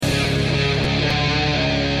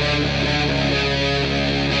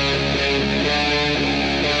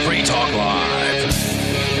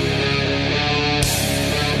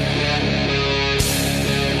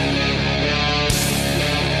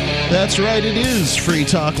That's right, it is Free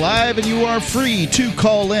Talk Live, and you are free to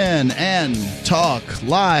call in and talk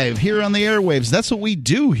live here on the airwaves. That's what we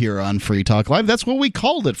do here on Free Talk Live. That's what we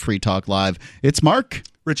called it, Free Talk Live. It's Mark.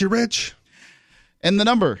 Richie Rich. And the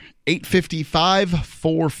number,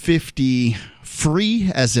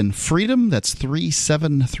 855-450-FREE, as in freedom. That's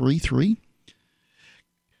 3733.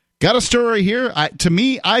 Got a story here. To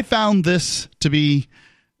me, I found this to be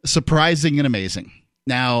surprising and amazing.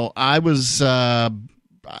 Now, I was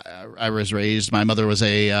raised, my mother was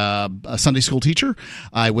a Sunday school teacher.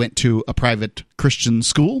 I went to a private Christian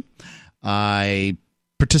school. I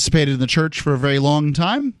participated in the church for a very long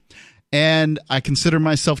time. And I consider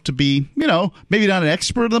myself to be, maybe not an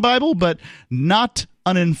expert in the Bible, but not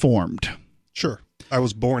uninformed. Sure. I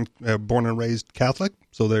was born and raised Catholic,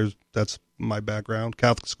 so that's my background,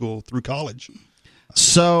 Catholic school through college.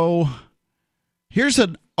 So here's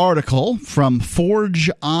an article from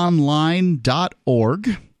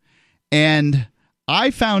forgeonline.org, and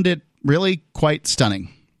I found it really quite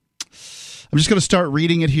stunning. I'm just going to start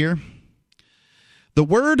reading it here. The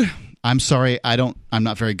word... I'm sorry, I'm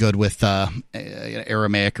not very good with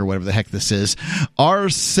Aramaic or whatever the heck this is.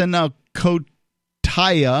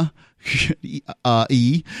 Arsenokotia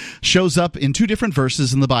shows up in two different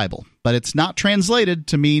verses in the Bible, but it's not translated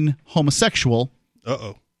to mean homosexual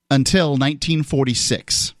until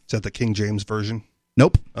 1946. Is that the King James version?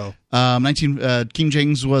 Nope. Oh. King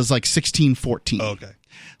James was like 1614. Oh, okay.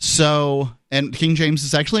 So, and King James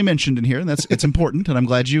is actually mentioned in here, and it's important, and I'm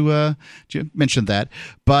glad you mentioned that.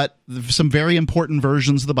 But some very important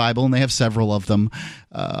versions of the Bible, and they have several of them.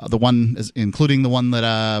 The one, including the one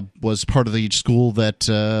that was part of the school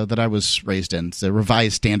that I was raised in. It's the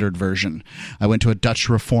Revised Standard Version. I went to a Dutch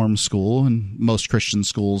Reform school, and most Christian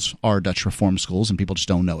schools are Dutch Reform schools, and people just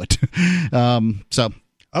don't know it. So.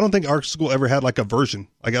 I don't think our school ever had like a version.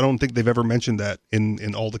 Like, I don't think they've ever mentioned that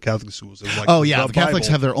in all the Catholic schools. It was like the Catholics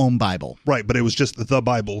have their own Bible. Right, but it was just the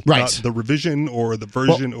Bible, right. Not the revision or the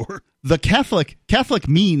version or... The Catholic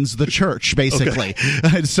means the church, basically.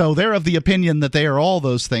 Okay. So they're of the opinion that they are all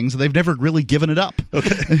those things. They've never really given it up.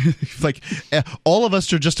 Okay. Like, all of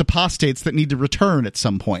us are just apostates that need to return at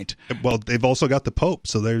some point. Well, they've also got the Pope,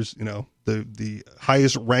 so there's, the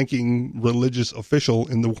highest ranking religious official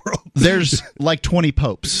in the world. There's like 20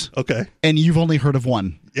 popes. Okay. And you've only heard of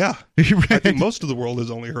one. Yeah. Right. I think most of the world has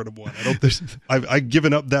only heard of one. I've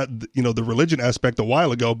given up that, the religion aspect a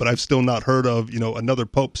while ago, but I've still not heard of, another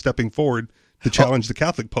pope stepping forward to challenge the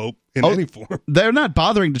Catholic Pope in any form. They're not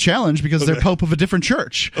bothering to challenge because they're pope of a different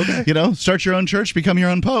church. Okay. Start your own church, become your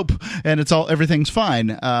own pope, and everything's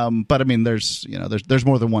fine. But I mean, there's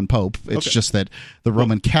more than one pope. It's just that the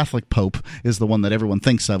Roman Catholic Pope is the one that everyone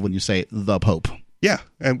thinks of when you say the Pope. Yeah,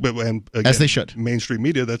 and again, as they should. Mainstream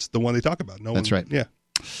media, that's the one they talk about. That's right. Yeah.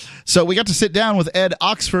 So we got to sit down with Ed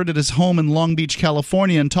Oxford at his home in Long Beach,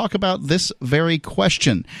 California, and talk about this very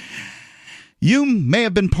question. You may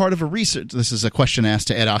have been part of a research. This is a question asked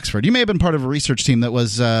to Ed Oxford. You may have been part of a research team that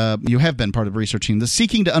was. You have been part of a research team that's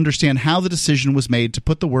seeking to understand how the decision was made to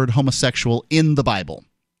put the word homosexual in the Bible.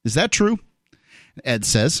 Is that true? Ed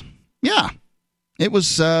says, yeah. It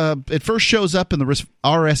was. It first shows up in the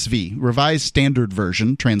RSV, Revised Standard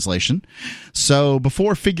Version translation. So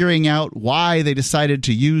before figuring out why they decided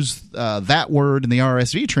to use that word in the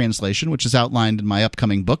RSV translation, which is outlined in my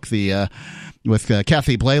upcoming book, with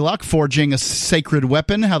Kathy Blaylock, Forging a Sacred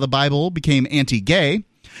Weapon, How the Bible Became Anti-Gay,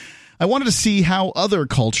 I wanted to see how other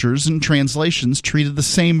cultures and translations treated the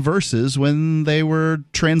same verses when they were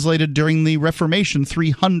translated during the Reformation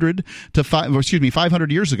 500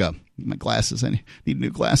 years ago. My glasses, I need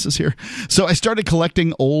new glasses here. So I started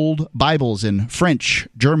collecting old Bibles in French,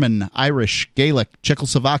 German, Irish, Gaelic,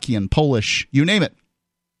 Czechoslovakian, Polish, you name it.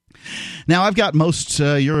 Now, I've got most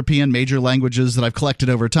European major languages that I've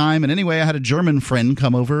collected over time, and anyway, I had a German friend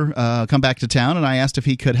come back to town, and I asked if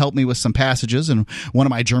he could help me with some passages in one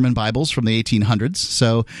of my German Bibles from the 1800s.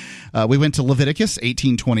 So we went to Leviticus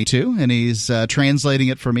 18:22, and he's translating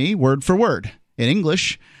it for me word for word in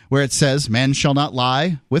English, where it says, "Man shall not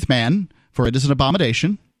lie with man, for it is an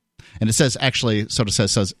abomination." And it says, actually,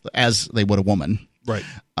 says, as they would a woman. Right.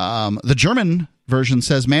 The German version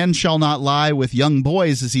says, "Man shall not lie with young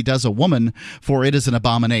boys as he does a woman, for it is an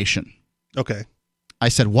abomination." Okay. I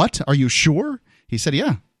said, "What? Are you sure?" He said,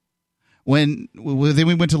 "Yeah." Then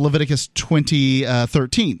we went to Leviticus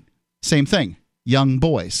 20:13. Same thing. Young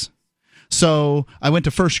boys. So I went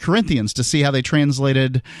to 1 Corinthians to see how they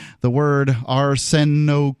translated the word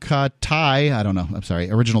arsenokotai. I don't know. I'm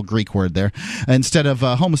sorry. Original Greek word there. Instead of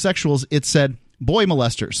homosexuals, it said, "Boy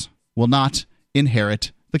molesters will not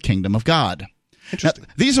inherit the kingdom of God." Now,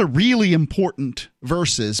 these are really important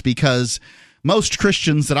verses because most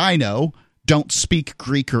Christians that I know don't speak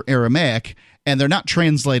Greek or Aramaic, and they're not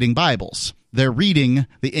translating Bibles. They're reading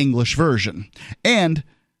the English version. And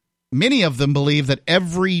many of them believe that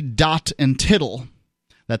every dot and tittle,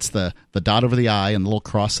 that's the dot over the I and the little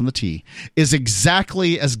cross and the T, is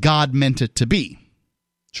exactly as God meant it to be.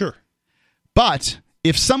 Sure. But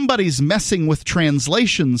if somebody's messing with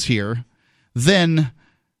translations here, then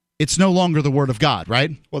it's no longer the Word of God,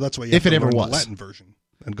 right? Well, that's why you have if it to ever learn was. the Latin version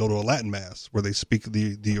and go to a Latin Mass where they speak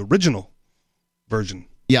the original version.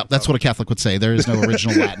 Yeah, that's what a Catholic would say. There is no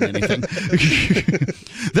original Latin anything.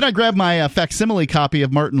 Then I grabbed my facsimile copy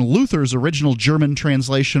of Martin Luther's original German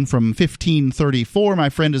translation from 1534. My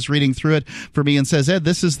friend is reading through it for me and says, Ed,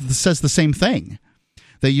 this says the same thing.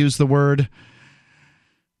 They use the word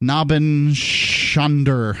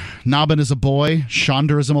Knabenschänder. Knaben is a boy,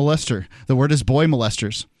 Schänder is a molester. The word is boy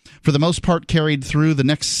molesters. For the most part carried through the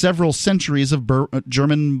next several centuries of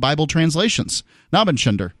German Bible translations.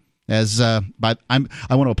 Knabenschänder. I want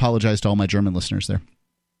to apologize to all my German listeners there.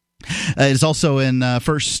 It is also in 1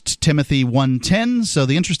 Timothy 1:10. So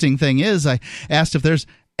the interesting thing is, I asked if there's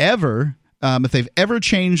ever, if they've ever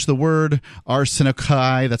changed the word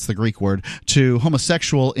arsenokai, that's the Greek word, to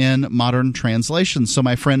homosexual in modern translations. So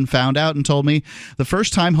my friend found out and told me the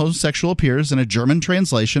first time homosexual appears in a German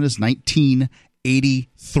translation is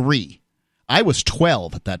 1983. I was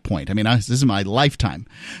 12 at that point. I mean, this is my lifetime.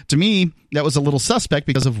 To me, that was a little suspect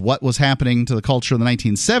because of what was happening to the culture in the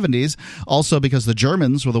 1970s. Also because the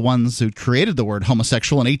Germans were the ones who created the word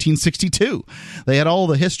homosexual in 1862. They had all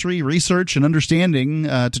the history, research, and understanding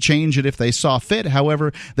to change it if they saw fit.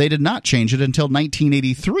 However, they did not change it until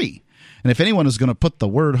 1983. And if anyone is going to put the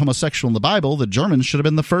word homosexual in the Bible, the Germans should have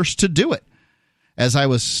been the first to do it. As I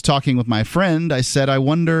was talking with my friend, I said, I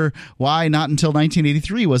wonder why not until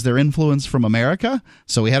 1983 was there influence from America?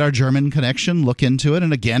 So we had our German connection look into it,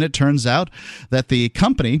 and again, it turns out that the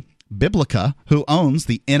company, Biblica, who owns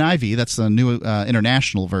the NIV, that's the new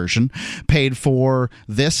international version, paid for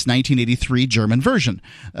this 1983 German version.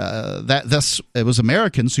 It was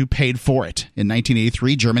Americans who paid for it. In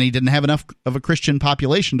 1983, Germany didn't have enough of a Christian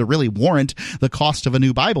population to really warrant the cost of a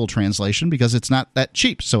new Bible translation because it's not that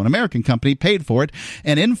cheap. So an American company paid for it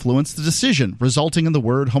and influenced the decision, resulting in the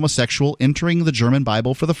word homosexual entering the German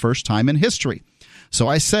Bible for the first time in history. So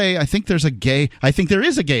I think there is a gay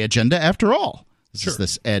agenda after all. This is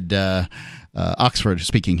this Ed Oxford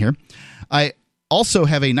speaking here. I also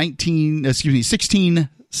have a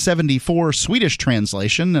 1674 Swedish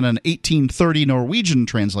translation and an 1830 Norwegian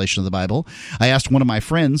translation of the Bible. I asked one of my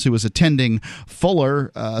friends who was attending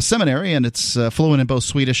Fuller Seminary, and it's fluent in both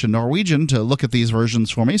Swedish and Norwegian, to look at these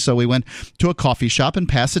versions for me. So we went to a coffee shop in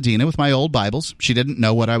Pasadena with my old Bibles. She didn't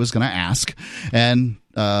know what I was going to ask, and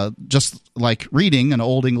just like reading an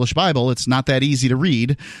old English Bible, it's not that easy to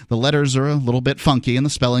read. The letters are a little bit funky and the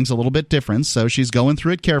spelling's a little bit different. So she's going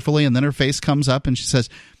through it carefully, and then her face comes up and she says,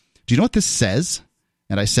 "Do you know what this says?"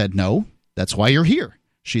 And I said, "No, that's why you're here."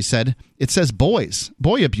 She said, "It says boys,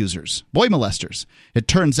 boy abusers, boy molesters." It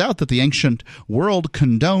turns out that the ancient world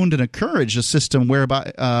condoned and encouraged a system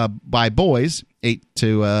whereby by boys 8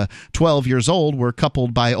 to 12 years old were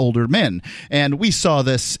coupled by older men. And we saw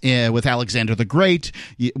this with Alexander the Great.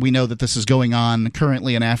 We know that this is going on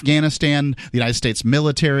currently in Afghanistan. The United States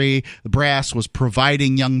military, the brass, was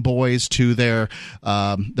providing young boys to their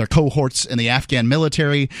cohorts in the Afghan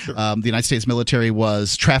military. Sure. The United States military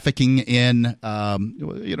was trafficking in,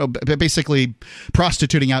 basically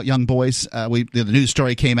prostituting out young boys. The news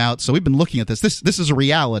story came out. So we've been looking at this. This is a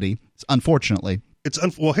reality, unfortunately.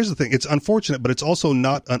 Well, here's the thing. It's unfortunate, but it's also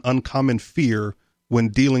not an uncommon fear when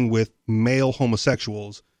dealing with male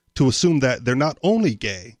homosexuals to assume that they're not only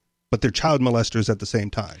gay, but they're child molesters at the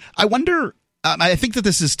same time. I wonder... I think that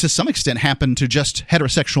this is to some extent happened to just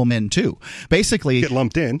heterosexual men too. Basically, get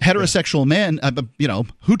lumped in. Heterosexual men,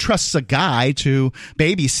 who trusts a guy to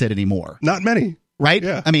babysit anymore? Not many, right?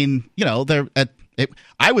 Yeah. I mean,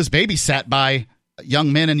 I was babysat by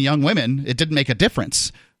young men and young women. It didn't make a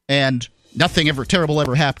difference, and nothing terrible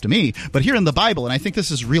ever happened to me. But here in the Bible, and I think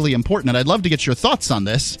this is really important, and I'd love to get your thoughts on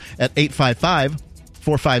this at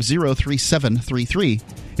 855-450-3733.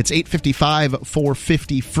 It's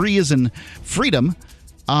 855-450 free as in freedom.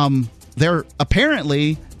 They're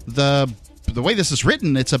apparently the way this is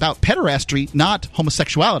written, it's about pederasty, not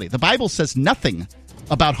homosexuality. The Bible says nothing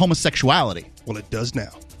about homosexuality. Well, it does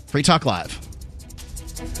now. Free Talk Live.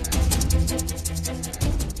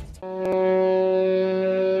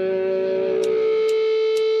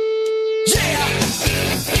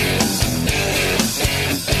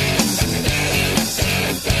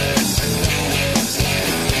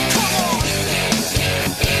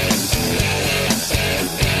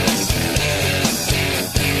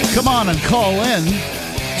 Come on and call in.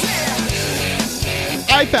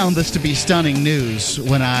 I found this to be stunning news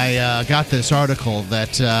when I got this article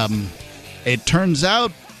that it turns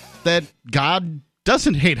out that God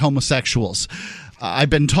doesn't hate homosexuals.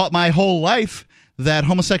 I've been taught my whole life that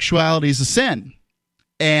homosexuality is a sin.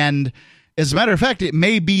 And as a matter of fact, it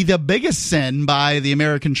may be the biggest sin by the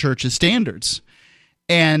American church's standards.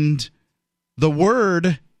 And the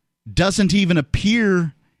word doesn't even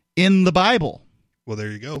appear in the Bible. Well,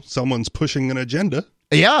 there you go. Someone's pushing an agenda.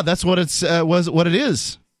 Yeah, that's what it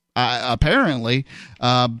is. Apparently,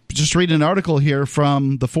 just reading an article here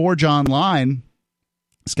from the Forge Online.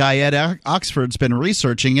 This guy Ed Oxford's been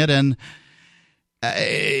researching it, and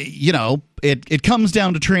it comes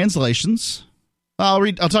down to translations.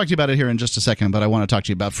 I'll talk to you about it here in just a second, but I want to talk to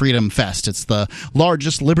you about Freedom Fest. It's the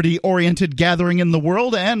largest liberty-oriented gathering in the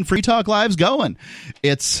world, and Free Talk Live's going.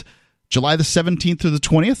 It's July the 17th through the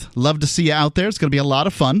 20th. Love to see you out there. It's going to be a lot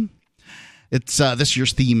of fun. It's this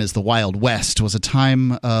year's theme is the Wild West. Was a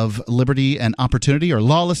time of liberty and opportunity, or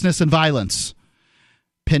lawlessness and violence.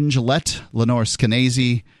 Penn Jillette, Lenore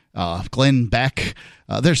Skenazy, Glenn Beck.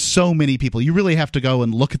 There's so many people. You really have to go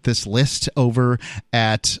and look at this list over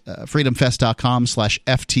at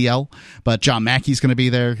freedomfest.com/FTL. But John Mackey's going to be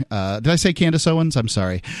there. Did I say Candace Owens? I'm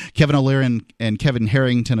sorry. Kevin O'Leary and Kevin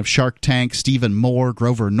Harrington of Shark Tank, Stephen Moore,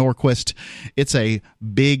 Grover Norquist. It's a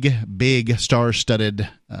big star-studded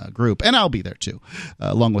group. And I'll be there too,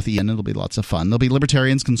 along with Ian. It'll be lots of fun. There'll be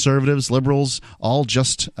libertarians, conservatives, liberals, all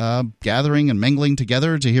just gathering and mingling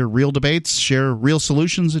together to hear real debates, share real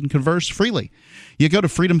solutions, and converse freely. You go to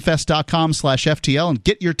freedomfest.com/FTL and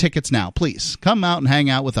get your tickets now. Please come out and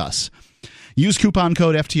hang out with us. Use coupon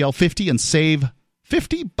code FTL50 and save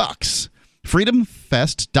 $50.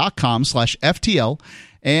 freedomfest.com/FTL.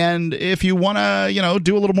 And if you want to,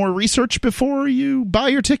 do a little more research before you buy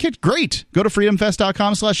your ticket, great. Go to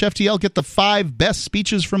freedomfest.com/FTL. Get the 5 best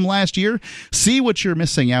speeches from last year. See what you're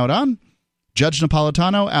missing out on. Judge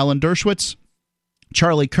Napolitano, Alan Dershowitz,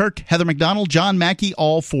 Charlie Kirk, Heather McDonald, John Mackey,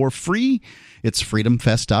 all for free. It's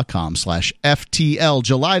freedomfest.com/FTL.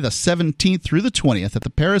 July the 17th through the 20th at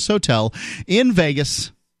the Paris Hotel in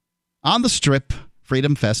Vegas on the Strip.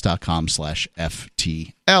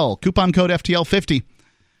 freedomfest.com/FTL. Coupon code FTL50.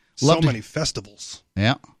 So many festivals.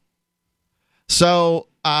 Yeah. So,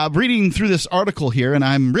 reading through this article here, and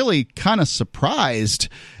I'm really kind of surprised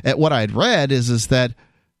at what I'd read, is that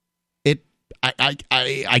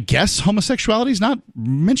I guess homosexuality is not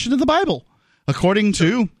mentioned in the Bible, according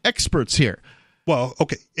to experts here. Well,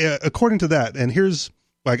 okay. According to that, and here's,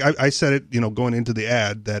 like I said it, going into the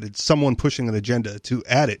ad, that it's someone pushing an agenda to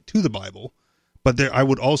add it to the Bible. But I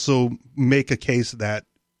would also make a case that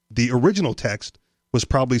the original text was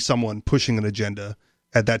probably someone pushing an agenda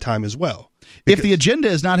at that time as well. If the agenda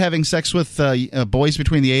is not having sex with boys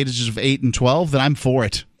between the ages of 8 and 12, then I'm for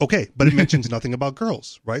it. Okay, but it mentions nothing about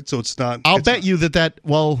girls, right? So it's not... I'll bet you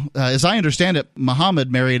as I understand it,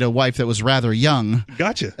 Muhammad married a wife that was rather young.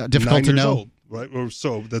 Gotcha. Difficult 9 to years know. Old, right? Or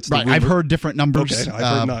so that's right. I've heard different numbers. Okay,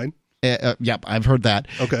 I've heard 9. Yep, I've heard that.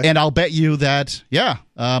 Okay. And I'll bet you that,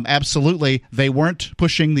 absolutely, they weren't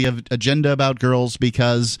pushing the agenda about girls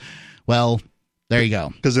because, well... There you go.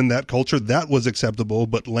 Because in that culture, that was acceptable,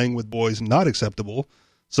 but laying with boys, not acceptable.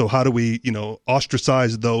 So how do we,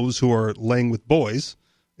 ostracize those who are laying with boys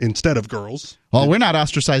instead of girls? Well, we're not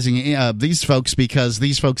ostracizing these folks because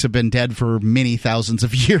these folks have been dead for many thousands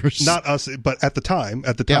of years. Not us, but at the time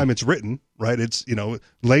it's written, right? It's,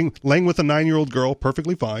 laying with a 9-year-old girl,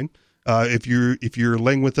 perfectly fine. If you're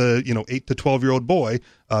laying with a 8 to 12-year-old boy,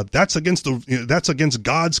 that's against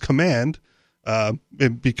God's command.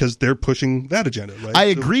 Because they're pushing that agenda, right? I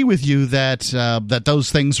agree with you that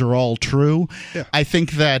those things are all true. Yeah. I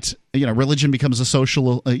think that religion becomes a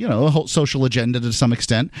social social agenda to some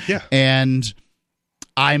extent. Yeah. And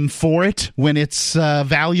I'm for it when it's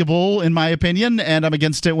valuable, in my opinion, and I'm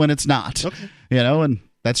against it when it's not. Okay. And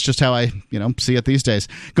that's just how I see it these days.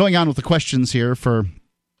 Going on with the questions here for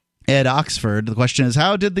Ed Oxford. The question is,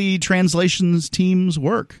 how did the translations teams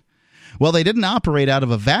work? Well, they didn't operate out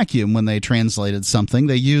of a vacuum when they translated something.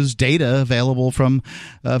 They used data available from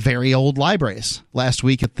very old libraries. Last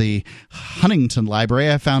week at the Huntington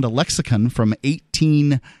Library, I found a lexicon from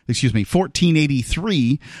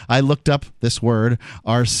 1483. I looked up this word,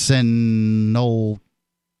 arsenolcatai,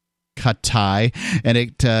 and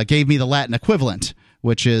it gave me the Latin equivalent,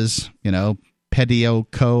 which is,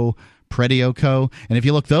 pedioco, predioco. And if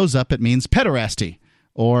you look those up, it means pederasty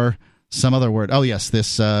or some other word. Oh, yes,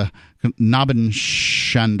 this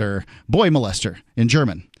Nabenschander, boy molester in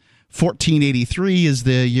German. 1483 is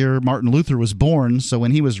the year Martin Luther was born, so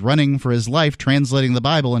when he was running for his life translating the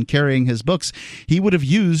Bible and carrying his books, he would have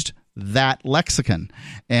used that lexicon,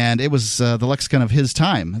 and it was the lexicon of his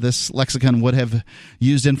time. This lexicon would have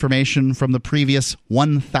used information from the previous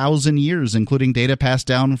 1,000 years, including data passed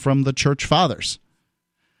down from the Church Fathers.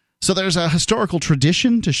 So there's a historical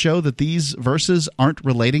tradition to show that these verses aren't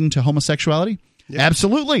relating to homosexuality? Yeah.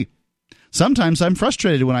 Absolutely. Sometimes I'm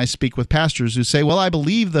frustrated when I speak with pastors who say, well, I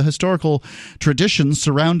believe the historical traditions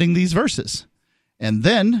surrounding these verses, and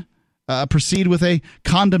then proceed with a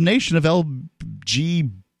condemnation of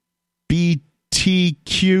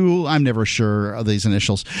LGBTQ, I'm never sure of these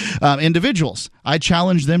initials, individuals. I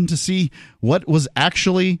challenge them to see what was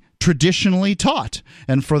actually traditionally taught.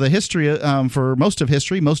 And for the history, for most of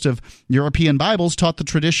history, most of European Bibles taught the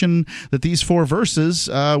tradition that these 4 verses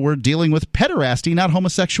were dealing with pederasty, not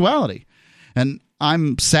homosexuality. And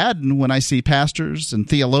I'm saddened when I see pastors and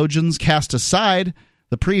theologians cast aside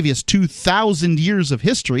the previous 2,000 years of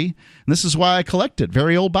history, and this is why I collected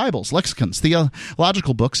very old Bibles, lexicons,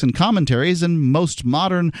 theological books, and commentaries, and most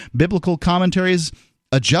modern biblical commentaries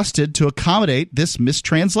adjusted to accommodate this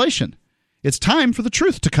mistranslation. It's time for the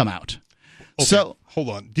truth to come out. Okay, so, hold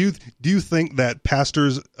on. Do you think that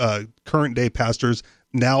pastors, current day pastors,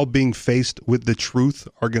 now being faced with the truth,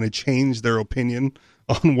 are going to change their opinion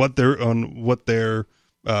on what they're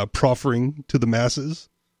proffering to the masses?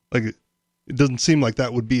 Like, it doesn't seem like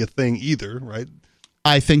that would be a thing either, right?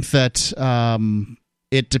 I think that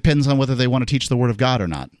it depends on whether they want to teach the Word of God or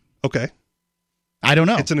not. Okay. I don't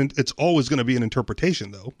know. It's always going to be an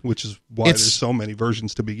interpretation, though, which is why there's so many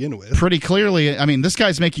versions to begin with. Pretty clearly, I mean, this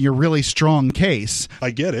guy's making a really strong case.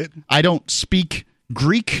 I get it. I don't speak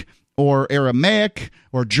Greek or Aramaic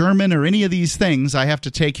or German or any of these things. I have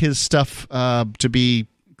to take his stuff to be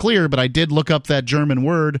clear, but I did look up that German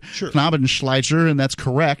word, sure. Knabenschleicher, and that's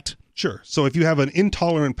correct. Sure. So if you have an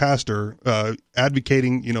intolerant pastor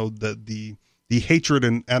advocating, the hatred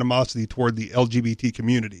and animosity toward the LGBT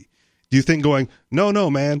community, do you think going, no,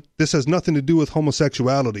 man, this has nothing to do with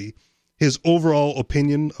homosexuality, his overall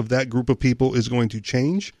opinion of that group of people is going to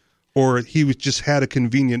change? Or he just had a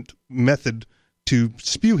convenient method to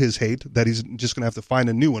spew his hate that he's just going to have to find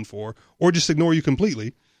a new one for, or just ignore you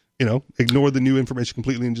completely? Ignore the new information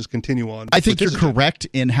completely and just continue on. I think you're correct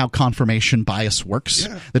in how confirmation bias works,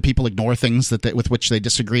 that people ignore things with which they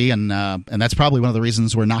disagree, and that's probably one of the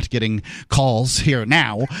reasons we're not getting calls here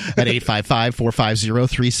now at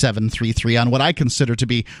 855-450-3733 on what I consider to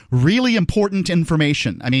be really important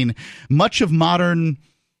information. I mean, much of modern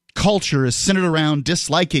culture is centered around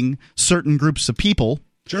disliking certain groups of people,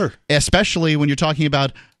 sure, especially when you're talking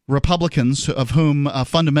about Republicans, of whom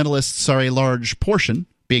fundamentalists are a large portion.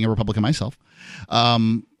 Being a Republican myself,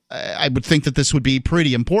 I would think that this would be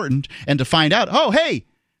pretty important, and to find out, oh, hey,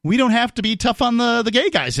 we don't have to be tough on the gay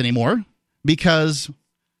guys anymore because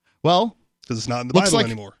it's not in the Bible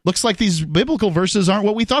anymore. Looks like these biblical verses aren't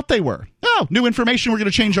what we thought they were. Oh, new information, we're going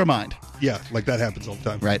to change our mind. Yeah, like that happens all the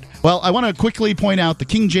time. Right. Well, I want to quickly point out the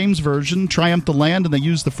King James Version triumphed the land, and they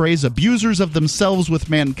use the phrase abusers of themselves with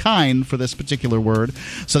mankind for this particular word.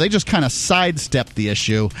 So they just kind of sidestepped the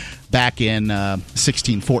issue back in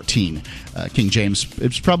 1614. King James,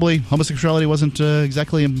 it's probably, homosexuality wasn't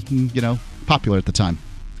exactly, popular at the time.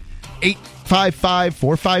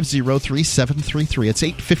 855-450-3733. It's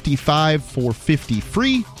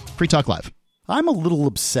 855-450-FREE. Free Talk Live. I'm a little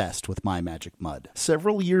obsessed with My Magic Mud.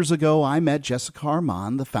 Several years ago, I met Jessica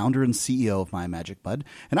Armand, the founder and CEO of My Magic Mud,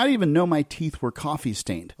 and I didn't even know my teeth were coffee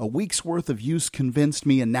stained. A week's worth of use convinced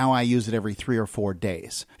me, and now I use it every 3 or 4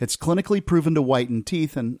 days. It's clinically proven to whiten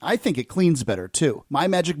teeth, and I think it cleans better, too. My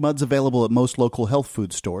Magic Mud's available at most local health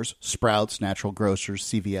food stores, Sprouts, Natural Grocers,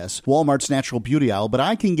 CVS, Walmart's Natural Beauty Aisle, but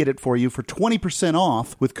I can get it for you for 20%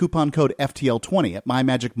 off with coupon code FTL20 at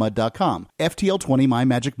MyMagicMud.com. FTL20,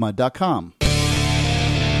 MyMagicMud.com.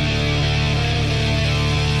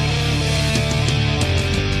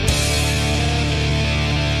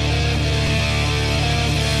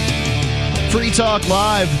 Free Talk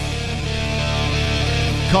Live.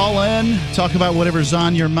 Call in, talk about whatever's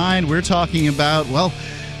on your mind. We're talking about,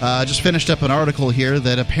 just finished up an article here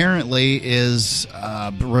that apparently is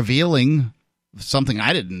revealing something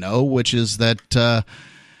I didn't know, which is that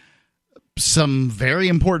some very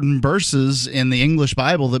important verses in the English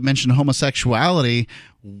Bible that mention homosexuality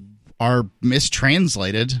are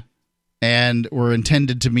mistranslated and were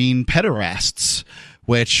intended to mean pederasts,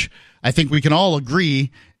 which I think we can all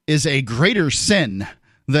agree is a greater sin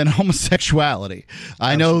than homosexuality.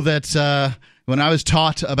 I know that when I was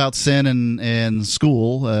taught about sin in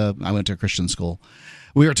school, I went to a Christian school,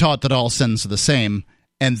 we were taught that all sins are the same.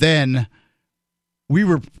 And then we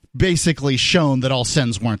were basically shown that all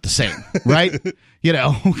sins weren't the same, right?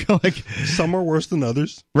 Like some are worse than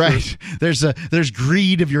others, right? Sure. There's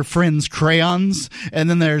greed of your friend's crayons, and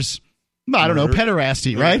then there's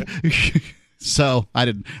pederasty, right? So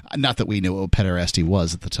not that we knew what pederasty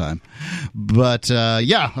was at the time. But I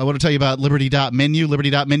want to tell you about Liberty.menu.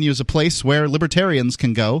 Liberty.menu is a place where libertarians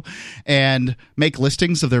can go and make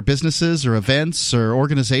listings of their businesses or events or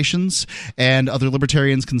organizations, and other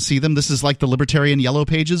libertarians can see them. This is like the libertarian yellow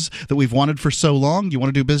pages that we've wanted for so long. You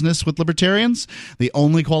want to do business with libertarians? The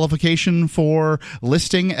only qualification for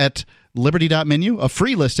listing at Liberty.menu, a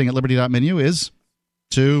free listing at Liberty.menu, is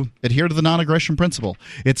to adhere to the non-aggression principle.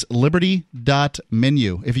 It's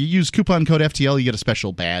liberty.menu. If you use coupon code FTL, you get a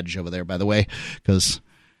special badge over there, by the way, because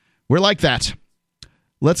we're like that.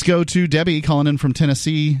 Let's go to Debbie calling in from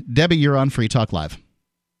Tennessee. Debbie, you're on Free Talk Live.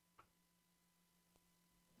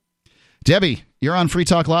 Debbie, you're on Free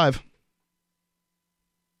Talk Live.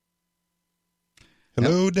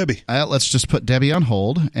 Hello, Debbie. Let's just put Debbie on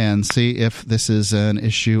hold and see if this is an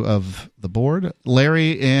issue of the board.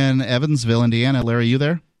 Larry in Evansville, Indiana. Larry, you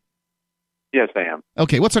there? Yes, I am.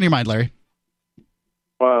 Okay, what's on your mind, Larry?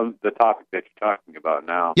 Well, the topic that you're talking about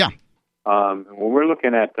now. Yeah. When we're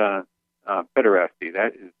looking at pederasty,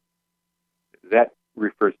 that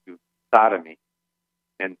refers to sodomy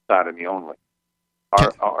and sodomy only.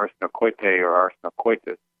 Arsenokoitai or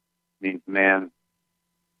arsenokoitus means man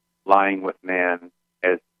lying with man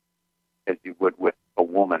as you would with a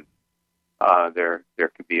woman. There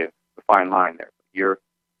could be a fine line there. You're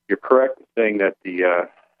correct in saying that the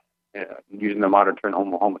using the modern term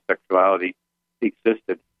homosexuality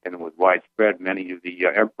existed and was widespread. Many of the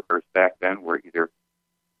emperors back then were either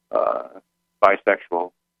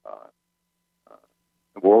bisexual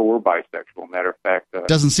or were bisexual. Matter of fact,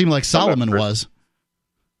 doesn't seem like Solomon was.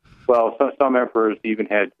 Well, some emperors even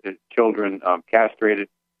had children castrated.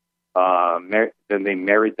 Then they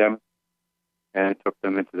married them and took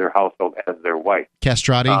them into their household as their wife.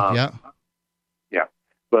 Castrati, yeah. Yeah.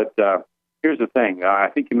 But here's the thing. I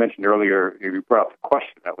think you mentioned earlier, you brought up the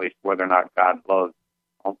question, at least, whether or not God loves,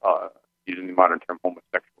 using the modern term,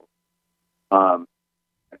 homosexuals.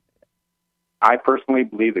 I personally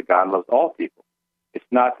believe that God loves all people. It's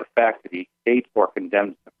not the fact that he hates or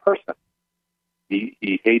condemns the person.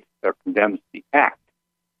 He hates or condemns the act.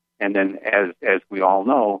 And then, as we all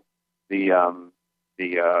know, an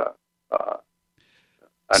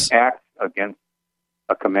act against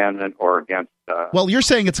a commandment or against. Well, you're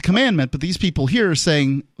saying it's a commandment, but these people here are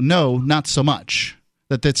saying no, not so much.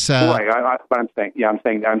 That's right. But I'm saying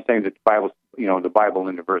that the Bible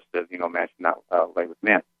in the verse says, man should not lay with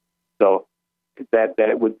man. So that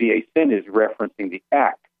it would be a sin is referencing the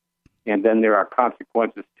act, and then there are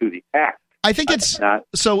consequences to the act. I think it's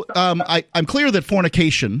so. I'm clear that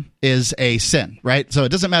fornication is a sin, right? So it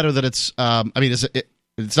doesn't matter that it's.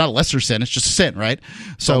 It's not a lesser sin; it's just a sin, right?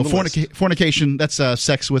 So fornication, that's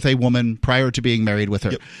sex with a woman prior to being married with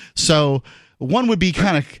her. Yep. So one would be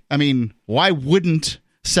kind of. Why wouldn't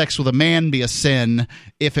sex with a man be a sin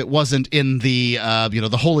if it wasn't in the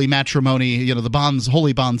the holy matrimony, the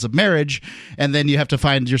holy bonds of marriage, and then you have to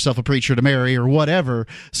find yourself a preacher to marry or whatever.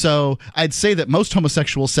 So I'd say that most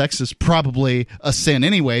homosexual sex is probably a sin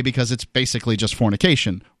anyway, because it's basically just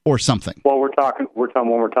fornication or something. Well, when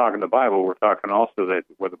we're talking the Bible, we're talking also that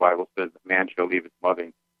where the Bible says that man shall leave his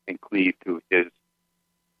mother and cleave to his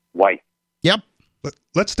wife. Yep.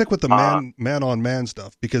 Let's stick with the man on man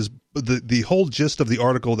stuff, because the whole gist of the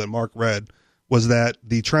article that Mark read was that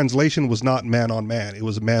the translation was not man on man; it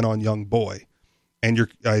was man on young boy. And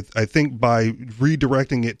I think by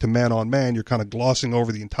redirecting it to man on man, you're kind of glossing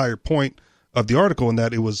over the entire point of the article, in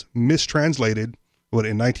that it was mistranslated.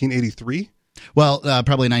 In 1983? Well,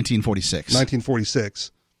 probably 1946.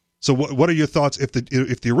 1946. So what are your thoughts if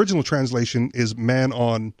the original translation is man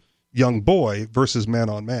on young boy versus man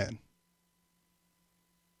on man?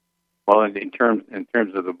 Well, in terms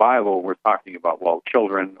of the Bible, we're talking about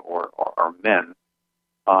children or men,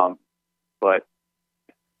 but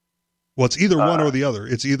it's either one or the other.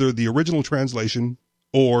 It's either the original translation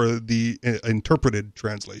or the interpreted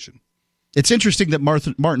translation. It's interesting that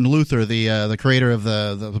Martin Luther, the creator of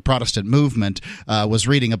the Protestant movement, was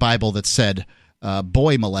reading a Bible that said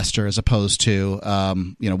boy molester as opposed to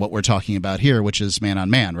what we're talking about here, which is man on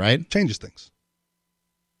man, right? Changes things.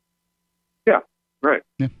 Yeah, right.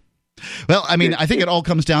 Yeah. Well, I think it all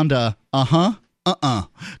comes down to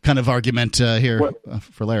kind of argument here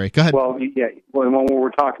for Larry. Go ahead. Well, yeah. Well, when we're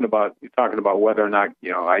talking about whether or not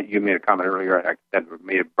you made a comment earlier. I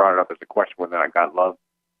may have brought it up as a question whether or not God loves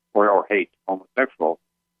or hates homosexuals,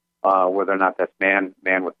 whether or not that's man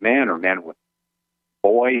with man or man with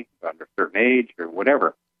boy under a certain age or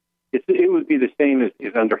whatever. It would be the same as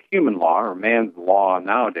under human law or man's law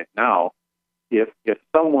nowadays. Now, if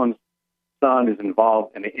someone's son is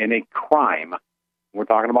involved in a crime, we're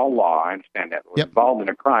talking about law, I understand that. We're involved in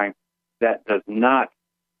a crime, that does not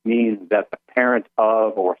mean that the parent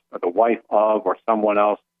of or the wife of or someone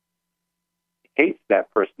else hates that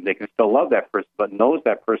person. They can still love that person, but knows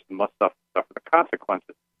that person must suffer the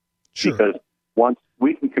consequences. Sure. Because once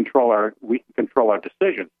we can control our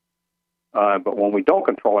decisions, but when we don't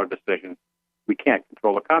control our decisions, we can't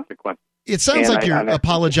control the consequences. It sounds like you're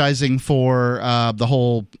apologizing for the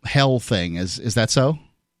whole hell thing. Is that so?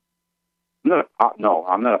 No,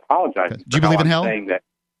 I'm not apologizing. Okay. Do you believe in hell? Saying that,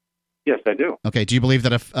 yes, I do. Okay. Do you believe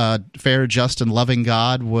that a fair, just, and loving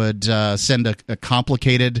God would send a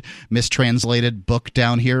complicated, mistranslated book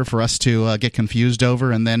down here for us to get confused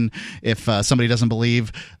over? And then if somebody doesn't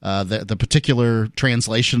believe the particular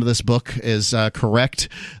translation of this book is correct,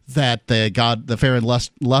 that the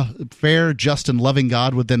fair, just, and loving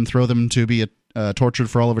God would then throw them to be tortured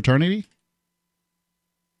for all of eternity?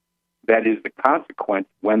 That is the consequence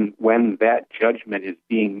when that judgment is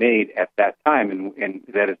being made at that time, and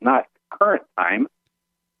that is not current time,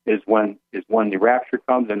 is when the rapture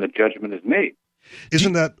comes and the judgment is made.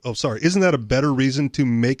 Isn't that a better reason to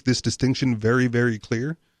make this distinction very, very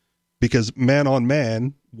clear? Because man on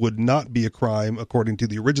man would not be a crime according to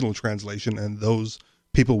the original translation, and those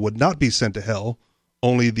people would not be sent to hell.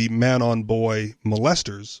 Only the man on boy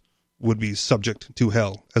molesters would be subject to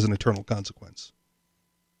hell as an eternal consequence.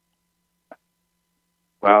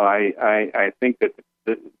 Well, I think that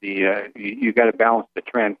you got to balance the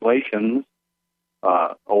translations,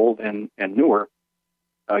 old and newer,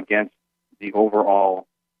 against the overall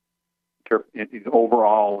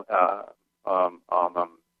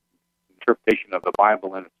interpretation of the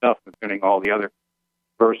Bible in itself, concerning all the other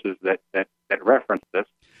verses that reference this.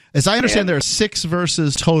 As I understand, there are 6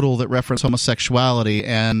 verses total that reference homosexuality,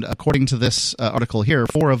 and according to this article here,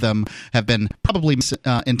 4 of them have been probably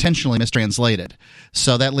intentionally mistranslated.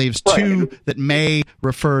 So that leaves 2 that may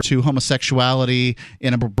refer to homosexuality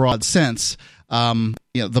in a broad sense.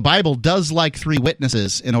 The Bible does like 3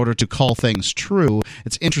 witnesses in order to call things true.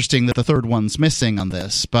 It's interesting that the 3rd one's missing on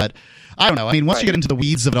this, but I don't know. I mean, once you get into the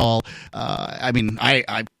weeds of it all,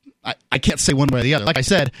 I can't say one way or the other. Like I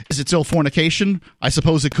said, is it still fornication? I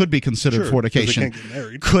suppose it could be considered fornication. They can't get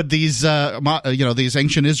married. Could these these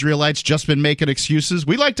ancient Israelites just been making excuses?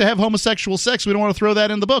 We like to have homosexual sex. We don't want to throw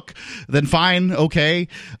that in the book. Then fine, okay.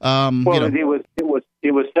 It was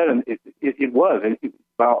said, it was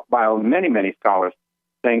by many scholars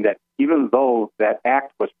saying that even though that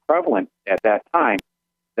act was prevalent at that time,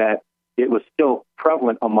 that it was still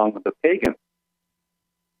prevalent among the pagans.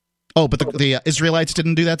 Oh, but the Israelites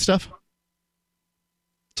didn't do that stuff?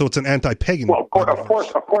 So it's an anti-pagan. Well, of course,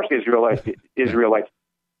 Israelites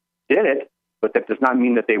did it, but that does not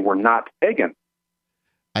mean that they were not pagan.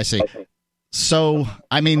 I see. So,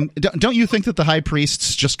 I mean, don't you think that the high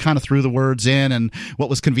priests just kind of threw the words in and what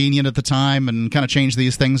was convenient at the time and kind of changed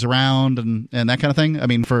these things around and that kind of thing? I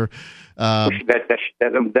mean, that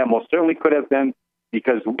most certainly could have been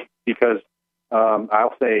because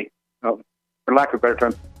I'll say, for lack of a better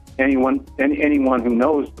term, anyone who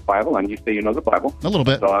knows the Bible, and you say you know the Bible, a little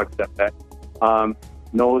bit, so I'll accept that,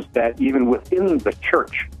 knows that even within the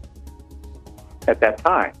church at that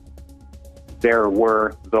time, there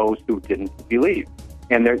were those who didn't believe,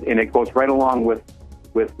 and it goes right along with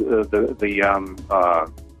the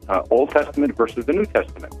Old Testament versus the New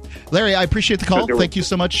Testament. Larry, I appreciate the call. Thank you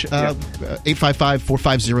so much.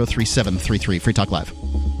 855-450-3733, Free Talk Live.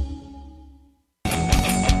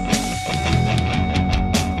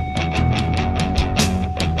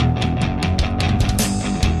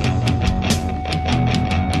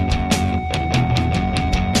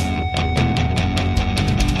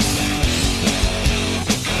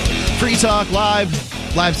 Free Talk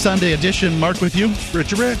Live Sunday edition. Mark with you.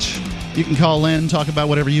 Rich. You can call in, talk about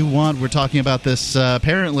whatever you want. We're talking about this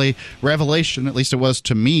apparently revelation, at least it was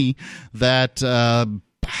to me, that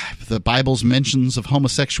the Bible's mentions of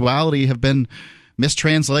homosexuality have been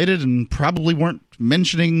mistranslated and probably weren't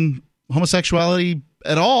mentioning homosexuality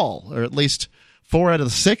at all, or at least 4 out of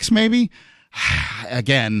the 6 maybe.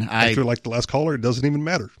 Again, I feel like the last caller, it doesn't even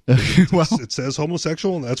matter. It says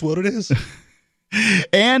homosexual, and that's what it is.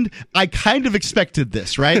 And I kind of expected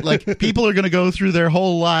this, right? Like, people are going to go through their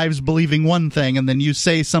whole lives believing one thing, and then you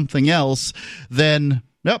say something else, then,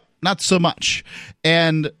 nope, not so much.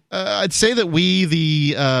 And I'd say that we,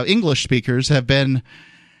 the English speakers, have been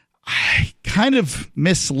kind of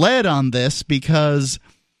misled on this because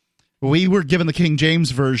we were given the King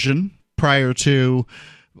James Version prior to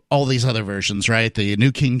all these other versions, right? The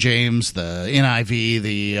New King James, the NIV,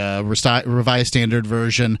 the Revised Standard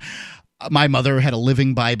Version. My mother had a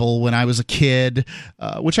Living Bible when I was a kid,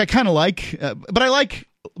 which I kind of like, but I like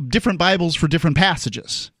different Bibles for different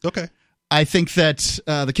passages. Okay. I think that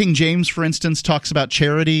the King James, for instance, talks about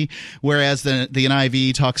charity, whereas the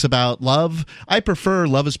NIV talks about love. I prefer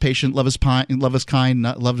love is patient, love is kind,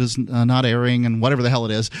 love is not erring, and whatever the hell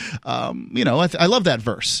it is. I love that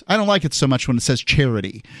verse. I don't like it so much when it says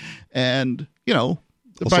charity. And,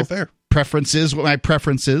 also fair. My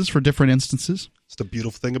preferences for different instances. It's the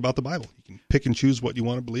beautiful thing about the Bible. You can pick and choose what you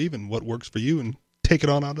want to believe and what works for you and take it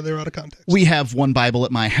on out of context. We have one Bible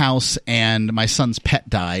at my house, and my son's pet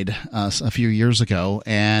died a few years ago,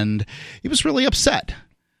 and he was really upset.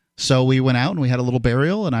 So we went out and we had a little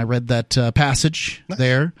burial, and I read that passage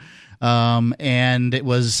there, and it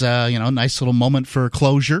was a nice little moment for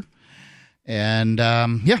closure. And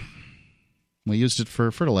we used it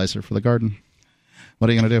for fertilizer for the garden. What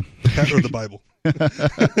are you going to do? The pet or the Bible?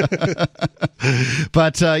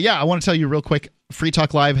 But I want to tell you real quick. Free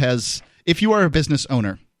Talk Live has. If you are a business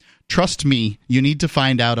owner, trust me, you need to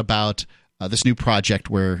find out about this new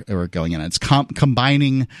project we're going in. It's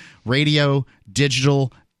combining radio,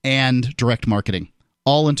 digital, and direct marketing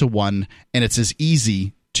all into one, and it's as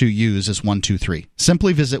easy to use as 123.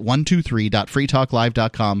 Simply visit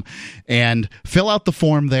 123.freetalklive.com and fill out the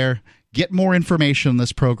form there. Get more information on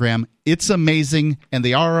this program. It's amazing, and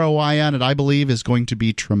the ROI on it, I believe, is going to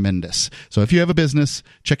be tremendous. So if you have a business,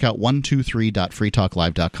 check out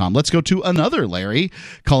 123.freetalklive.com. Let's go to another Larry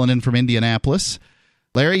calling in from Indianapolis.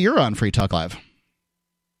 Larry, you're on Free Talk Live.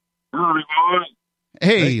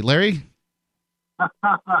 Hey, Larry.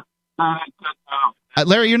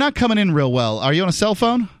 Larry, you're not coming in real well. Are you on a cell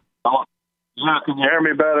phone? Yeah, can you hear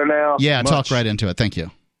me better now? Yeah, talk right into it. Thank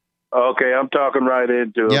you. Okay, I'm talking right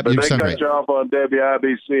into it. Yep, but you they sound cut great. you off on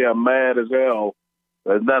WIBC. I'm mad as hell.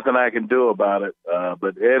 There's nothing I can do about it.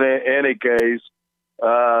 But in any case,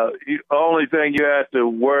 the only thing you have to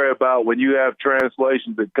worry about when you have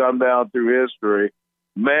translations that come down through history,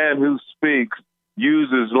 man who speaks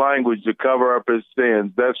uses language to cover up his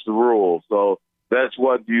sins. That's the rule. So that's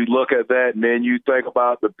what you look at that, and then you think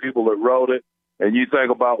about the people that wrote it, and you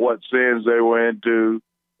think about what sins they were into,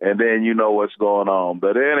 and then you know what's going on.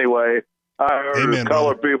 But anyway, I heard the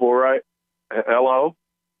colored people, right? Hello?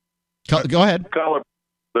 Go ahead.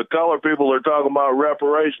 The colored people are talking about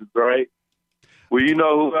reparations, right? Well, you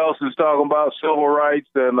know who else is talking about civil rights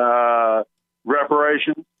and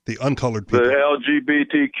reparations? The uncolored people. The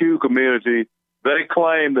LGBTQ community. They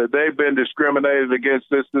claim that they've been discriminated against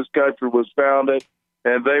since this country was founded,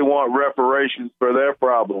 and they want reparations for their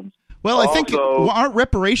problems. Well, I think aren't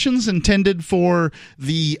reparations intended for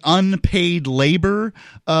the unpaid labor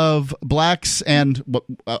of blacks and what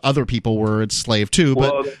other people were enslaved too?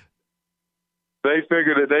 But they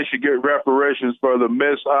figured that they should get reparations for the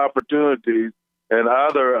missed opportunities and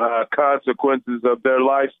other consequences of their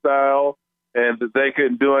lifestyle, and that they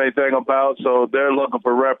couldn't do anything about. So they're looking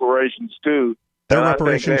for reparations too. Their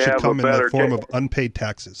reparations should come in the form of unpaid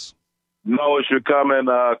taxes. No, it should come in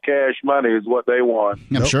cash money is what they want.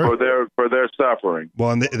 I'm sure. For their suffering.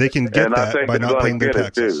 Well, and they can get that by not paying their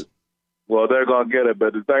taxes. Well, they're going to get it.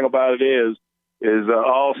 But the thing about it is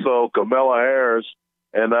also Kamala Harris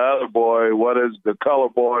and the other boy, what is the color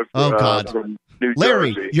boy from New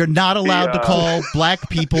Larry, Jersey. You're not allowed to call black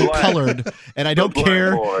people colored, and I don't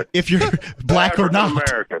care if you're black or not.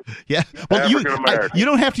 American. Yeah, well, you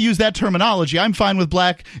don't have to use that terminology. I'm fine with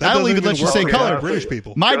black. I'll even let you say colored. British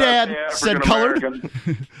people. My dad said colored.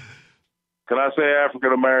 Can I say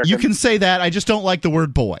African American? You can say that. I just don't like the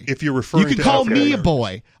word boy. If you're referring, you can call me a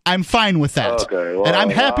boy. I'm fine with that, and I'm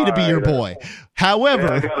happy to be your boy.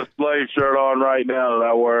 However, I got a slave shirt on right now that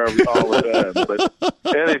I wear all the time. But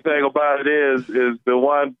anything about it is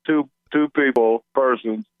the two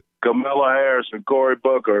persons, Kamala Harris and Cory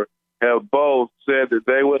Booker, have both said that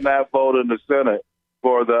they would not vote in the Senate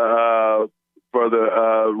for the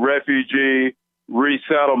Refugee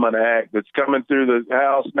Resettlement Act that's coming through the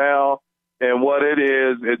House now. And what it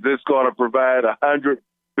is it's going to provide $100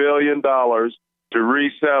 billion to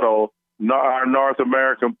resettle our North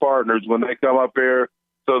American partners when they come up here,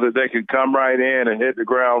 so that they can come right in and hit the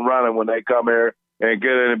ground running when they come here and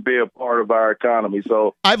get in and be a part of our economy.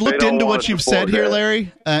 So I've looked into what you've said here,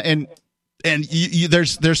 Larry, and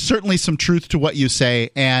there's certainly some truth to what you say,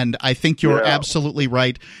 and I think you're absolutely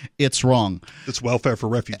right. It's wrong. It's welfare for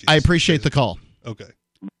refugees. I appreciate the call. Okay.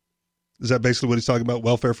 Is that basically what he's talking about,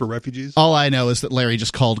 welfare for refugees? All I know is that Larry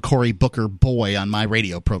just called Cory Booker boy on my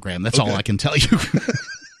radio program. That's all I can tell you.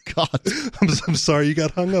 God. I'm sorry you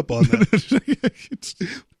got hung up on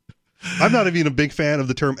that. I'm not even a big fan of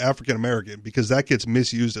the term African American because that gets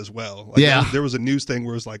misused as well. Like there was a news thing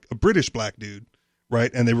where it was like a British black dude,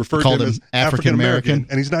 right? And they referred to him as African American,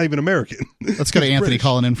 and he's not even American. Let's go to Anthony British.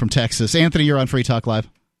 calling in from Texas. Anthony, you're on Free Talk Live.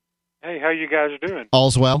 Hey, how you guys doing?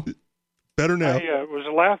 All's well. Better now. I was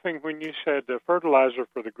laughing when you said fertilizer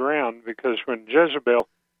for the ground because when Jezebel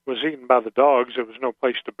was eaten by the dogs, there was no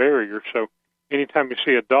place to bury her. So anytime you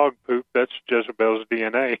see a dog poop, that's Jezebel's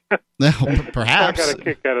DNA. Perhaps. I got a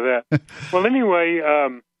kick out of that. Well, anyway,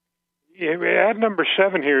 ad number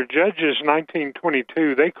 7 here, Judges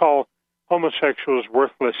 19:22, they call homosexuals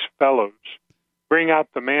worthless fellows. Bring out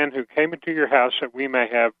the man who came into your house that we may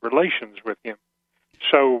have relations with him.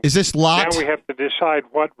 So is this Lot? Now we have to decide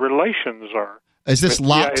what relations are. Is this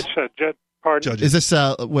Lot? Yeah, it's pardon? Is this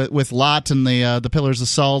with Lot and the pillars of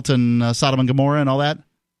salt and Sodom and Gomorrah and all that?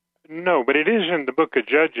 No, but it is in the book of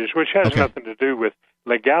Judges, which has nothing to do with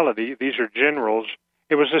legality. These are generals.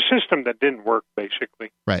 It was a system that didn't work,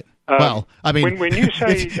 basically. Right. Well, I mean, when you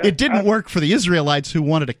say it didn't work for the Israelites who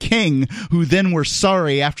wanted a king who then were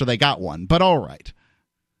sorry after they got one. But all right.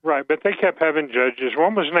 Right, but they kept having judges.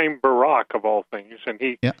 One was named Barak, of all things, and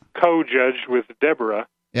he co-judged with Deborah,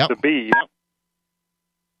 the bee.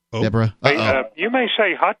 Oh. Deborah. You may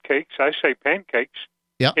say hotcakes. I say pancakes.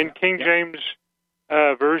 Yep. In King James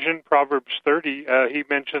version, Proverbs 30, he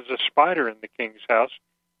mentions a spider in the king's house.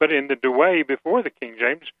 But in the Douay before the King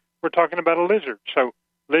James, we're talking about a lizard. So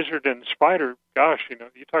lizard and spider, gosh,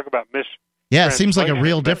 you talk about Yeah, it seems like a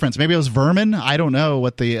real difference. Maybe it was vermin. I don't know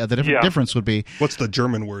what the difference would be. What's the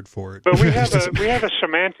German word for it? But we have a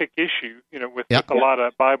semantic issue, with a lot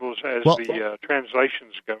of Bibles as the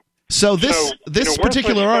translations go. So this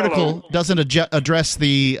particular article doesn't address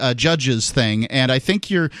the judges thing, and I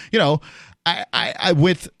think I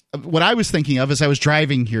with what I was thinking of as I was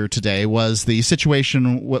driving here today was the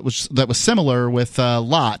situation that was similar with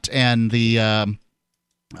Lot and the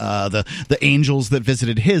angels that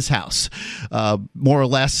visited his house. More or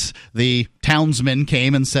less, the townsmen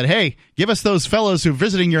came and said, "Hey, give us those fellows who are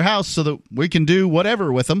visiting your house so that we can do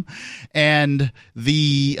whatever with them." And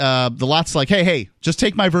the Lot's like, "Hey, just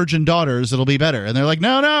take my virgin daughters; it'll be better." And they're like,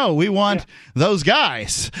 "No, we want those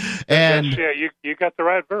guys." And you got the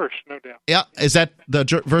right verse, no doubt. Yeah, is that the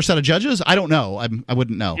verse out of Judges? I don't know. I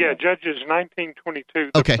wouldn't know. Yeah, Judges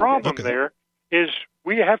 19:22. The problem there is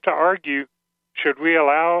we have to argue. Should we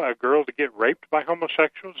allow a girl to get raped by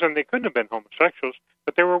homosexuals? And they couldn't have been homosexuals,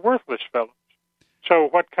 but they were worthless fellows. So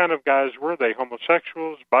what kind of guys were they?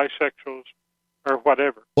 Homosexuals, bisexuals, or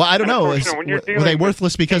whatever? Well, I don't know. Were they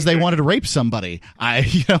worthless because they wanted to rape somebody?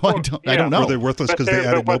 I don't know. Were they worthless because they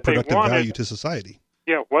added no productive value to society?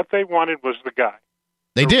 Yeah, what they wanted was the guy.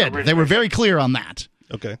 They did. They were very clear on that.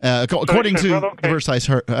 Okay. According to the verse I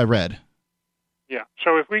read. Yeah.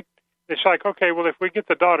 So it's like, okay, well, if we get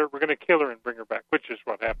the daughter, we're going to kill her and bring her back, which is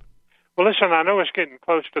what happened. Well, listen, I know it's getting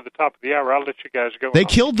close to the top of the hour. I'll let you guys go. They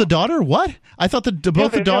killed the daughter? What? I thought the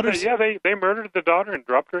daughters... Yeah, they murdered the daughter and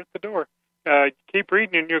dropped her at the door. Keep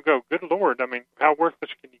reading and you'll go, good Lord, I mean, how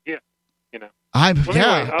worthless can you get? I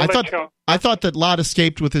thought that Lot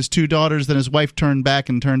escaped with his 2 daughters, then his wife turned back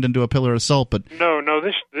and turned into a pillar of salt, but... No,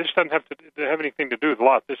 this doesn't have to have anything to do with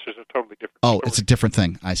Lot. This is a totally different story. It's a different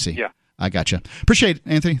thing. I see. Yeah. I gotcha. Appreciate it,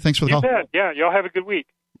 Anthony. Thanks for the call. Bet. Yeah, y'all have a good week.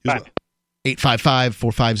 Bye.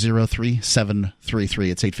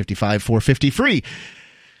 855-450-3733. It's 855-450-FREE.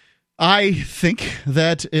 I think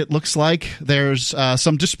that it looks like there's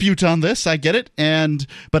some dispute on this. I get it.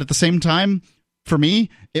 But at the same time, for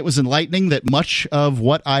me, it was enlightening that much of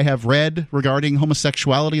what I have read regarding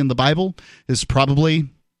homosexuality in the Bible is probably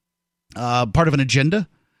part of an agenda.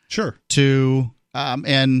 Sure.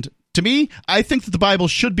 And to me, I think that the Bible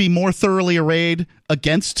should be more thoroughly arrayed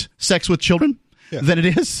against sex with children than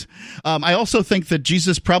it is. I also think that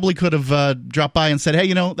Jesus probably could have dropped by and said,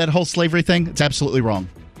 hey, that whole slavery thing, it's absolutely wrong.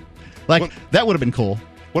 That would have been cool.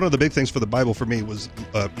 One of the big things for the Bible for me was,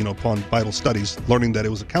 upon Bible studies, learning that it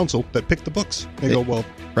was a council that picked the books. They go, well,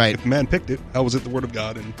 if man picked it, how was it the Word of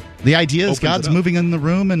God? And the idea is God's moving in the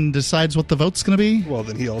room and decides what the vote's going to be? Well,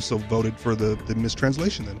 then he also voted for the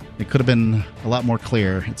mistranslation then. It could have been a lot more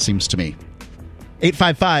clear, it seems to me.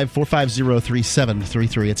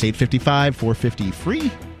 855-450-3733. It's 855-450-FREE.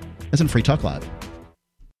 That's in Free Talk Live.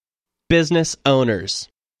 Business owners.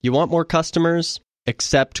 You want more customers?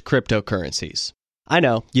 Accept cryptocurrencies. I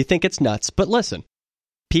know, you think it's nuts, but listen.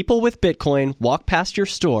 People with Bitcoin walk past your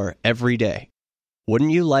store every day.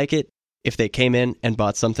 Wouldn't you like it if they came in and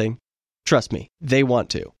bought something? Trust me, they want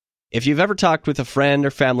to. If you've ever talked with a friend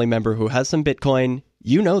or family member who has some Bitcoin,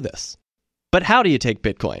 you know this. But how do you take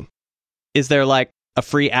Bitcoin? Is there a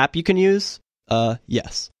free app you can use?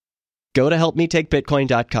 Yes. Go to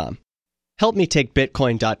helpmetakebitcoin.com.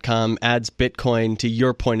 HelpMeTakeBitcoin.com adds Bitcoin to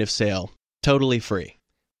your point of sale, totally free.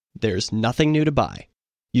 There's nothing new to buy.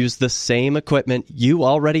 Use the same equipment you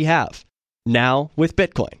already have, now with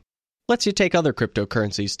Bitcoin. Lets you take other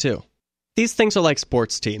cryptocurrencies too. These things are like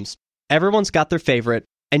sports teams. Everyone's got their favorite,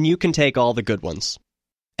 and you can take all the good ones.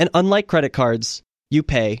 And unlike credit cards, you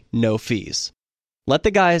pay no fees. Let the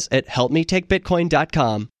guys at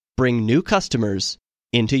HelpMeTakeBitcoin.com bring new customers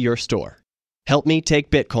into your store.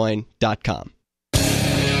 HelpMeTakeBitcoin.com.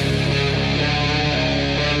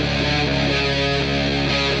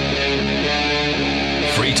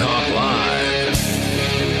 Free Talk Live.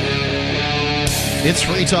 It's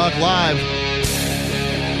Free Talk Live.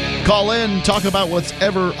 Call in, talk about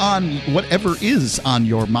whatever is on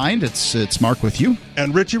your mind. It's Mark with you.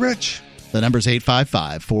 And Richie Rich. The number's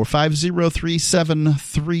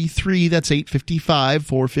 855-450-3733. That's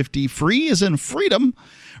 855-450-FREE as in freedom.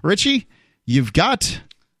 Richie, you've got,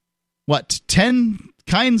 10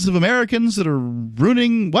 kinds of Americans that are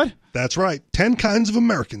ruining what? That's right. 10 kinds of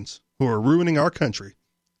Americans who are ruining our country.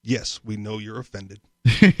 Yes, we know you're offended.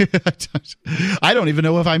 I don't even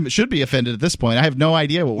know if I should be offended at this point. I have no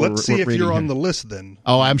idea what Let's see if you're on the list then.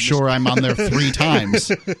 Oh, I'm sure I'm on there 3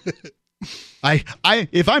 times.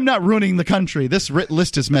 If I'm not ruining the country, this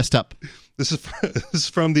list is messed up. This is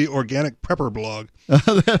from the Organic Prepper blog.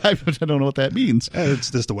 I don't know what that means. It's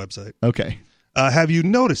just a website. Okay. Have you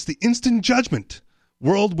noticed the instant judgment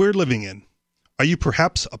world we're living in? Are you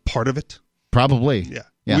perhaps a part of it? Probably.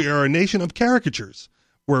 Yeah. We are a nation of caricatures,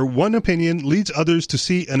 where one opinion leads others to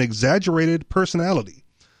see an exaggerated personality,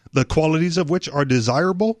 the qualities of which are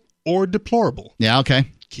desirable or deplorable. Yeah, okay.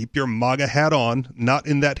 Keep your MAGA hat on, not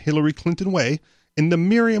in that Hillary Clinton way, in the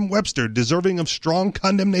Merriam-Webster deserving of strong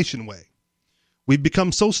condemnation way. We've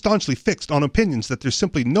become so staunchly fixed on opinions that there's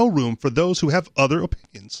simply no room for those who have other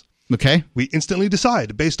opinions. Okay. We instantly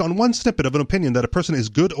decide, based on one snippet of an opinion, that a person is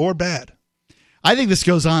good or bad. I think this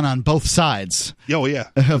goes on both sides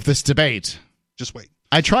of this debate. Just wait.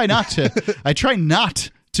 I try not to. I try not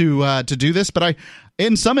to do this, but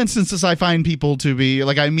in some instances, I find people to be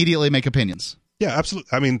like I immediately make opinions. Yeah, absolutely.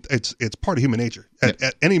 I mean, it's part of human nature.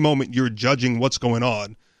 At any moment, you're judging what's going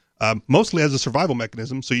on, mostly as a survival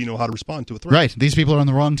mechanism, so you know how to respond to a threat. Right. These people are on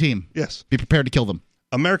the wrong team. Yes. Be prepared to kill them.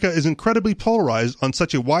 America is incredibly polarized on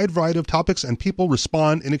such a wide variety of topics, and people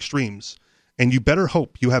respond in extremes. And you better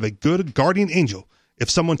hope you have a good guardian angel if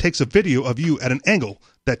someone takes a video of you at an angle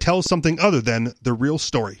that tells something other than the real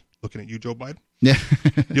story. Looking at you, Joe Biden. Yeah.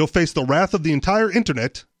 You'll face the wrath of the entire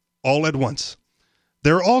internet all at once.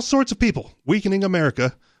 There are all sorts of people weakening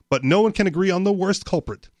America, but no one can agree on the worst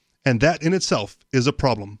culprit, and that in itself is a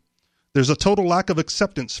problem. There's a total lack of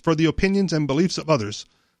acceptance for the opinions and beliefs of others.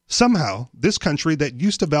 Somehow, this country that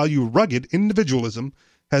used to value rugged individualism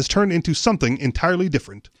has turned into something entirely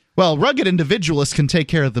different. Well, rugged individualists can take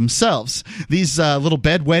care of themselves. These little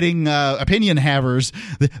bedwetting opinion havers,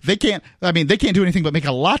 they can't do anything but make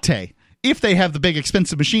a latte if they have the big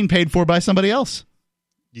expensive machine paid for by somebody else.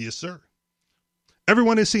 Yes, sir.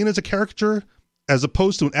 Everyone is seen as a caricature as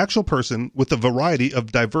opposed to an actual person with a variety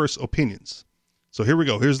of diverse opinions. So here we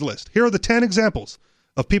go. Here's the list. Here are the 10 examples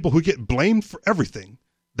of people who get blamed for everything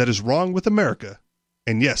that is wrong with America.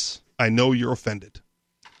 And yes, I know you're offended.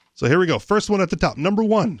 So here we go. First one at the top. Number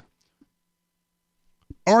 1.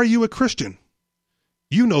 Are you a Christian?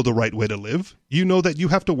 You know the right way to live. You know that you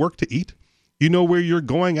have to work to eat. You know where you're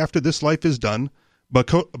going after this life is done.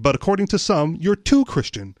 But according to some, you're too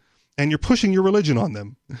Christian, and you're pushing your religion on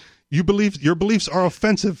them. You believe your beliefs are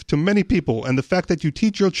offensive to many people, and the fact that you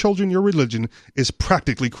teach your children your religion is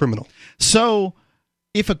practically criminal. So,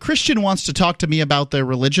 if a Christian wants to talk to me about their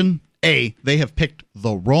religion, A, they have picked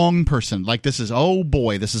the wrong person. Like, this is, oh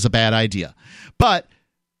boy, this is a bad idea. But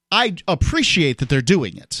I appreciate that they're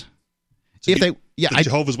doing it. So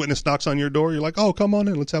Jehovah's Witness knocks on your door, you're like, oh, come on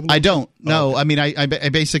in, let's have a look. I don't. No, okay. I mean, I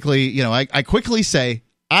basically, I quickly say,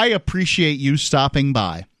 I appreciate you stopping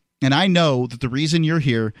by. And I know that the reason you're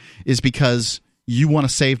here is because you want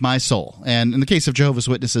to save my soul. And in the case of Jehovah's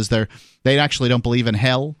Witnesses, they actually don't believe in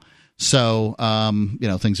hell. So,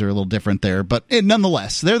 things are a little different there. But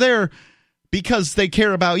nonetheless, they're there because they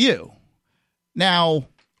care about you. Now,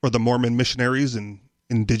 or the Mormon missionaries in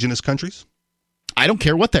indigenous countries? I don't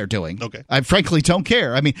care what they're doing. Okay. I frankly don't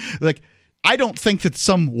care. I mean, I don't think that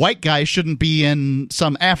some white guy shouldn't be in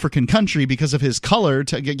some African country because of his color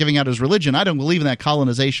giving out his religion. I don't believe in that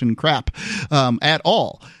colonization crap at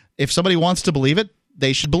all. If somebody wants to believe it,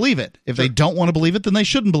 they should believe it. If they don't want to believe it, then they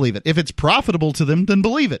shouldn't believe it. If it's profitable to them, then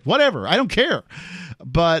believe it. Whatever. I don't care.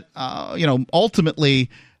 But, ultimately,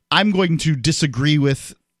 I'm going to disagree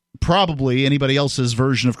with probably anybody else's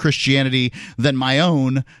version of Christianity than my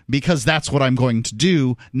own, because that's what I'm going to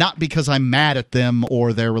do, not because I'm mad at them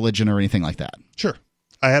or their religion or anything like that. Sure.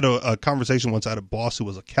 I had a conversation once. I had a boss who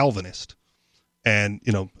was a Calvinist. And,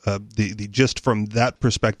 the gist from that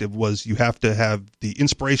perspective was you have to have the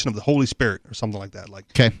inspiration of the Holy Spirit or something like that. Like,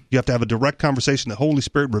 okay, you have to have a direct conversation. The Holy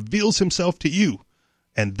Spirit reveals himself to you,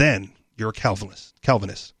 and then you're a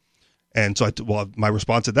Calvinist. And so my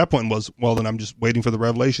response at that point was, well, then I'm just waiting for the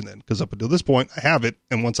revelation then, because up until this point, I have it.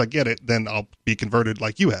 And once I get it, then I'll be converted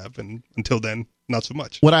like you have. And until then, not so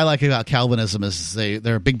much. What I like about Calvinism is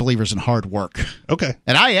they're big believers in hard work. Okay.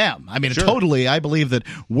 And I am. I mean, sure. Totally, I believe that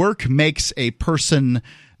work makes a person's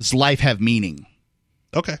life have meaning.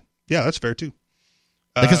 Okay. Yeah, that's fair too.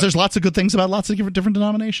 Because there's lots of good things about lots of different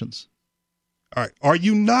denominations. All right. Are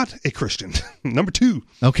you not a Christian? Number 2.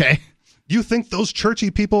 Okay. You think those churchy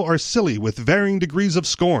people are silly with varying degrees of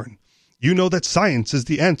scorn. You know that science is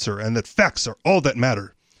the answer and that facts are all that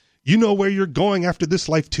matter. You know where you're going after this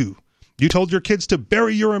life too. You told your kids to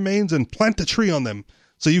bury your remains and plant a tree on them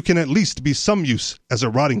so you can at least be some use as a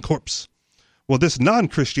rotting corpse. Well, this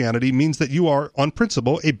non-Christianity means that you are, on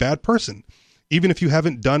principle, a bad person, even if you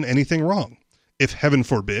haven't done anything wrong. If heaven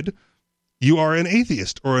forbid you are an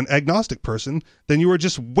atheist or an agnostic person, then you are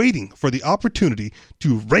just waiting for the opportunity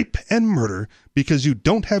to rape and murder because you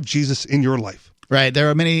don't have Jesus in your life. Right. There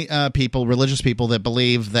are many people, religious people, that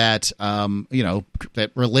believe that,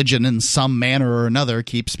 that religion in some manner or another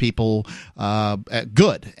keeps people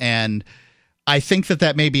good. And I think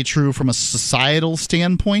that may be true from a societal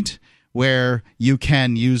standpoint, where you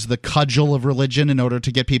can use the cudgel of religion in order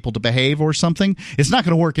to get people to behave or something. It's not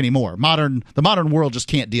going to work anymore. The modern world just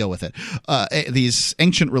can't deal with it. These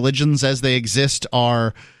ancient religions as they exist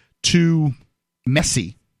are too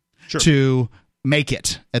messy to make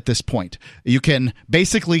it at this point. You can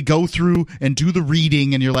basically go through and do the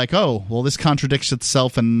reading and you're like, oh, well, this contradicts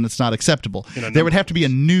itself and it's not acceptable. There would have to be a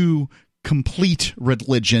new complete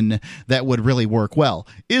religion that would really work well.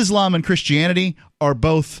 Islam and Christianity are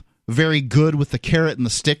both very good with the carrot and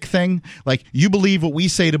the stick thing. Like, you believe what we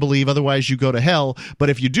say to believe, otherwise you go to hell. But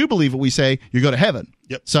if you do believe what we say, you go to heaven.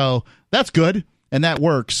 Yep. So that's good and that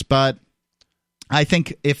works. But I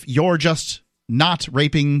think if you're just not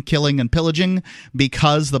raping, killing, and pillaging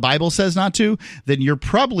because the Bible says not to, then you're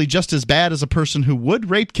probably just as bad as a person who would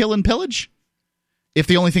rape, kill, and pillage, if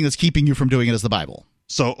the only thing that's keeping you from doing it is the Bible.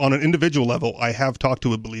 So on an individual level, I have talked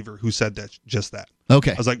to a believer who said that, just that.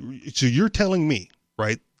 Okay. I was like, so you're telling me,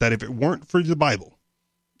 right, that if it weren't for the Bible,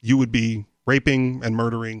 you would be raping and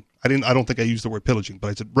murdering. I don't think I used the word pillaging, but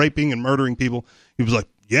I said raping and murdering people. He was like,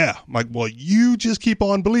 yeah. I'm like, well, you just keep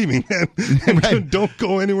on believing, man, and right. Don't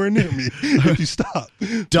go anywhere near me if you stop.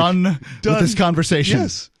 Done with this conversation.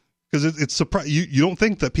 Yes. Because it's surprising. You don't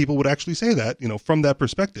think that people would actually say that, from that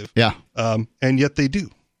perspective. Yeah. And yet they do.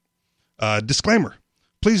 Disclaimer.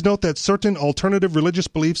 Please note that certain alternative religious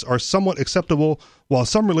beliefs are somewhat acceptable, while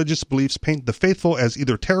some religious beliefs paint the faithful as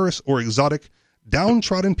either terrorists or exotic,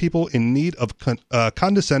 downtrodden people in need of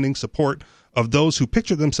condescending support of those who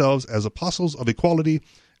picture themselves as apostles of equality,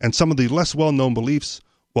 and some of the less well-known beliefs.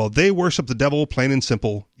 While they worship the devil, plain and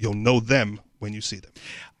simple, you'll know them when you see them.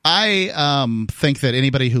 I think that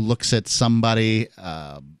anybody who looks at somebody,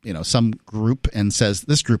 some group and says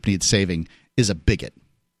this group needs saving is a bigot.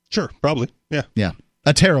 Sure, probably. Yeah. Yeah.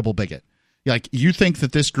 A terrible bigot. Like, you think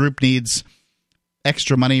that this group needs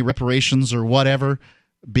extra money, reparations, or whatever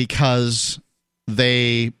because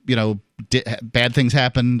they, bad things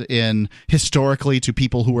happened historically to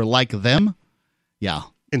people who were like them? Yeah.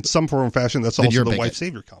 In some form or fashion, that's also the white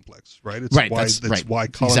savior complex, right? It's right. Why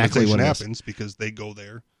colonization happens, because they go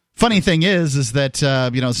there. Funny thing is that,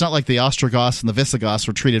 it's not like the Ostrogoths and the Visigoths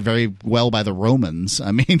were treated very well by the Romans.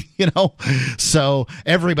 I mean, so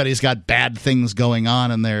everybody's got bad things going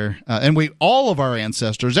on in there. And all of our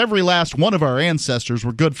ancestors, every last one of our ancestors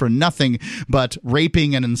were good for nothing but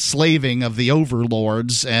raping and enslaving of the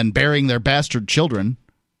overlords and burying their bastard children.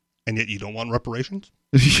 And yet you don't want reparations?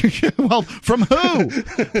 Well, from who?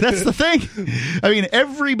 That's the thing. I mean,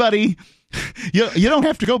 everybody... You don't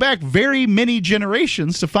have to go back very many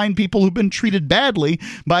generations to find people who've been treated badly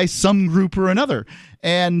by some group or another.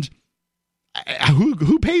 And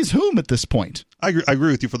who pays whom at this point? I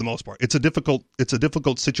agree with you for the most part. It's a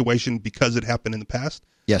difficult situation because it happened in the past.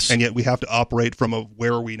 Yes. And yet we have to operate from a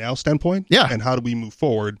where are we now standpoint. Yeah. And how do we move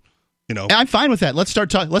forward? I'm fine with that. Let's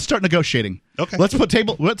start negotiating. Okay. Let's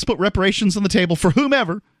put reparations on the table for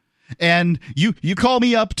whomever. And you call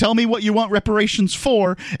me up, tell me what you want reparations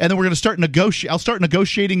for, and then we're going to start I'll start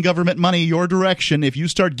negotiating government money your direction if you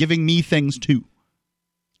start giving me things too.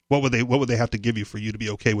 What would they have to give you for you to be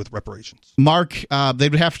okay with reparations? Mark, they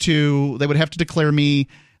would have to declare me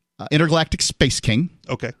intergalactic space king.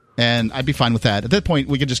 Okay. And I'd be fine with that. At that point,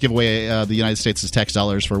 we could just give away the United States' tax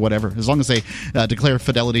dollars for whatever. As long as they declare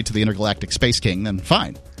fidelity to the intergalactic space king, then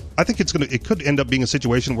fine. I think it could end up being a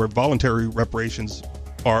situation where voluntary reparations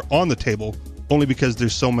are on the table only because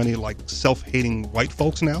there's so many like self-hating white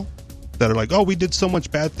folks now that are like, oh, we did so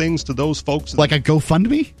much bad things to those folks. Like a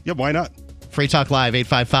GoFundMe? Yeah, why not? Free Talk Live,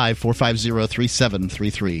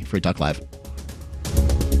 855-450-3733. Free Talk Live.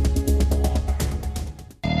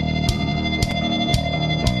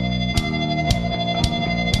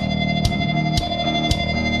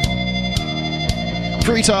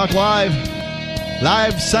 Free Talk Live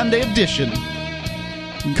Sunday edition.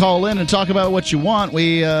 You can call in and talk about what you want.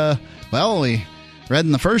 We read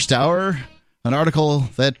in the first hour an article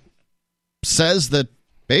that says that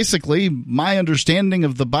basically my understanding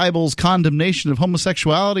of the Bible's condemnation of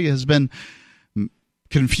homosexuality has been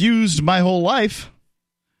confused my whole life.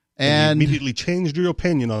 And you immediately changed your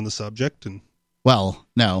opinion on the subject. Well,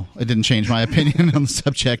 no, I didn't change my opinion on the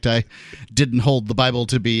subject. I didn't hold the Bible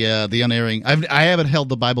to be the unerring. I haven't held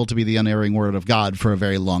the Bible to be the unerring word of God for a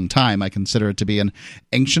very long time. I consider it to be an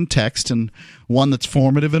ancient text and one that's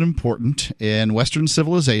formative and important in Western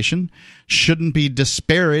civilization. Shouldn't be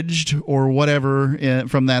disparaged or whatever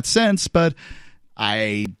from that sense, but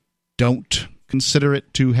I don't consider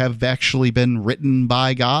it to have actually been written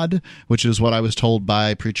by God, which is what I was told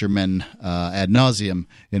by preacher men ad nauseum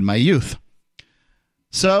in my youth.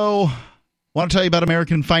 So, want to tell you about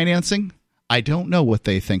American financing? I don't know what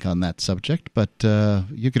they think on that subject, but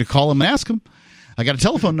you could call them and ask them. I got a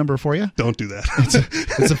telephone number for you. Don't do that.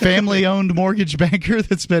 It's a family-owned mortgage banker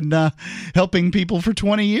that's been helping people for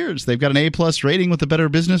 20 years. They've got an A+ rating with the Better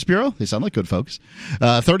Business Bureau. They sound like good folks.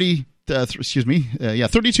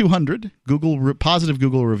 3,200 positive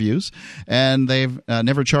Google reviews, and they've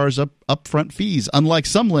never charged upfront fees, unlike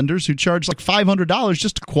some lenders who charge like $500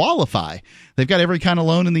 just to qualify. They've got every kind of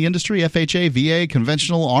loan in the industry: FHA, VA,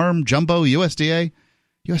 conventional, ARM, jumbo, USDA.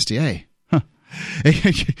 Huh.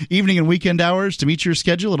 Evening and weekend hours to meet your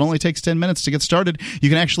schedule. It only takes 10 minutes to get started. You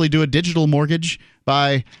can actually do a digital mortgage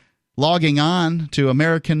by logging on to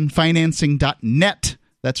AmericanFinancing.net.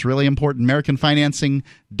 That's really important.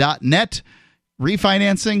 AmericanFinancing.net.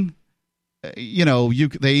 Refinancing,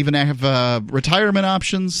 they even have retirement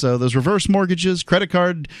options. So those reverse mortgages, credit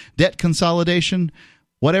card, debt consolidation,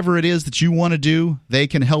 whatever it is that you want to do, they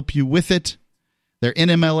can help you with it. Their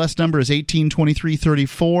NMLS number is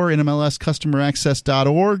 182334,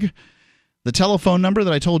 NMLScustomeraccess.org. The telephone number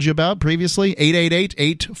that I told you about previously,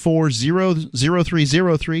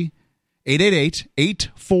 888-840-0303,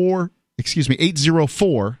 804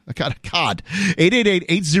 804,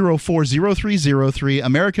 888-804-0303,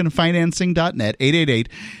 AmericanFinancing.net,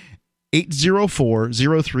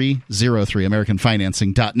 888-804-0303,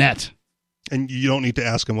 AmericanFinancing.net. And you don't need to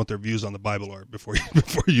ask them what their views on the Bible are before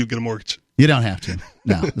you get a mortgage. You don't have to.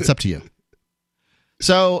 No, it's up to you.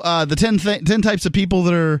 So the 10 types of people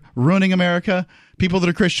that are ruining America: people that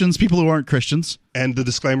are Christians, people who aren't Christians. And the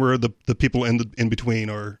disclaimer, the people in between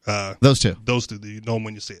are those two. Those two, you know them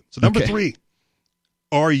when you see them. So number 3,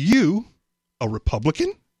 are you a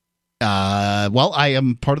Republican? Well, I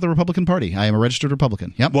am part of the Republican Party. I am a registered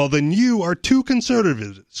Republican. Yep. Well, then you are too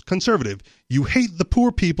conservative. You hate the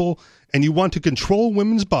poor people, and you want to control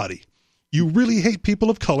women's body. You really hate people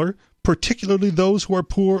of color, particularly those who are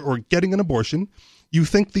poor or getting an abortion. You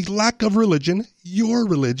think the lack of religion, your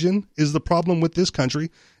religion, is the problem with this country,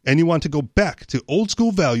 and you want to go back to old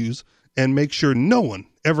school values and make sure no one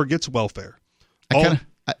ever gets welfare. I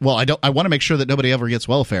want to make sure that nobody ever gets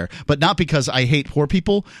welfare, but not because I hate poor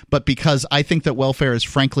people, but because I think that welfare is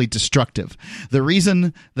frankly destructive. The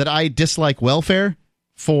reason that I dislike welfare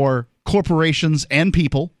for corporations and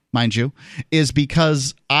people, mind you, is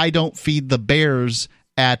because I don't feed the bears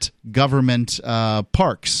at government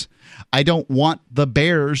parks. I don't want the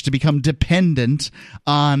bears to become dependent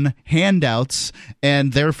on handouts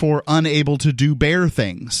and therefore unable to do bear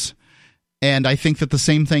things. And I think that the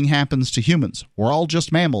same thing happens to humans. We're all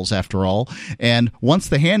just mammals, after all. And once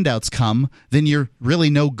the handouts come, then you're really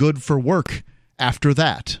no good for work after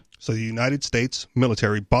that. So the United States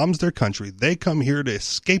military bombs their country. They come here to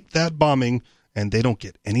escape that bombing, and they don't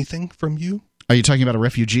get anything from you? Are you talking about a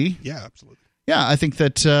refugee? Yeah, absolutely. Yeah, I think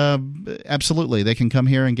that absolutely they can come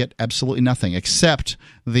here and get absolutely nothing except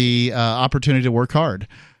the opportunity to work hard.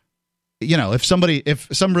 You know, if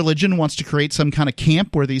some religion wants to create some kind of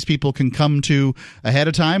camp where these people can come to ahead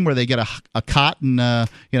of time, where they get a cot and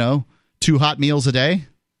 2 hot meals a day,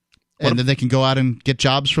 and then they can go out and get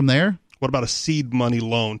jobs from there. What about a seed money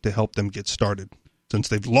loan to help them get started? since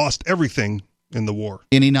they've lost everything in the war.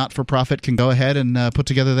 Any not-for-profit can go ahead and put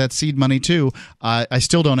together that seed money, too. I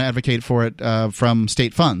still don't advocate for it from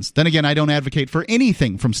state funds. Then again, I don't advocate for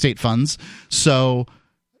anything from state funds. So,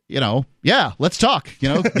 yeah, let's talk.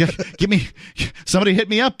 Give me somebody hit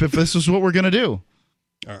me up if this is what we're going to do.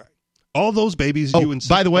 All right. All those babies you insist.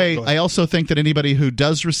 By the way, I also think that anybody who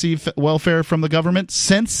does receive welfare from the government,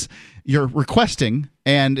 since you're requesting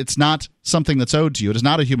and it's not something that's owed to you, it is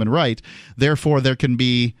not a human right, therefore there can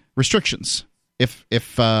be restrictions. If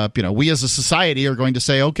we as a society are going to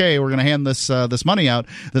say, okay, we're going to hand this money out,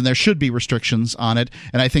 then there should be restrictions on it.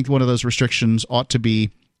 And I think one of those restrictions ought to be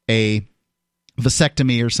a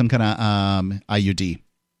vasectomy or some kind of IUD.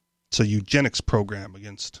 So eugenics program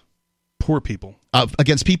against poor people.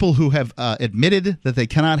 Against people who have admitted that they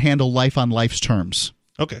cannot handle life on life's terms.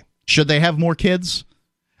 Okay. Should they have more kids?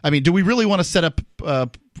 I mean, do we really want to set up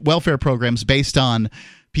welfare programs based on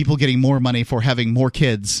people getting more money for having more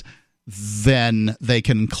kids than they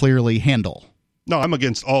can clearly handle? No, I'm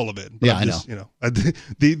against all of it. But yeah, I know.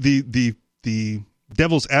 The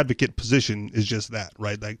devil's advocate position is just that,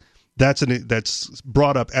 right? Like that's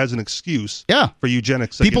brought up as an excuse for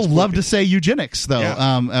eugenics. People love to say eugenics, though,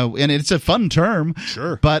 and it's a fun term.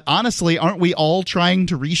 Sure. But honestly, aren't we all trying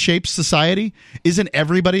to reshape society? Isn't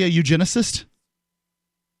everybody a eugenicist?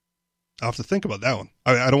 I'll have to think about that one.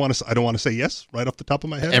 I don't want to say yes right off the top of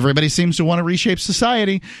my head. Everybody seems to want to reshape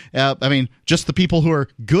society. Just the people who are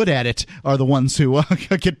good at it are the ones who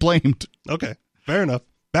get blamed. Okay, fair enough.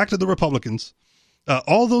 Back to the Republicans.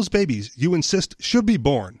 All those babies you insist should be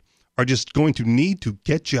born are just going to need to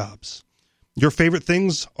get jobs. Your favorite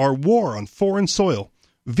things are war on foreign soil,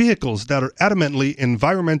 vehicles that are adamantly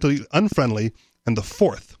environmentally unfriendly, and the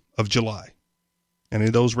 4th of July. Any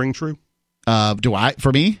of those ring true? Do I?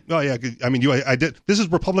 For me? Oh, yeah. I mean, I did. This is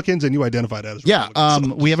Republicans, and you identified as Republicans.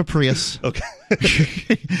 Yeah, we have a Prius. Okay.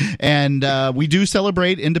 And we do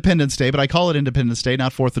celebrate Independence Day, but I call it Independence Day,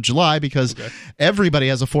 not 4th of July, because everybody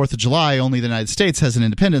has a 4th of July. Only the United States has an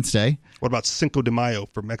Independence Day. What about Cinco de Mayo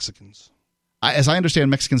for Mexicans? As I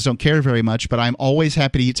understand, Mexicans don't care very much, but I'm always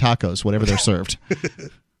happy to eat tacos, whatever they're served.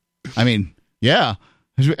 I mean, yeah.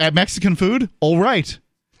 Mexican food? All right.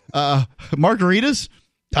 Margaritas?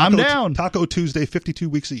 I'm down. Taco Tuesday, 52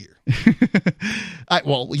 weeks a year.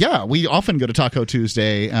 We often go to Taco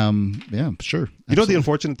Tuesday. Yeah, sure. Absolutely. You know, the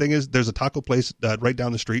unfortunate thing is there's a taco place right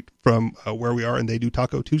down the street from where we are, and they do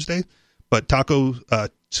Taco Tuesday. But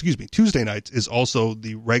Tuesday nights is also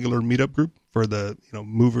the regular meetup group for the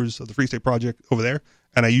movers of the Free State Project over there.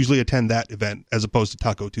 And I usually attend that event as opposed to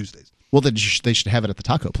Taco Tuesdays. Well, then they should have it at the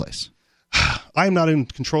taco place. I am not in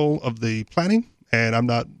control of the planning. And I'm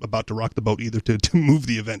not about to rock the boat either to move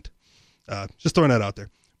the event. Just throwing that out there.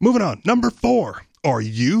 Moving on. Number 4. Are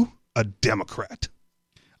you a Democrat?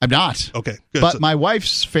 I'm not. Okay, good. But my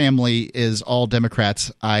wife's family is all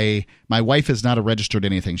Democrats. My wife is not a registered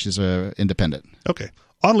anything. She's a independent. Okay.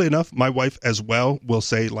 Oddly enough, my wife as well will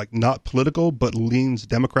say not political, but leans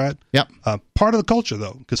Democrat. Yep. Part of the culture,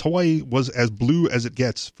 though, because Hawaii was as blue as it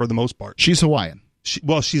gets for the most part. She's Hawaiian.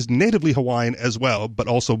 She's natively Hawaiian as well, but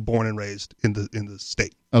also born and raised in the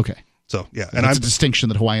state. Okay. So, yeah. And that's a distinction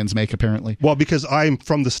that Hawaiians make, apparently. Well, because I'm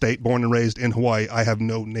from the state, born and raised in Hawaii, I have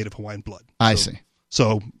no native Hawaiian blood. I see.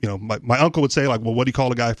 So, my uncle would say, well, what do you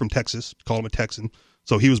call a guy from Texas? Call him a Texan.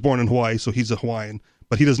 So he was born in Hawaii, so he's a Hawaiian,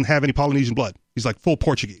 but he doesn't have any Polynesian blood. He's like full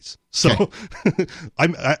Portuguese. So okay.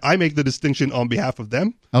 I make the distinction on behalf of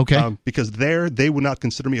them. Okay. Because they would not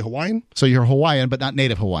consider me a Hawaiian. So you're Hawaiian, but not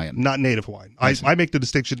native Hawaiian. Not native Hawaiian. I make the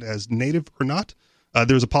distinction as native or not.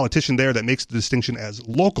 There's a politician there that makes the distinction as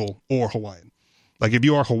local or Hawaiian. Like if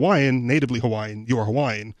you are Hawaiian, natively Hawaiian, you are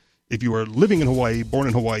Hawaiian. If you are living in Hawaii, born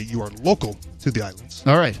in Hawaii, you are local to the islands.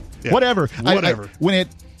 All right. Yeah. Whatever. When it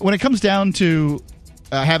comes down to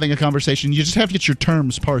having a conversation, you just have to get your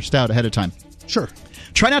terms parsed out ahead of time. Sure.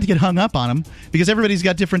 Try not to get hung up on them because everybody's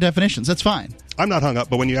got different definitions. That's fine. I'm not hung up,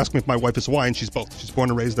 but when you ask me if my wife is Hawaiian, she's both. She's born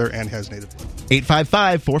and raised there and has native blood.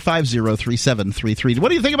 855-450-3733. What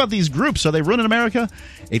do you think about these groups? Are they ruining America?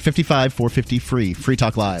 855-450-FREE. Free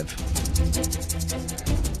Talk Live.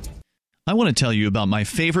 I want to tell you about my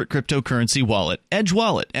favorite cryptocurrency wallet, Edge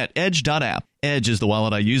Wallet, at edge.app. Edge is the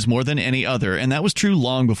wallet I use more than any other, and that was true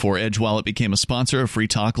long before Edge Wallet became a sponsor of Free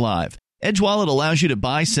Talk Live. Edge Wallet allows you to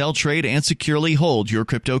buy, sell, trade, and securely hold your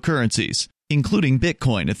cryptocurrencies, including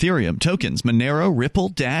Bitcoin, Ethereum, tokens, Monero, Ripple,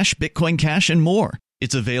 Dash, Bitcoin Cash, and more.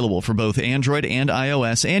 It's available for both Android and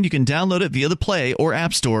iOS, and you can download it via the Play or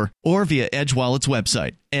App Store or via Edge Wallet's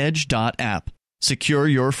website, edge.app. Secure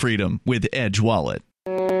your freedom with Edge Wallet.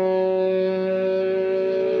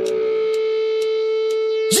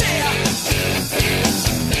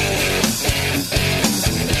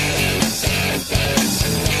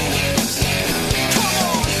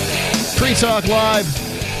 Talk Live.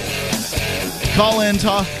 Call in,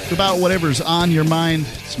 talk about whatever's on your mind.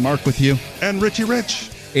 It's Mark with you. And Richie Rich.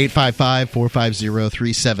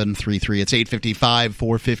 855-450-3733. It's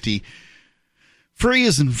 855-450. Free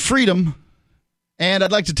is in freedom. And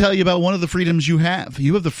I'd like to tell you about one of the freedoms you have.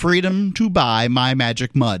 You have the freedom to buy My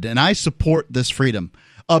Magic Mud, and I support this freedom.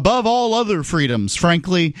 Above all other freedoms,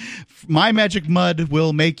 frankly, My Magic Mud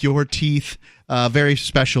will make your teeth very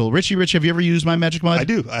special. Richie Rich, have you ever used My Magic Mud? I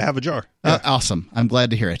do. I have a jar. Yeah. Awesome. I'm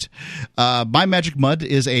glad to hear it. My Magic Mud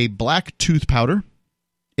is a black tooth powder.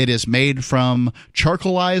 It is made from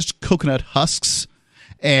charcoalized coconut husks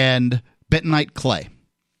and bentonite clay.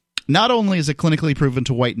 Not only is it clinically proven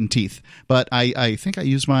to whiten teeth, but I think I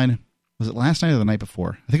used mine, was it last night or the night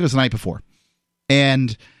before? I think it was the night before.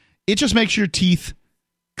 And it just makes your teeth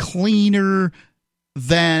cleaner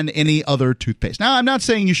than any other toothpaste. Now, I'm not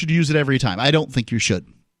saying you should use it every time. I don't think you should.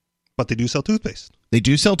 But they do sell toothpaste. They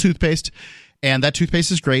do sell toothpaste, and that toothpaste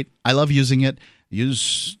is great. I love using it.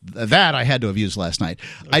 Use that I had to have used last night.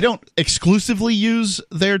 I don't exclusively use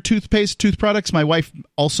their tooth products. My wife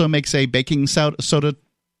also makes a baking soda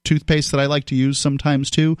toothpaste that I like to use sometimes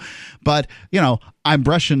too. But, I'm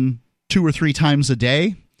brushing 2 or 3 times a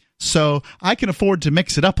day, so I can afford to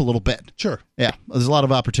mix it up a little bit. Sure. Yeah, there's a lot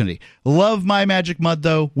of opportunity. Love My Magic Mud,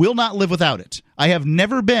 though. Will not live without it. I have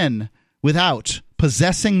never been without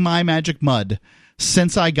possessing My Magic Mud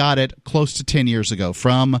since I got it close to 10 years ago.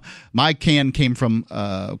 My jar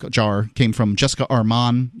came from Jessica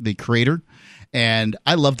Armand, the creator, and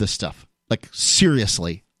I love this stuff. Like,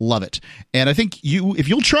 seriously, love it. And I think if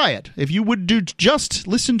you'll try it, if you would just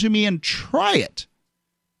listen to me and try it,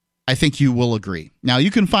 I think you will agree. Now,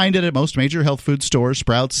 you can find it at most major health food stores,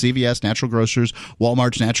 Sprouts, CVS, Natural Grocers,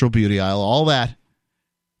 Walmart's Natural Beauty Aisle, all that.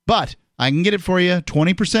 But I can get it for you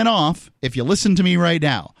 20% off if you listen to me right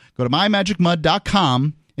now. Go to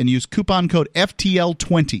mymagicmud.com and use coupon code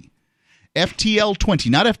FTL20. FTL20,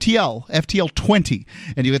 not FTL, FTL20.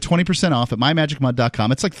 And you get 20% off at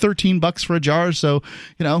mymagicmud.com. It's like $13 for a jar, so,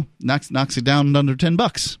 knocks it down under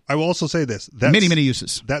 $10. I will also say this. Many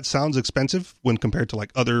uses. That sounds expensive when compared to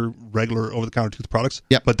like other regular over-the-counter tooth products.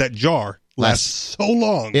 Yep. But that jar lasts so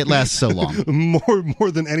long. It lasts so long.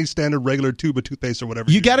 more than any standard regular tube of toothpaste or whatever.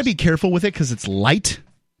 You got to be careful with it because it's light.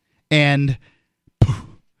 And,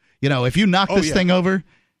 if you knock this thing over,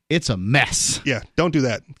 it's a mess. Yeah, don't do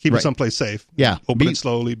that. Keep it someplace safe. Yeah. Open it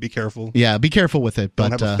slowly. Be careful. Yeah, be careful with it. But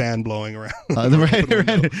don't have a fan blowing around. Right.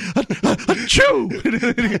 Achoo!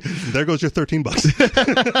 There goes your $13.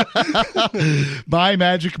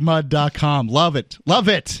 Mymagicmud.com. Love it. Love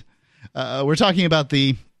it. We're talking about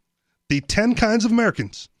the 10 kinds of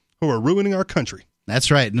Americans who are ruining our country.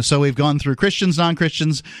 That's right. And so we've gone through Christians,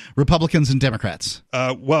 non-Christians, Republicans, and Democrats.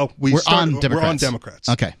 We're on Democrats.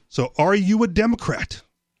 Okay. So are you a Democrat?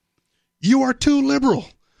 You are too liberal.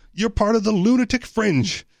 You're part of the lunatic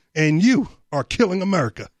fringe, and you are killing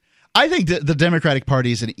America. I think that the Democratic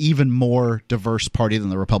Party is an even more diverse party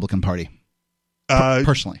than the Republican Party,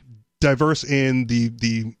 personally. Diverse in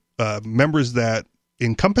the members that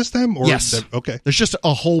encompass them? Or yes. Okay. There's just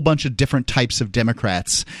a whole bunch of different types of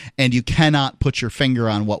Democrats, and you cannot put your finger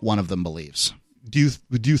on what one of them believes. Do you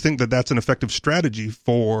think that that's an effective strategy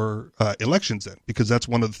for elections then? Because that's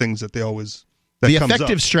one of the things that they always... The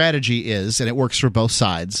effective strategy is, and it works for both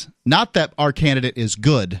sides, not that our candidate is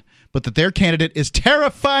good, but that their candidate is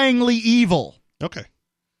terrifyingly evil. Okay.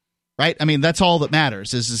 Right? I mean, that's all that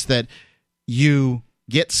matters, is that you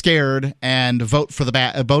get scared and vote for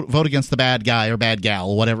the vote against the bad guy or bad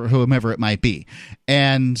gal, whomever it might be.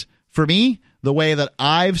 And for me, the way that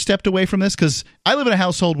I've stepped away from this, because I live in a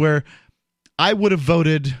household where I would have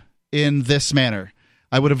voted in this manner.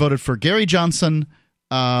 I would have voted for Gary Johnson,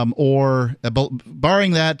 or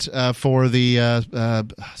barring that, for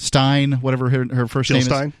the Stein, whatever her first name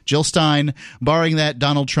is. Jill Stein. Barring that,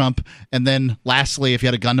 Donald Trump. And then lastly, if you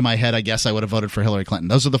had a gun to my head, I guess I would have voted for Hillary Clinton.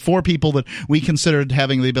 Those are the 4 people that we considered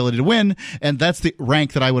having the ability to win, and that's the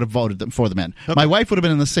rank that I would have voted for them in. Okay. My wife would have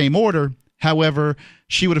been in the same order. However,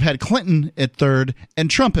 she would have had Clinton at 3rd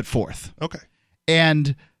and Trump at 4th. Okay.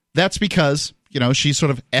 And that's because... she's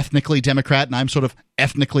sort of ethnically Democrat and I'm sort of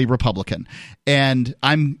ethnically Republican. And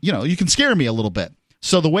I'm, you can scare me a little bit.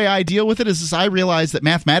 So the way I deal with it is I realize that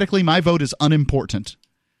mathematically my vote is unimportant.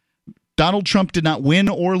 Donald Trump did not win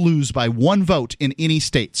or lose by 1 vote in any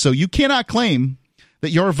state. So you cannot claim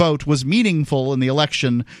that your vote was meaningful in the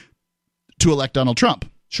election to elect Donald Trump.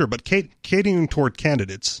 Sure, but catering toward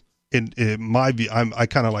candidates, in my view, I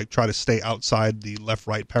kind of like try to stay outside the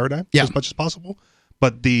left-right paradigm as much as possible.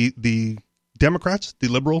 But the Democrats, the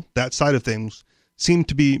liberal, that side of things, seem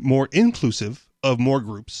to be more inclusive of more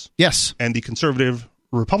groups. Yes. And the conservative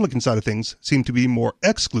Republican side of things seem to be more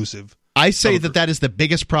exclusive. I say that is the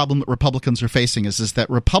biggest problem that Republicans are facing is that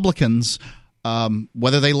Republicans,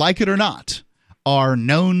 whether they like it or not, are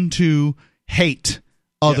known to hate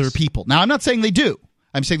other people. Now, I'm not saying they do.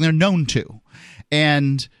 I'm saying they're known to.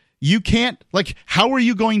 And you can't, how are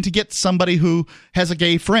you going to get somebody who has a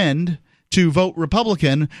gay friend to vote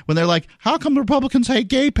Republican when they're like, how come the Republicans hate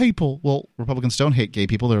gay people? Well, Republicans don't hate gay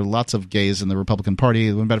people. There are lots of gays in the Republican Party.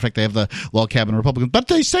 As a matter of fact, they have the log cabin Republicans, but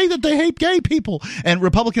they say that they hate gay people. And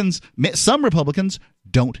some Republicans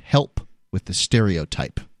don't help with the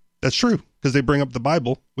stereotype. That's true, because they bring up the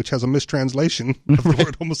Bible, which has a mistranslation of the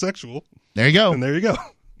word homosexual. There you go. And there you go.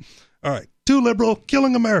 All right. Too liberal,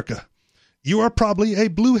 killing America. You are probably a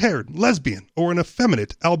blue-haired lesbian or an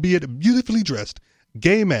effeminate, albeit beautifully dressed,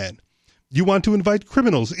 gay man. You want to invite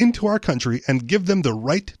criminals into our country and give them the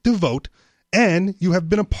right to vote, and you have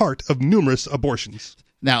been a part of numerous abortions.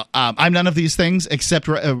 Now, I'm none of these things except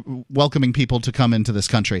welcoming people to come into this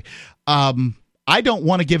country. I don't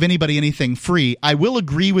want to give anybody anything free. I will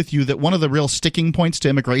agree with you that one of the real sticking points to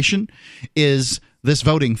immigration is this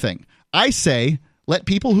voting thing. I say let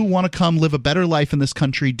people who want to come live a better life in this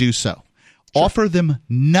country do so. Sure. Offer them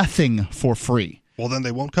nothing for free. Well, then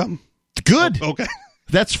they won't come. Good. Oh, okay.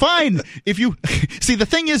 That's fine. If you see, the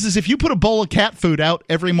thing is if you put a bowl of cat food out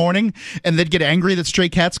every morning and then get angry that stray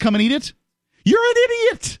cats come and eat it, you're an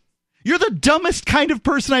idiot. You're the dumbest kind of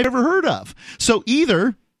person I've ever heard of. So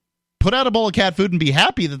either put out a bowl of cat food and be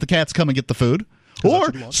happy that the cats come and get the food,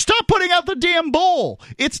 or stop putting out the damn bowl.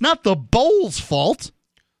 It's not the bowl's fault.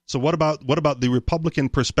 So what about the Republican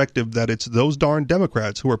perspective that it's those darn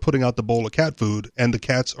Democrats who are putting out the bowl of cat food and the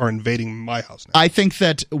cats are invading my house now? I think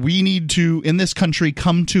that we need to, in this country,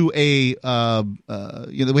 come to we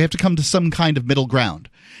have to come to some kind of middle ground.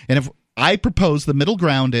 And if I propose the middle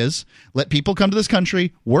ground is let people come to this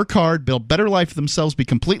country, work hard, build a better life for themselves, be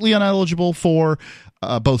completely ineligible for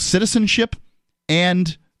both citizenship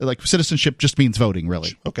and citizenship just means voting,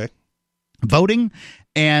 really. Okay. Voting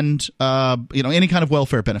and any kind of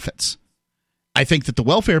welfare benefits. I think that the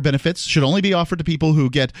welfare benefits should only be offered to people who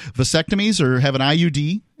get vasectomies or have an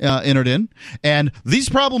IUD entered in. And these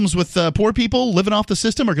problems with poor people living off the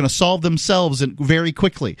system are going to solve themselves very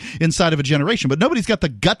quickly inside of a generation. But nobody's got the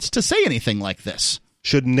guts to say anything like this.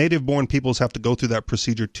 Should native-born peoples have to go through that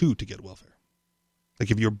procedure too to get welfare?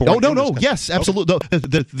 Like if you're born? No. Yes, absolutely.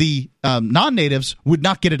 Okay. The non-natives would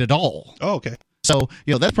not get it at all. Oh, okay. So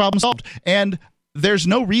that problem solved. And there's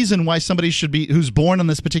no reason why somebody who's born on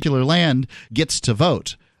this particular land gets to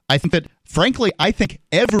vote. I think that, frankly,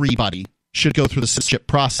 everybody should go through the citizenship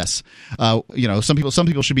process. Some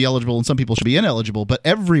people should be eligible and some people should be ineligible, but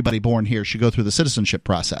everybody born here should go through the citizenship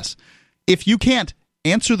process. If you can't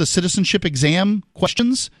answer the citizenship exam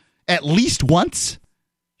questions at least once,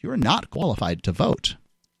 you're not qualified to vote.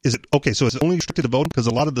 Is it okay? So is it only restricted to voting? Because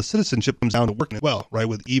a lot of the citizenship comes down to working as well, right?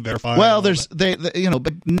 With E-Verify. Well, there's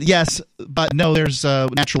yes, but no. There's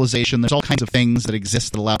naturalization. There's all kinds of things that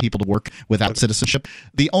exist that allow people to work without citizenship.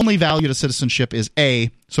 The only value to citizenship is you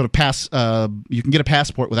can get a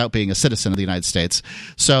passport without being a citizen of the United States.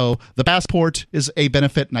 So the passport is a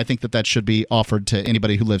benefit, and I think that should be offered to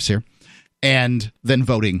anybody who lives here. And then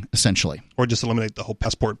voting, essentially. Or just eliminate the whole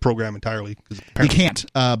passport program entirely. You can't,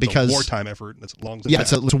 because it's a wartime effort. That's as long as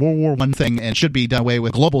it's a World War I thing, and should be done away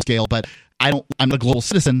with global scale. But I'm a global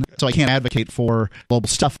citizen, so I can't advocate for global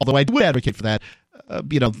stuff. Although I would advocate for that.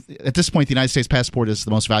 At this point, the United States passport is the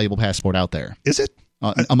most valuable passport out there. Is it?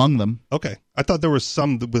 Among them. Okay, I thought there was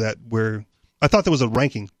some with that where I thought there was a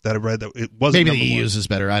ranking that I read that it wasn't. Maybe the EU's is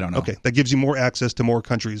better. I don't know. Okay, that gives you more access to more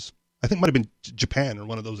countries. I think it might have been Japan or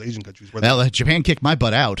one of those Asian countries. Japan kicked my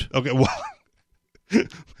butt out. Okay, well,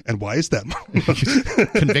 and why is that?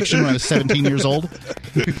 Conviction when I was 17 years old.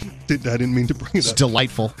 I didn't mean to bring it up. It's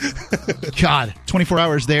delightful. God, 24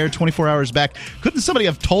 hours there, 24 hours back. Couldn't somebody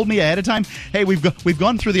have told me ahead of time? Hey, we've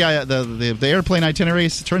gone through the airplane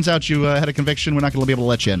itineraries. Turns out you had a conviction. We're not going to be able to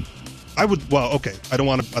let you in. I would. Well, okay. I don't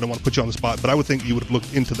want to put you on the spot, but I would think you would have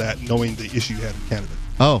looked into that, knowing the issue you had in Canada.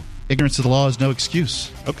 Oh. Ignorance of the law is no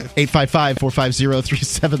excuse. Okay.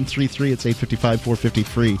 855-450-3733. It's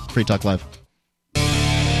 855-450-FREE. Free Talk Live.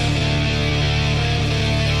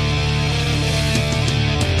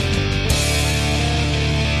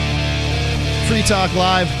 Free Talk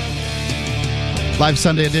Live. Live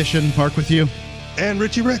Sunday edition. Mark with you. And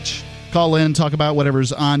Richie Rich. Call in, talk about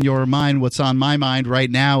whatever's on your mind. What's on my mind right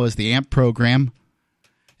now is the AMP program.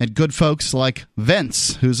 And good folks like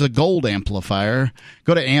Vince, who's a gold amplifier.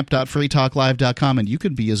 Go to amp.freetalklive.com and you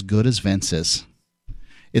can be as good as Vince is.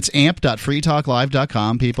 It's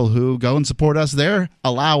amp.freetalklive.com. People who go and support us there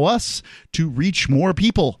allow us to reach more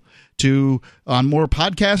people, on more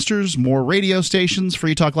podcasters, more radio stations.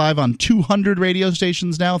 Free Talk Live on 200 radio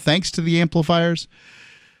stations now, thanks to the amplifiers.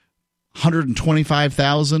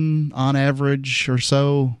 125,000 on average or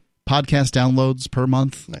so podcast downloads per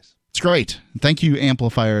month. Nice. It's great. Thank you,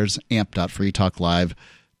 amplifiers,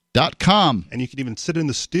 amp.freetalklive.com. And you can even sit in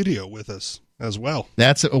the studio with us as well.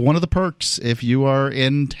 That's one of the perks. If you are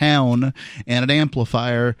in town and an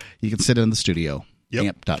amplifier, you can sit in the studio. Yep.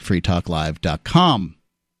 amp.freetalklive.com.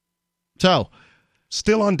 So,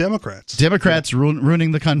 still on Democrats. Democrats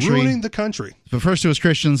ruining the country. Ruining the country. But first it was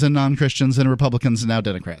Christians and non-Christians and Republicans and now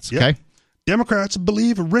Democrats. Okay? Yep. Democrats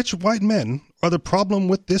believe rich white men are the problem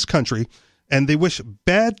with this country, and they wish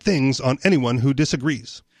bad things on anyone who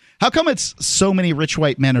disagrees. How come it's so many rich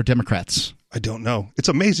white men are Democrats? I don't know. It's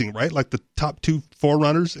amazing, right? Like the top two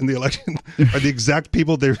forerunners in the election are the exact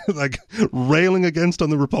people they're like railing against on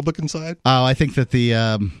the Republican side. Oh, I think that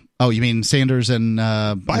the you mean Sanders and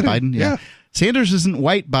Biden? Yeah. Sanders isn't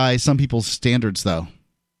white by some people's standards, though.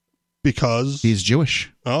 Because? He's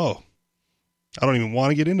Jewish. Oh. I don't even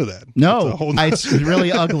want to get into that. No, it's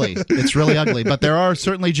really ugly. It's really ugly. But there are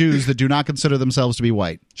certainly Jews that do not consider themselves to be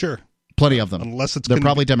white. Sure. Plenty of them. Unless it's they're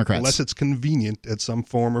probably Democrats. Unless it's convenient at some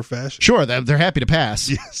form or fashion. Sure, they're happy to pass.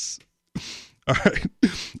 Yes. All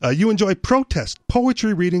right. You enjoy protest,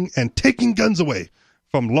 poetry reading, and taking guns away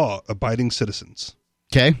from law-abiding citizens.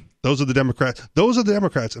 Okay. Those are the Democrats. Those are the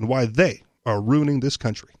Democrats and why they are ruining this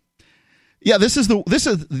country. Yeah,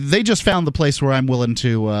 they just found the place where I'm willing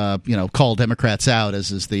to call Democrats out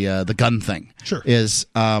as is the gun thing. Sure. Is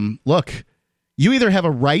look, you either have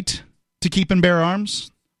a right to keep and bear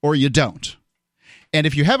arms or you don't. And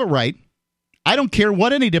if you have a right, I don't care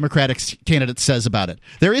what any Democratic candidate says about it.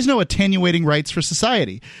 There is no attenuating rights for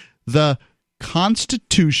society. The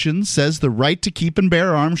Constitution says the right to keep and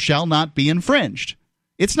bear arms shall not be infringed.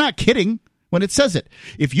 It's not kidding when it says it.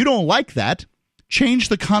 If you don't like that, change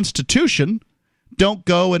the Constitution. Don't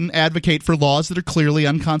go and advocate for laws that are clearly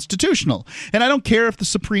unconstitutional. And I don't care if the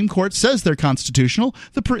Supreme Court says they're constitutional.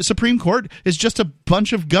 The Supreme Court is just a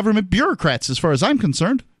bunch of government bureaucrats as far as I'm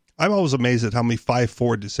concerned. I'm always amazed at how many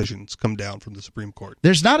 5-4 decisions come down from the Supreme Court.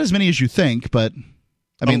 There's not as many as you think, but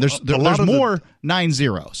I mean, there's more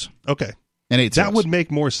 9-0s. Okay. And 8-0s. That would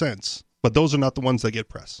make more sense, but those are not the ones that get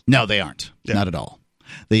press. No, they aren't. Yeah. Not at all.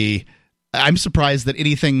 I'm surprised that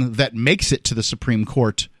anything that makes it to the Supreme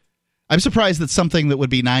Court, I'm surprised that something that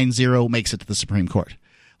would be 9-0 makes it to the Supreme Court.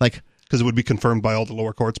 Because it would be confirmed by all the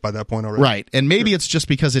lower courts by that point already. Right. And maybe it's just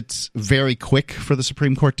because it's very quick for the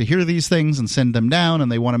Supreme Court to hear these things and send them down,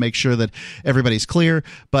 and they want to make sure that everybody's clear.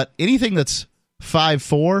 But anything that's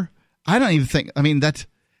 5-4, I don't even think,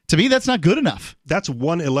 to me, that's not good enough. That's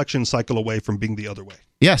one election cycle away from being the other way.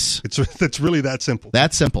 Yes. It's really that simple.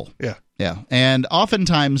 That simple. Yeah. Yeah. And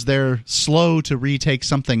oftentimes they're slow to retake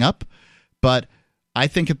something up, but I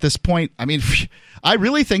think at this point, I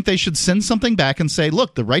really think they should send something back and say,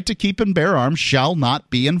 look, the right to keep and bear arms shall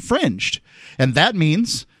not be infringed. And that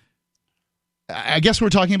means, I guess we're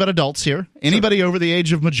talking about adults here. Anybody over the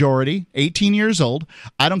age of majority, 18 years old,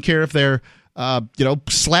 I don't care if they're,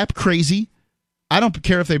 slap crazy. I don't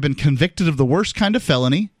care if they've been convicted of the worst kind of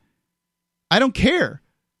felony. I don't care.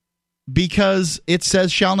 Because it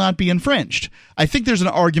says shall not be infringed. I think there's an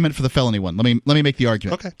argument for the felony one. Let me make the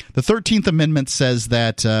argument. Okay. The 13th Amendment says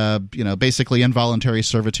that basically involuntary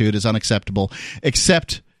servitude is unacceptable,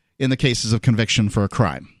 except in the cases of conviction for a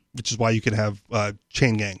crime. Which is why you can have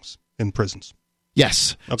chain gangs in prisons.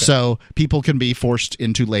 Yes. Okay. So people can be forced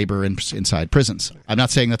into labor inside prisons. I'm not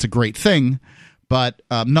saying that's a great thing, but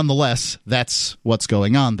nonetheless, that's what's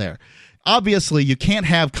going on there. Obviously, you can't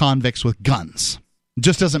have convicts with guns.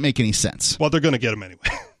 Just doesn't make any sense. Well, they're going to get them anyway.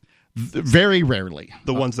 Very rarely.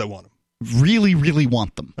 The ones that want them. Really, really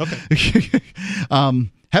want them. Okay.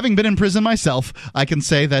 Having been in prison myself, I can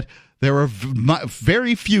say that there are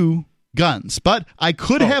very few guns, but I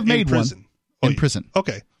could have made one in prison.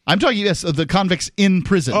 Okay. I'm talking, yes, the convicts in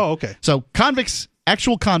prison. Oh, okay. So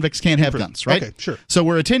actual convicts can't have guns, right? Okay, sure. So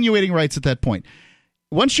we're attenuating rights at that point.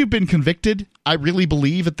 Once you've been convicted, I really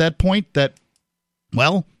believe at that point that,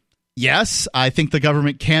 well, yes, I think the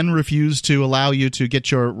government can refuse to allow you to get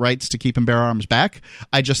your rights to keep and bear arms back.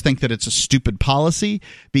 I just think that it's a stupid policy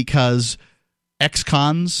because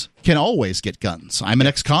ex-cons can always get guns. I'm an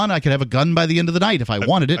ex-con. I could have a gun by the end of the night if I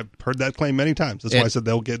wanted it. I've heard that claim many times. That's why I said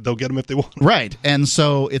they'll get them if they want them. Right. And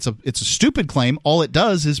so it's a stupid claim. All it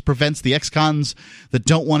does is prevents the ex-cons that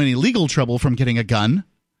don't want any legal trouble from getting a gun,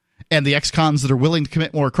 and the ex-cons that are willing to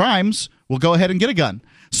commit more crimes will go ahead and get a gun.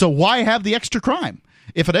 So why have the extra crime?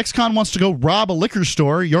 If an ex-con wants to go rob a liquor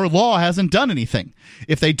store, your law hasn't done anything.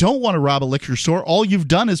 If they don't want to rob a liquor store, all you've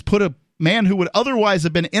done is put a man who would otherwise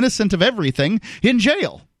have been innocent of everything in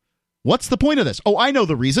jail. What's the point of this? Oh, I know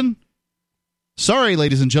the reason. Sorry,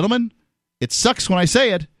 ladies and gentlemen. It sucks when I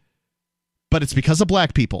say it, but it's because of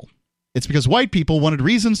black people. It's because white people wanted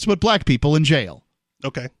reasons to put black people in jail.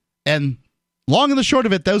 Okay. And long and the short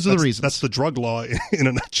of it, those are the reasons. That's the drug law in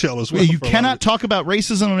a nutshell as well. You cannot talk about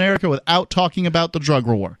racism in America without talking about the drug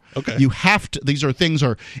war. Okay. You have to. These are things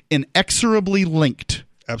are inexorably linked.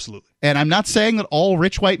 Absolutely. And I'm not saying that all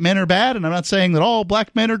rich white men are bad, and I'm not saying that all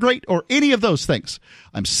black men are great, or any of those things.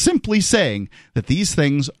 I'm simply saying that these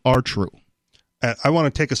things are true. I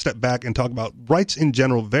want to take a step back and talk about rights in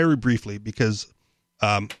general very briefly, because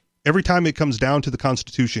every time it comes down to the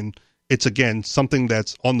Constitution, it's, again, something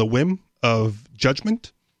that's on the whim of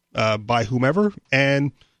judgment by whomever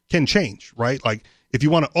and can change, right? Like, if you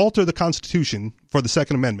want to alter the Constitution for the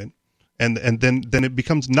Second Amendment, and then it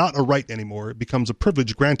becomes not a right anymore, it becomes a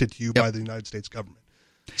privilege granted to you by the United States government.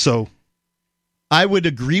 So I would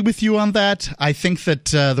agree with you on that. I think that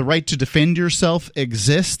the right to defend yourself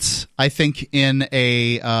exists. I think in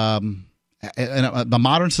a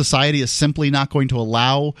modern society is simply not going to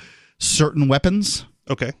allow certain weapons.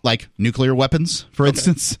 Okay. Like nuclear weapons, for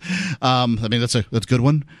instance. I mean, that's a good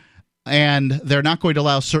one. And they're not going to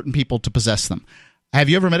allow certain people to possess them. Have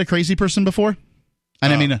you ever met a crazy person before?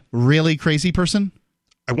 And I mean a really crazy person?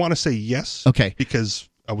 I want to say yes. Okay. Because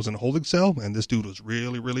I was in a holding cell, and this dude was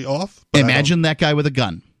really, really off. Imagine that guy with a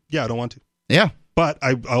gun. Yeah, I don't want to. Yeah. But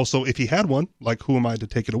I also, if he had one, like, who am I to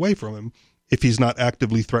take it away from him if he's not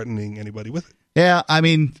actively threatening anybody with it? Yeah, I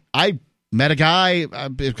mean, I met a guy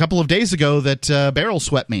a couple of days ago that barrel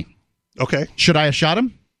swept me. Okay. Should I have shot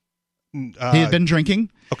him? He had been drinking.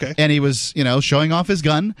 Okay. And he was, showing off his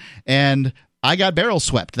gun, and I got barrel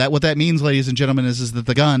swept. What that means, ladies and gentlemen, is that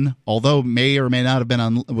the gun, although may or may not have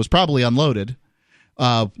been was probably unloaded,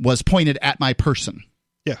 was pointed at my person.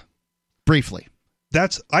 Yeah. Briefly.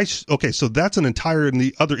 So that's an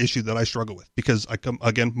entirely other issue that I struggle with, because I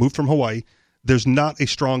moved from Hawaii. There's not a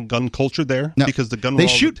strong gun culture there, because the gun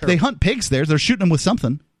laws they hunt pigs there. They're shooting them with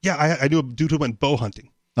something. Yeah, I knew a dude who went bow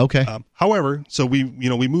hunting. Okay. However, so we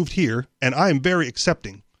moved here, and I am very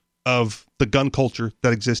accepting of the gun culture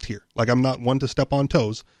that exists here. Like, I'm not one to step on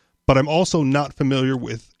toes, but I'm also not familiar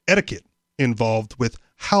with etiquette involved with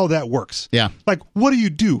how that works. Yeah. Like, what do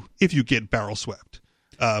you do if you get barrel swept?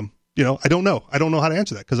 I don't know. I don't know how to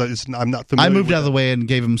answer that, because I'm not familiar. I moved out of the way and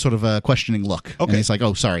gave him sort of a questioning look. Okay. And he's like,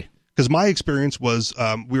 oh, sorry. Because my experience was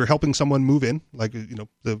we were helping someone move in, like,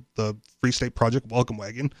 the Free State Project welcome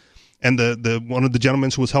wagon. And the one of the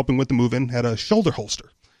gentlemen who was helping with the move-in had a shoulder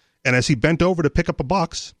holster. And as he bent over to pick up a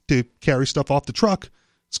box to carry stuff off the truck,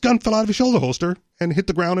 his gun fell out of his shoulder holster and hit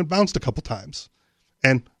the ground and bounced a couple times.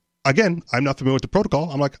 And again, I'm not familiar with the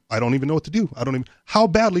protocol. I'm like, I don't even know what to do. How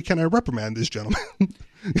badly can I reprimand this gentleman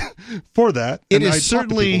for that? It is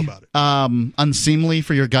certainly unseemly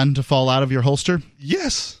for your gun to fall out of your holster.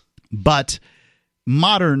 Yes. But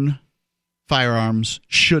modern firearms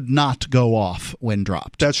should not go off when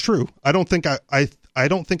dropped. That's true. I don't think I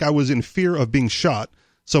was in fear of being shot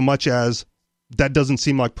so much as that doesn't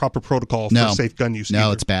seem like proper protocol for safe gun use.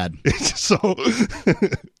 No, it's bad. So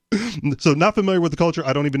not familiar with the culture.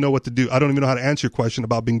 I don't even know what to do. I don't even know how to answer your question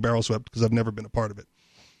about being barrel swept, because I've never been a part of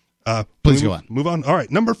it. Please go on. Move on. All right.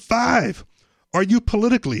 Number 5. Are you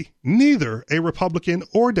politically neither a Republican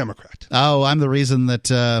or Democrat? Oh, I'm the reason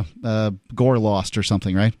that Gore lost or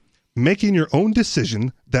something, right? Making your own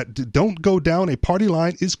decision that don't go down a party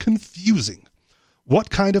line is confusing. What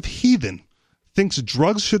kind of heathen thinks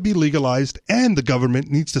drugs should be legalized and the government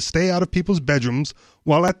needs to stay out of people's bedrooms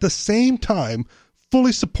while at the same time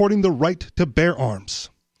fully supporting the right to bear arms?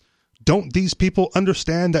 Don't these people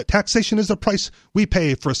understand that taxation is the price we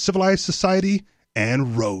pay for a civilized society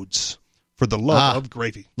and roads? For the love of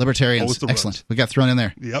gravy. Libertarians. Excellent. Roads. We got thrown in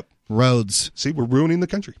there. Yep. Roads. See, we're ruining the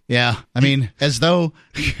country. Yeah. I mean, as though,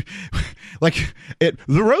 the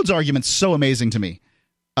roads argument's so amazing to me.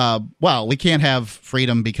 Well, we can't have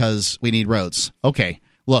freedom because we need roads. Okay.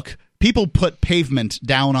 Look, people put pavement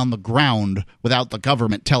down on the ground without the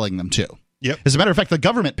government telling them to. Yep. As a matter of fact, the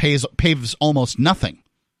government paves almost nothing.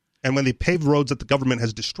 And when they pave roads that the government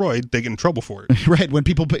has destroyed, they get in trouble for it. Right. When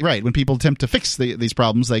people attempt to fix these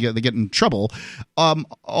problems, they get in trouble.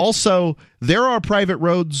 Also, there are private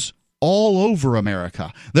roads all over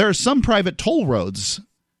America. There are some private toll roads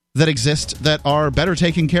that exist that are better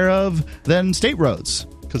taken care of than state roads.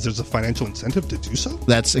 Because there's a financial incentive to do so?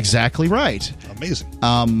 That's exactly right. Amazing.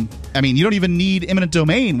 I mean, you don't even need eminent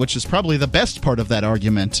domain, which is probably the best part of that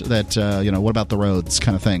argument that, what about the roads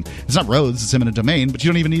kind of thing. It's not roads, it's eminent domain, but you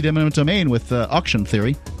don't even need eminent domain with auction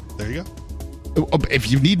theory. There you go. If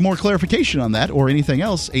you need more clarification on that or anything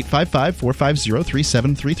else,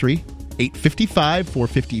 855-450-3733,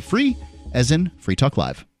 855-450-FREE, as in Free Talk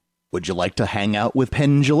Live. Would you like to hang out with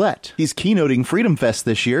Penn Jillette? He's keynoting Freedom Fest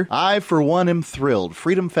this year. I, for one, am thrilled.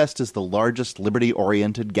 Freedom Fest is the largest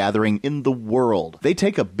liberty-oriented gathering in the world. They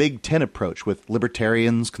take a Big Ten approach with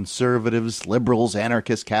libertarians, conservatives, liberals,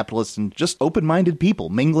 anarchists, capitalists, and just open-minded people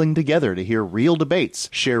mingling together to hear real debates,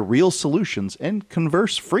 share real solutions, and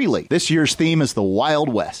converse freely. This year's theme is the Wild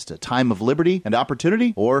West, a time of liberty and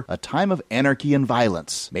opportunity, or a time of anarchy and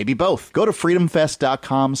violence. Maybe both. Go to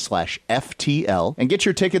freedomfest.com/FTL and get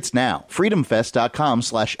your tickets now.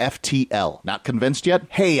 freedomfest.com/FTL. Not convinced yet?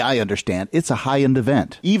 Hey, I understand. It's a high-end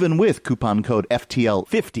event. Even with coupon code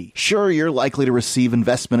FTL50. Sure, you're likely to receive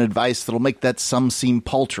investment advice that'll make that sum seem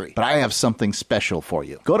paltry, but I have something special for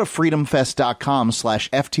you. Go to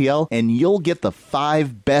freedomfest.com/FTL and you'll get the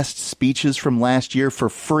 5 best speeches from last year for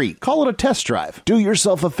free. Call it a test drive. Do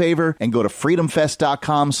yourself a favor and go to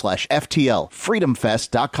freedomfest.com/FTL.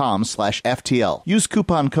 freedomfest.com/FTL. Use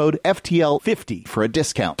coupon code FTL50 for a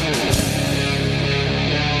discount.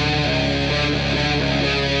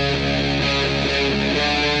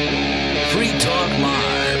 Free Talk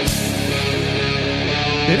Live.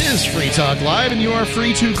 It is Free Talk Live, and you are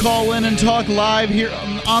free to call in and talk live here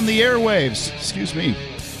on the airwaves. Excuse me.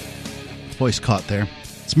 Voice caught there.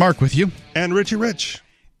 It's Mark with you. And Richie Rich.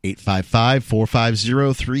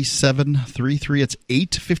 855-450-3733. It's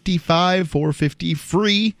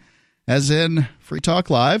 855-450-FREE, as in Free Talk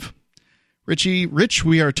Live. Rich,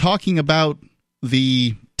 we are talking about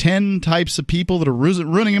the 10 types of people that are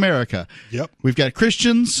ruining America. Yep. We've got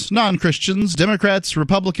Christians, non-Christians, Democrats,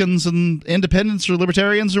 Republicans, and independents or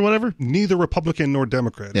libertarians or whatever. Neither Republican nor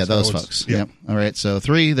Democrat. Yeah, those folks. Yep. All right, so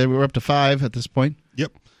 3. We're up to 5 at this point.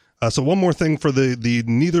 Yep. So one more thing for the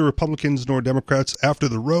neither Republicans nor Democrats after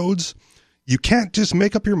the roads. You can't just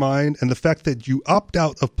make up your mind, and the fact that you opt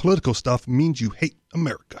out of political stuff means you hate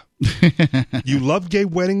America. You love gay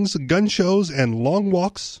weddings, gun shows, and long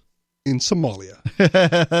walks in Somalia.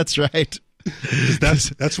 That's right.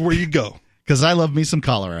 That's where you go. Because I love me some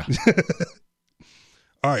cholera.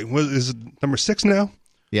 All right, is it number 6 now?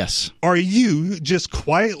 Yes. Are you just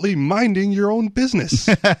quietly minding your own business?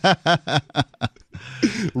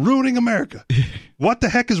 Ruining America. What the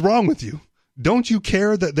heck is wrong with you? Don't you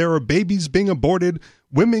care that there are babies being aborted,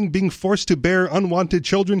 women being forced to bear unwanted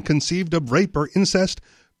children conceived of rape or incest,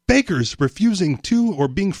 bakers refusing to or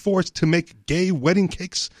being forced to make gay wedding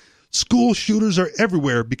cakes? School shooters are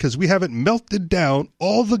everywhere because we haven't melted down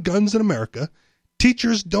all the guns in America.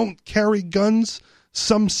 Teachers don't carry guns.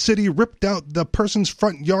 Some city ripped out the person's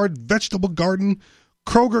front yard vegetable garden.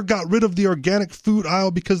 Kroger got rid of the organic food aisle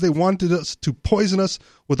because they wanted us to poison us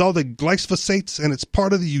with all the glyphosates, and it's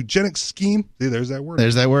part of the eugenics scheme. See, there's that word.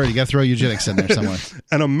 There's that word. You got to throw eugenics in there somewhere.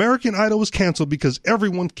 An American Idol was canceled because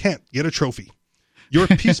everyone can't get a trophy. Your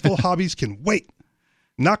peaceful hobbies can wait.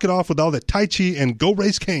 Knock it off with all the Tai Chi and go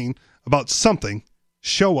raise Cain about something.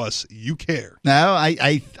 Show us you care. No,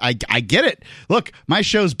 I get it. Look, my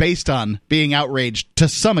show's based on being outraged to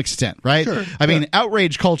some extent, right? Sure, I mean,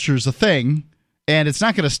 outrage culture is a thing. And it's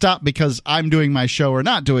not going to stop because I'm doing my show or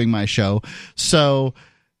not doing my show. So,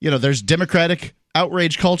 there's Democratic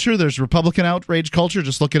outrage culture. There's Republican outrage culture.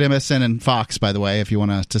 Just look at MSN and Fox, by the way, if you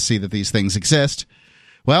want to see that these things exist.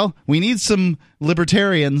 Well, we need some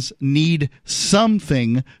libertarians need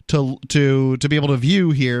something to be able to view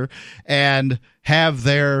here and have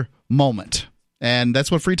their moment. And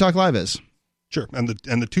that's what Free Talk Live is. Sure, and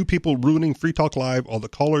the 2 people ruining Free Talk Live are the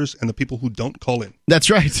callers and the people who don't call in. That's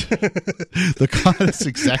right. That's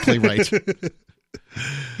exactly right.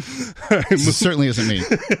 This certainly isn't me.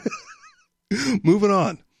 Moving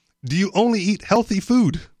on. Do you only eat healthy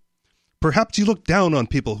food? Perhaps you look down on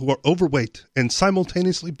people who are overweight and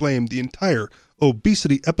simultaneously blame the entire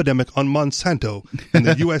obesity epidemic on Monsanto and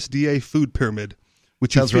the USDA food pyramid,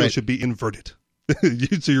 which you feel should be inverted.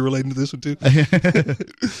 So you're relating to this one too?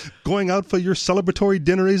 Going out for your celebratory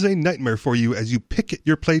dinner is a nightmare for you as you pick at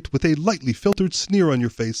your plate with a lightly filtered sneer on your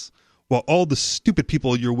face while all the stupid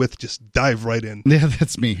people you're with just dive right in. Yeah,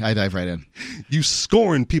 that's me. I dive right in. You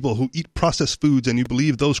scorn people who eat processed foods and you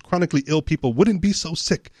believe those chronically ill people wouldn't be so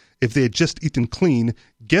sick if they had just eaten clean,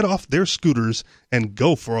 get off their scooters, and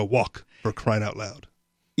go for a walk, for crying out loud.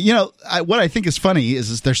 What I think is funny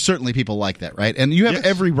is there's certainly people like that, right? And you have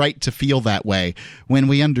every right to feel that way when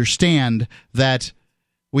we understand that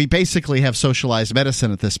we basically have socialized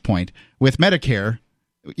medicine at this point. With Medicare,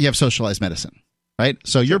 you have socialized medicine, right?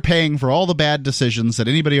 So you're paying for all the bad decisions that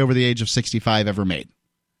anybody over the age of 65 ever made.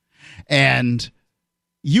 And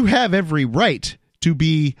you have every right to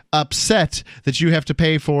be upset that you have to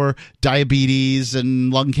pay for diabetes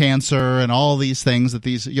and lung cancer and all these things that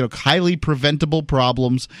these, highly preventable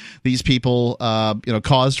problems these people,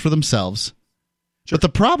 caused for themselves. Sure. But the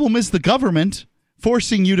problem is the government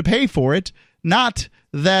forcing you to pay for it, not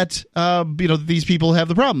that, these people have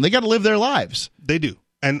the problem. They got to live their lives. They do.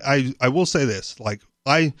 And I will say this,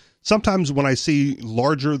 sometimes when I see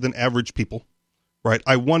larger than average people, right,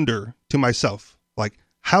 I wonder to myself,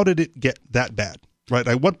 how did it get that bad, right?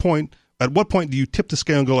 At what point do you tip the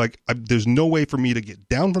scale and go there's no way for me to get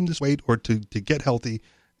down from this weight or to get healthy,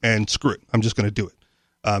 and screw it, I'm just going to do it.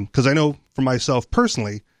 Because I know for myself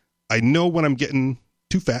personally, I know when I'm getting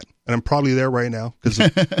too fat, and I'm probably there right now because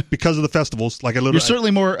of the festivals. You're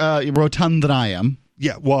certainly more rotund than I am.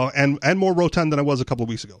 Yeah, well, and more rotund than I was a couple of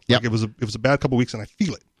weeks ago. Yep. It was a bad couple of weeks, and I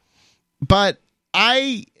feel it. But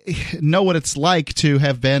I know what it's like to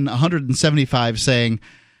have been 175 saying,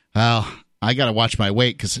 well, I got to watch my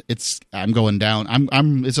weight because I'm going down.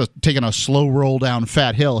 It's taking a slow roll down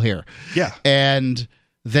fat hill here. Yeah. And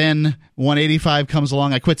then 185 comes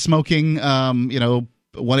along. I quit smoking.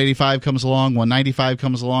 185 comes along. 195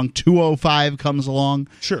 comes along. 205 comes along.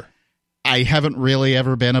 Sure. I haven't really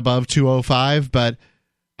ever been above 205, but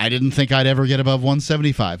I didn't think I'd ever get above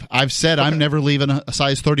 175. I've said I'm never leaving a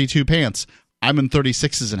size 32 pants. I'm in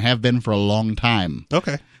 36s and have been for a long time.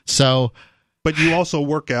 Okay. So, but you also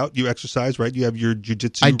work out, you exercise, right? You have your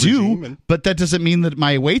jiu-jitsu regime. I do, but that doesn't mean that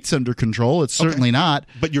my weight's under control. It's certainly not.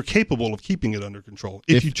 But you're capable of keeping it under control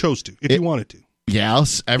if you chose to, if you wanted to.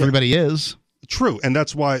 Yes, everybody is. True, and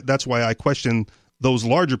that's why I question those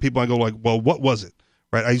larger people. I go well, what was it?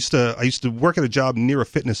 Right? I used to work at a job near a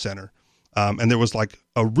fitness center, and there was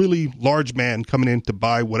a really large man coming in to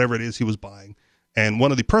buy whatever it is he was buying. And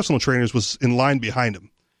one of the personal trainers was in line behind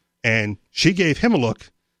him, and she gave him a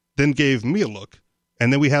look, then gave me a look,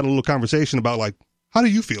 and then we had a little conversation about how do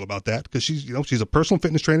you feel about that? Because she's a personal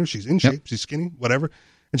fitness trainer, she's in shape, she's skinny, whatever.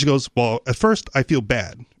 And she goes, well, at first I feel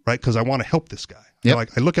bad, right? Because I want to help this guy. Yep.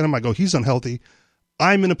 I look at him, I go, he's unhealthy.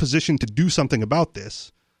 I'm in a position to do something about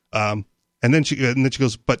this. And then she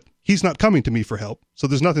goes, but he's not coming to me for help, so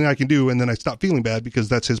there's nothing I can do. And then I stop feeling bad because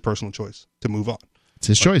that's his personal choice to move on. It's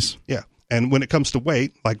his choice. Yeah. And when it comes to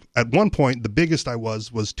weight, at one point, the biggest I was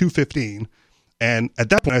 215. And at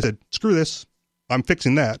that point I said, screw this, I'm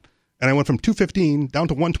fixing that. And I went from 215 down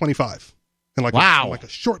to 125 in wow. a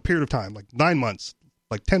short period of time, 9 months,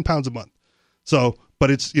 10 pounds a month. So, but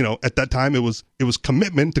it's, at that time it was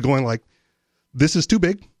commitment to going this is too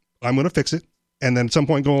big, I'm going to fix it. And then at some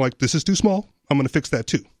point going this is too small, I'm going to fix that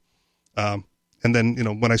too. And then,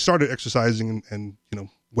 when I started exercising and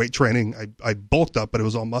weight training, I bulked up, but it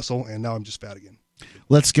was all muscle, and now I'm just fat again.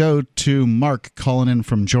 Let's go to Mark calling in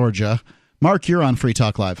from Georgia. Mark, you're on Free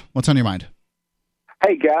Talk Live. What's on your mind?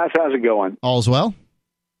 Hey, guys. How's it going? All's well.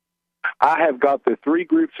 I have got the three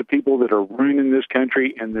groups of people that are ruining this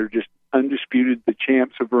country, and they're just undisputed the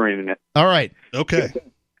champs of ruining it. All right. Okay.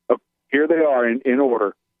 Here they are in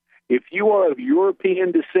order. If you are of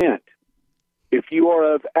European descent, if you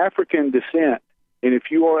are of African descent, and if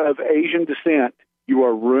you are of Asian descent, you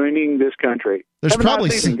are ruining this country. There's Have probably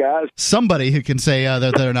nice evening, guys. somebody who can say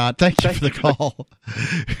that they're not. Thank you for the call.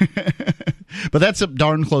 But that's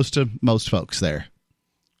darn close to most folks there.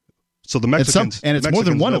 So the Mexicans, and it's more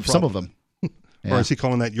than one of some of them. Yeah. Or is he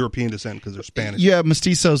calling that European descent because they're Spanish? Yeah,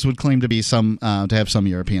 mestizos would claim to be to have some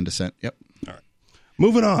European descent. Yep. All right.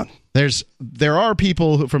 Moving on. There are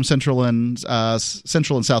people from Central and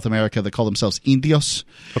South America that call themselves indios.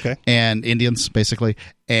 Okay. And Indians, basically,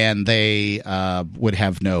 and they would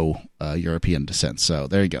have no European descent. So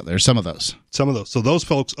there you go. There's some of those. So those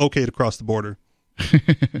folks, okay to cross the border.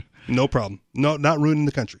 No problem. No, not ruining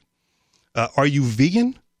the country. Are you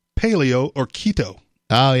vegan, paleo, or keto?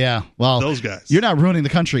 Oh, yeah. Well, those guys. You're not ruining the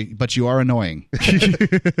country, but you are annoying.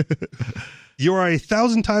 You are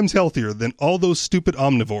 1,000 times healthier than all those stupid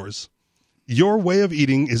omnivores. Your way of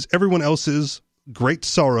eating is everyone else's great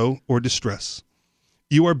sorrow or distress.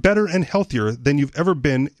 You are better and healthier than you've ever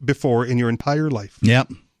been before in your entire life.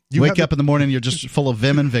 Yep. You wake up in the morning, you're just full of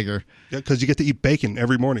vim and vigor. Yeah, because you get to eat bacon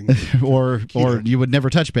every morning. or you would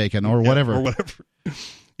never touch bacon or whatever. Or whatever.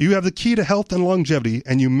 You have the key to health and longevity,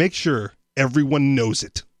 and you make sure everyone knows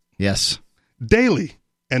it. Yes. Daily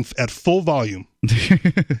and at full volume.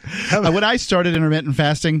 When I started intermittent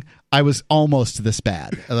fasting, I was almost this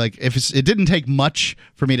bad. It didn't take much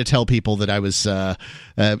for me to tell people that I was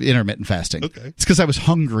intermittent fasting. Okay. It's because I was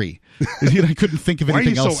hungry. I couldn't think of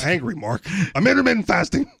anything else. Why are you so angry, Mark? I'm intermittent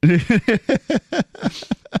fasting.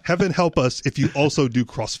 Heaven help us if you also do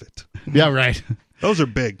CrossFit. Yeah, right. Those are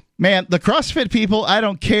big. Man, the CrossFit people, I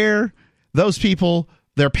don't care. Those people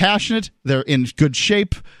They're passionate. They're in good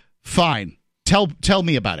shape. Fine. Tell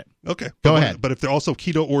me about it. Okay. Go ahead. But if they're also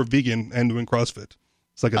keto or vegan and doing CrossFit,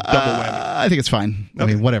 it's like a double whammy. I think it's fine. Okay. I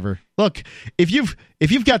mean, whatever. Look, if you've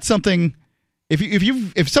got something,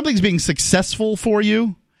 if something's being successful for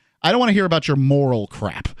you, I don't want to hear about your moral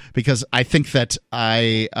crap, because I think that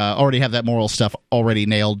I already have that moral stuff already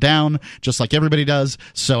nailed down, just like everybody does.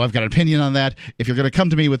 So I've got an opinion on that. If you're going to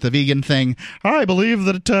come to me with the vegan thing, I believe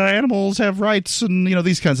that animals have rights and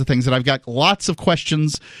these kinds of things. And I've got lots of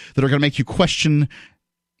questions that are going to make you question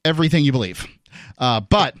everything you believe.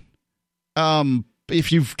 But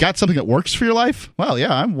if you've got something that works for your life, well,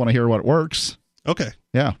 yeah, I want to hear what works. Okay.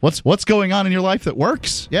 Yeah. What's going on in your life that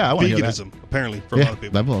works? Yeah, I want to hear that. Veganism, apparently, for a lot of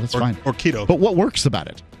people. Well, that's fine. Or keto. But what works about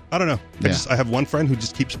it? I don't know. I have one friend who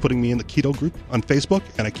just keeps putting me in the keto group on Facebook,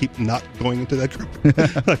 and I keep not going into that group.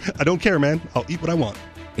 I don't care, man. I'll eat what I want.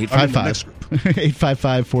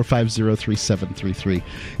 855-450-3733.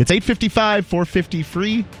 It's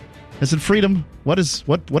 855-450-FREE. As in freedom. What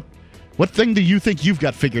thing do you think you've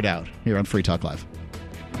got figured out here on Free Talk Live?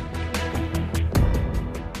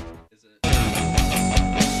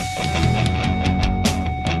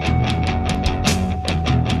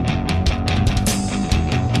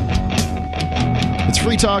 It's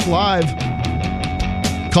Free Talk Live.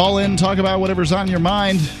 Call in, talk about whatever's on your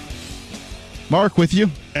mind. Mark with you.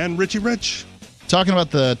 And Richie Rich. Talking about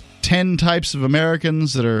the 10 types of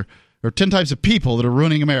Americans or 10 types of people that are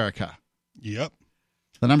ruining America. Yep.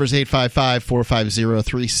 The number's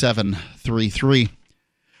 855-450-3733.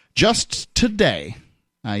 Just today,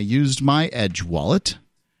 I used my Edge wallet,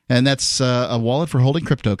 and that's a wallet for holding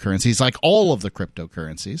cryptocurrencies, like all of the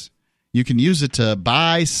cryptocurrencies. You can use it to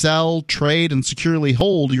buy, sell, trade, and securely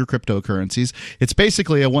hold your cryptocurrencies. It's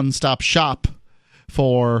basically a one-stop shop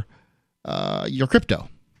for your crypto.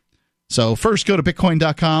 So first, go to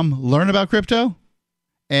Bitcoin.com, learn about crypto,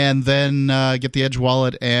 and then get the Edge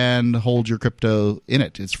wallet and hold your crypto in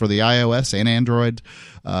it. It's for the iOS and Android.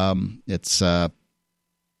 It's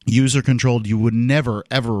user-controlled. You would never,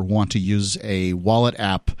 ever want to use a wallet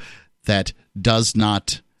app that does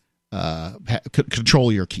not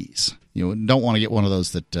control your keys. You don't want to get one of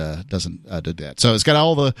those that doesn't do that. So it's got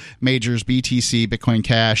all the majors: BTC, Bitcoin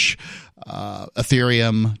Cash,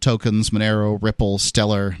 Ethereum, tokens, Monero, Ripple,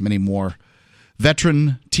 Stellar, many more.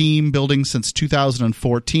 Veteran team building since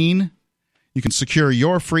 2014. You can secure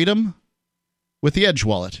your freedom with the Edge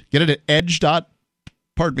wallet. Get it at edge.app.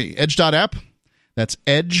 That's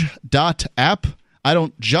edge.app. I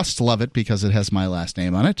don't just love it because it has my last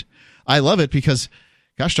name on it. I love it because,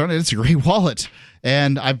 gosh darn it, it's a great wallet.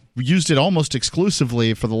 And I've used it almost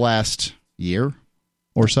exclusively for the last year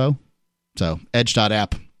or so. So,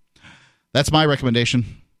 edge.app. That's my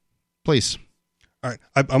recommendation. Please. All right.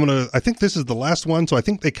 I think this is the last one, so I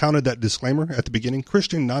think they counted that disclaimer at the beginning.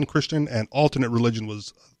 Christian, non-Christian, and alternate religion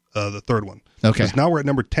was the third one. Okay. Because now we're at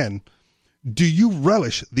number 10. Do you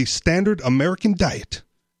relish the standard American diet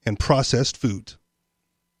and processed food?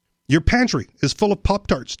 Your pantry is full of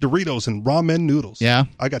Pop-Tarts, Doritos, and ramen noodles. Yeah.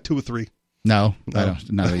 I got 2 or 3. No, I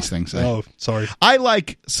don't. None of these things. Oh, sorry. I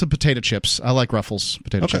like some potato chips. I like Ruffles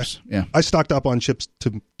potato chips. Yeah. I stocked up on chips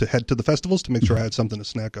to head to the festivals to make sure I had something to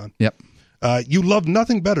snack on. Yep. You love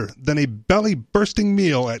nothing better than a belly-bursting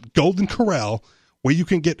meal at Golden Corral where you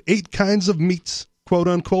can get 8 kinds of meats,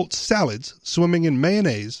 quote-unquote salads, swimming in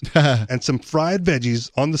mayonnaise, and some fried veggies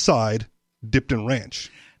on the side, dipped in ranch.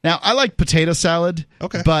 Now, I like potato salad,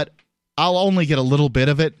 but I'll only get a little bit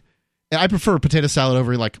of it. I prefer potato salad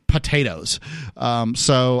over like potatoes.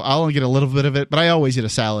 So I'll only get a little bit of it, but I always eat a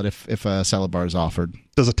salad if a salad bar is offered.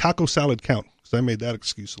 Does a taco salad count? Because I made that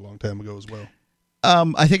excuse a long time ago as well.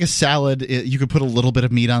 I think a salad, you could put a little bit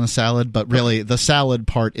of meat on the salad, but really the salad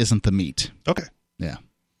part isn't the meat. Okay. Yeah.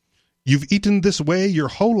 You've eaten this way your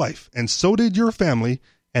whole life, and so did your family,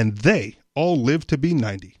 and they all live to be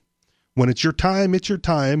 90. When it's your time,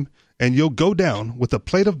 and you'll go down with a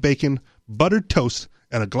plate of bacon, buttered toast,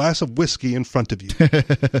 and a glass of whiskey in front of you.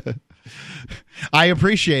 I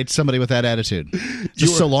appreciate somebody with that attitude,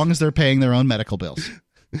 just so long as they're paying their own medical bills.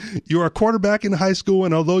 You are a quarterback in high school,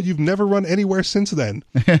 and although you've never run anywhere since then,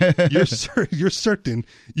 you're certain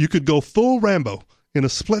you could go full Rambo in a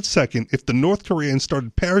split second if the North Koreans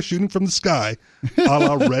started parachuting from the sky, a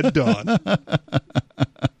la Red Dawn.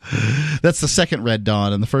 That's the second Red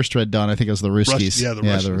Dawn, and the first Red Dawn, I think it was the Ruskies.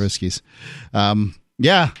 The Ruskies.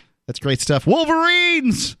 Yeah, that's great stuff.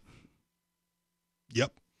 Wolverines!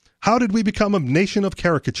 Yep. How did we become a nation of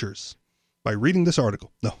caricatures? By reading this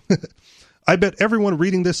article. No. I bet everyone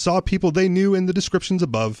reading this saw people they knew in the descriptions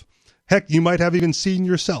above. Heck, you might have even seen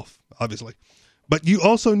yourself, obviously. But you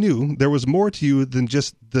also knew there was more to you than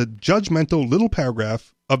just the judgmental little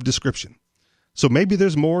paragraph of description. So maybe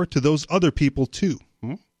there's more to those other people too.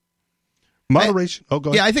 Moderation. Go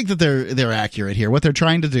ahead. Yeah, I think that they're accurate here. What they're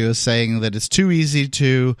trying to do is saying that it's too easy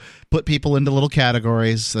to put people into little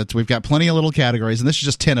categories. That we've got plenty of little categories, and this is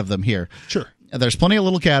just 10 of them here. Sure. There's plenty of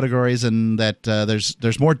little categories, and that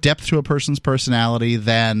there's more depth to a person's personality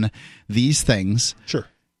than these things. Sure.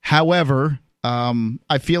 However,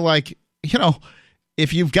 I feel like,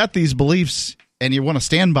 if you've got these beliefs and you want to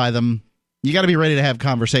stand by them, you got to be ready to have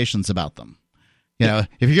conversations about them. If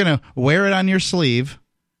you're going to wear it on your sleeve,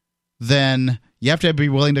 then you have to be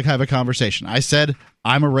willing to have a conversation. I said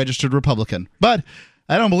I'm a registered Republican, but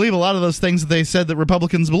I don't believe a lot of those things that they said that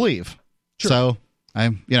Republicans believe. Sure. So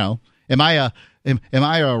am I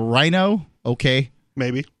a rhino? Okay,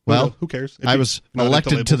 maybe. Well, who cares? I was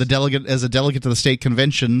elected to the delegate as a delegate to the state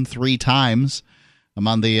convention 3 times. I'm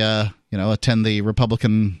on the attend the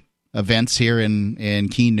Republican events here in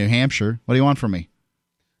Keene, New Hampshire. What do you want from me?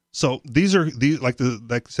 So these like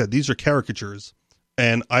I said, these are caricatures.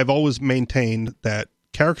 And I've always maintained that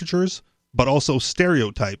caricatures, but also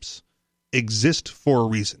stereotypes, exist for a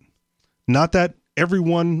reason. Not that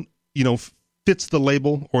everyone, fits the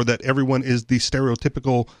label or that everyone is the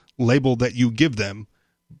stereotypical label that you give them.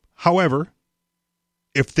 However,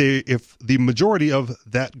 if the majority of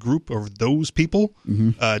that group or those people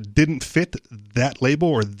didn't fit that label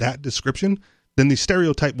or that description, then the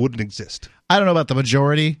stereotype wouldn't exist. I don't know about the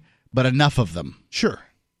majority, but enough of them. Sure.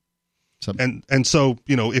 And so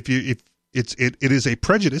if it is a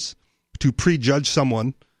prejudice to prejudge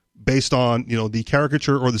someone based on the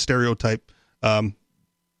caricature or the stereotype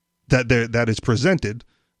that is presented,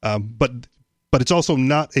 but it's also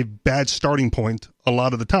not a bad starting point a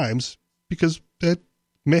lot of the times because that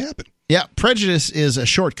may happen. Yeah, prejudice is a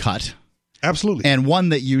shortcut, absolutely, and one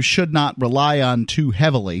that you should not rely on too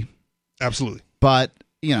heavily. Absolutely, but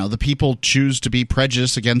the people choose to be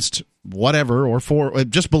prejudiced against whatever or for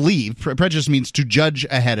just believe. Prejudice means to judge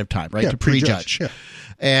ahead of time, right? Yeah, to prejudge. Yeah.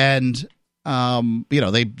 And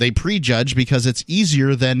they prejudge because it's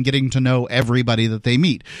easier than getting to know everybody that they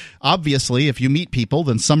meet. Obviously, if you meet people,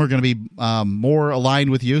 then some are going to be more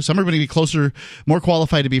aligned with you. Some are going to be closer, more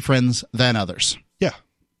qualified to be friends than others. Yeah.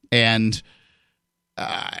 And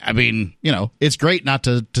it's great not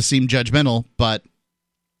to seem judgmental, but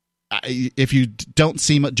if you don't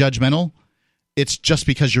seem judgmental, it's just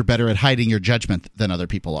because you're better at hiding your judgment than other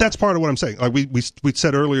people are. That's part of what I'm saying. Like we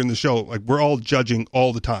said earlier in the show, like we're all judging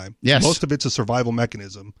all the time. Yes. Most of it's a survival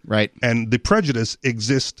mechanism. Right. And the prejudice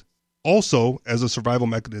exists also as a survival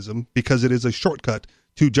mechanism because it is a shortcut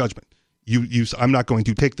to judgment. I'm not going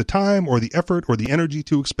to take the time or the effort or the energy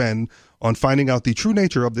to expend on finding out the true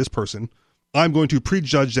nature of this person. I'm going to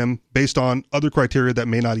prejudge them based on other criteria that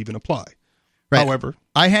may not even apply. Right. However,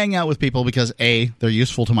 I hang out with people because A, they're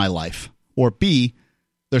useful to my life, or B,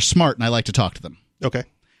 they're smart and I like to talk to them. Okay.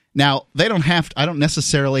 Now, I don't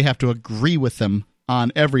necessarily have to agree with them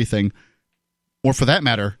on everything, or for that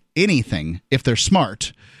matter, anything, if they're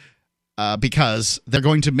smart, because they're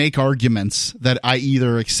going to make arguments that I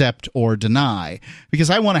either accept or deny, because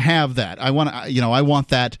I want to have that. I want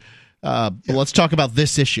that. Let's talk about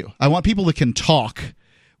this issue. I want people that can talk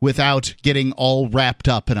without getting all wrapped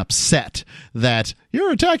up and upset that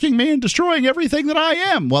you're attacking me and destroying everything that I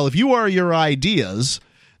am. Well, if you are your ideas,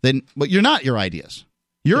 but you're not your ideas.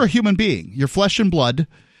 You're a human being. You're flesh and blood.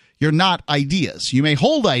 You're not ideas. You may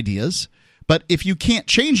hold ideas, but if you can't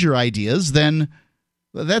change your ideas, then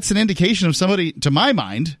that's an indication of somebody, to my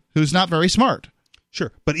mind, who's not very smart.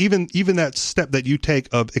 Sure. But even that step that you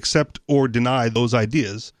take of accept or deny those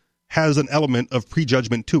ideas has an element of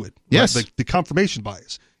prejudgment to it. Right? Yes. The confirmation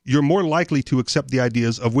bias. You're more likely to accept the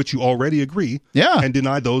ideas of which you already agree and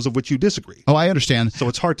deny those of which you disagree. Oh, I understand. So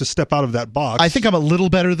it's hard to step out of that box. I think I'm a little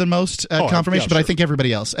better than most at confirmation, but sure. I think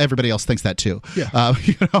everybody else thinks that too. Yeah.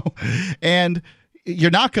 And you're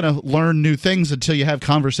not going to learn new things until you have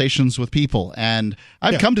conversations with people. And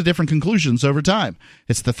I've come to different conclusions over time.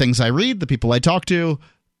 It's the things I read, the people I talk to,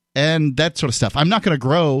 and that sort of stuff. I'm not going to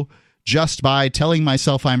grow just by telling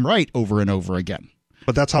myself I'm right over and over again.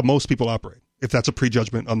 But that's how most people operate. If that's a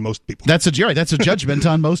prejudgment on most people. That's a judgment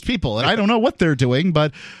on most people. And I don't know what they're doing,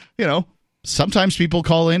 but, sometimes people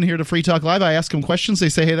call in here to Free Talk Live. I ask them questions. They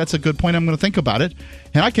say, hey, that's a good point. I'm going to think about it.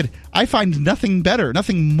 And I find nothing better,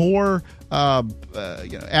 nothing more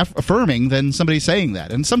affirming than somebody saying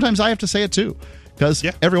that. And sometimes I have to say it too, because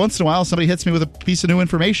every once in a while somebody hits me with a piece of new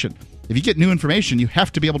information. If you get new information, you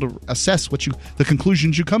have to be able to assess the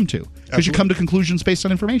conclusions you come to, because you come to conclusions based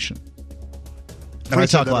on information. And I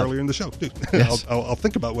said that Live. earlier in the show. Dude, Yes. I'll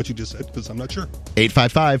think about what you just said because I'm not sure.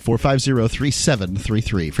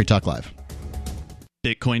 855-450-3733. Free Talk Live.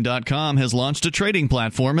 Bitcoin.com has launched a trading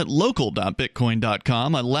platform at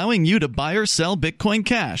local.bitcoin.com, allowing you to buy or sell Bitcoin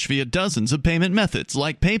Cash via dozens of payment methods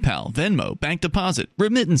like PayPal, Venmo, bank deposit,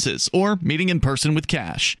 remittances, or meeting in person with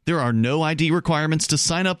cash. There are no ID requirements to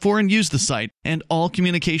sign up for and use the site, and all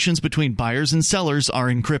communications between buyers and sellers are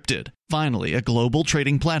encrypted. Finally, a global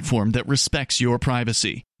trading platform that respects your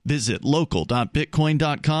privacy. Visit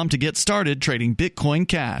local.bitcoin.com to get started trading Bitcoin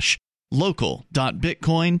Cash.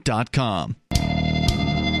 local.bitcoin.com.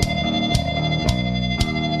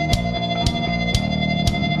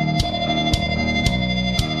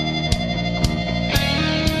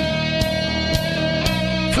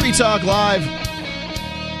 Free Talk Live.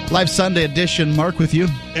 Live Sunday edition. Mark with you.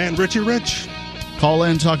 And Richie Rich. Call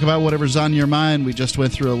in, talk about whatever's on your mind. We just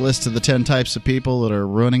went through a list of the 10 types of people that are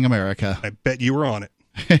ruining America. I bet you were on it.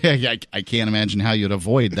 I can't imagine how you'd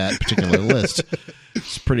avoid that particular list.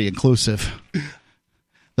 It's pretty inclusive.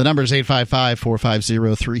 The number is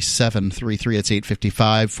 855-450-3733. It's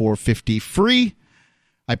 855-450-FREE.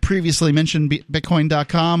 I previously mentioned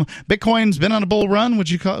Bitcoin.com. Bitcoin's been on a bull run.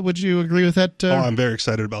 Would you agree with that? I'm very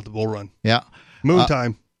excited about the bull run. Yeah. Moon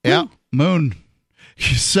time. Yeah, moon.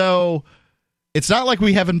 So it's not like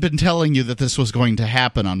we haven't been telling you that this was going to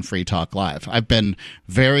happen on Free Talk Live. I've been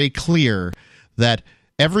very clear that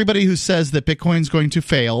everybody who says that Bitcoin's going to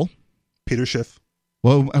fail, Peter Schiff,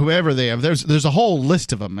 well, whoever they have, there's a whole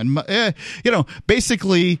list of them, and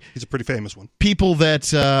basically, he's a pretty famous one. People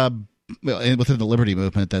that within the Liberty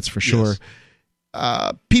Movement, that's for sure.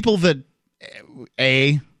 Yes. People that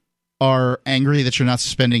are angry that you're not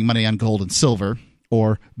spending money on gold and silver.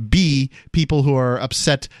 Or B, people who are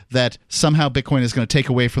upset that somehow Bitcoin is going to take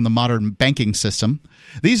away from the modern banking system.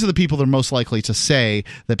 These are the people that are most likely to say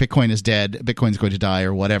that Bitcoin is dead, Bitcoin's going to die,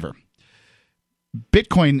 or whatever.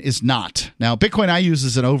 Bitcoin is not. Now, Bitcoin I use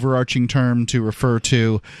as an overarching term to refer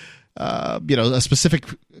to a specific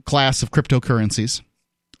class of cryptocurrencies.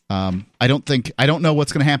 I don't know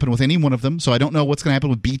what's going to happen with any one of them, so I don't know what's going to happen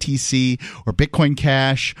with BTC or Bitcoin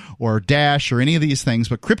Cash or Dash or any of these things,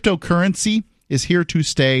 but cryptocurrency is here to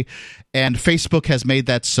stay, and Facebook has made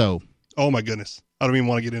that so. Oh, my goodness. I don't even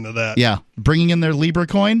want to get into that. Yeah. Bringing in their Libra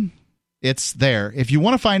coin, it's there. If you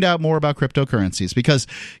want to find out more about cryptocurrencies, because,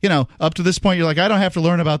 up to this point, you're like, I don't have to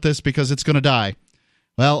learn about this because it's going to die.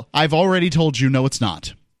 Well, I've already told you, no, it's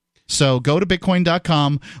not. So go to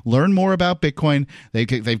Bitcoin.com, learn more about Bitcoin.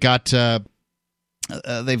 They've got a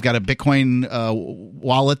Bitcoin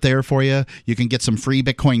wallet there for you. You can get some free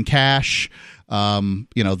Bitcoin Cash.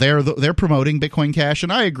 They're promoting Bitcoin Cash,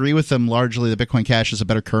 and I agree with them largely that Bitcoin Cash is a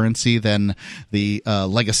better currency than the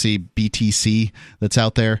legacy BTC that's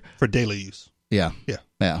out there for daily use. Yeah.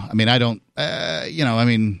 I mean, I don't.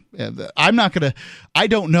 I'm not gonna. I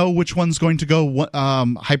don't know which one's going to go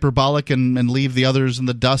hyperbolic and leave the others in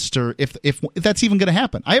the dust, or if that's even going to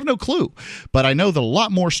happen. I have no clue, but I know that a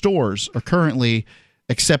lot more stores are currently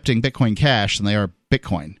accepting Bitcoin Cash than they are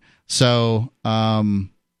Bitcoin. So,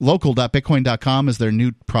 local.bitcoin.com is their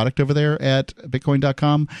new product over there at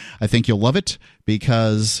bitcoin.com. I think you'll love it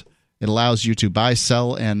because it allows you to buy,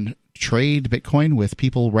 sell, and trade Bitcoin with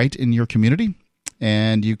people right in your community.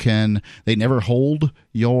 And they never hold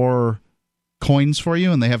your coins for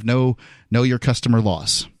you, and they have no know your customer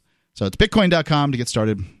loss. So it's bitcoin.com to get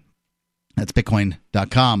started. That's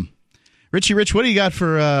bitcoin.com. Richie Rich, what do you got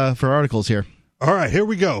for articles here? All right, here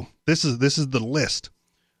we go. This is the list.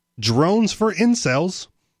 Drones for incels.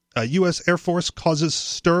 U.S. Air Force causes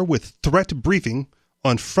stir with threat briefing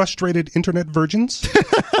on frustrated internet virgins.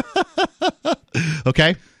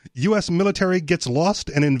 Okay. U.S. military gets lost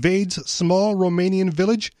and invades small Romanian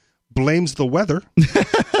village, blames the weather.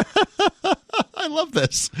 I love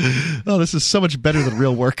this. Oh, this is so much better than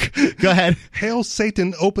real work. Go ahead. Hail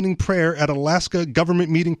Satan opening prayer at Alaska government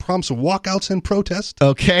meeting prompts walkouts and protest.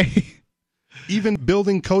 Okay. Even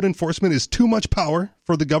building code enforcement is too much power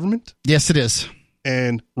for the government. Yes, it is.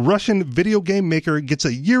 And Russian video game maker gets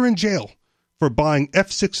a year in jail for buying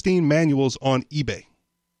F-16 manuals on eBay.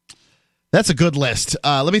 That's a good list.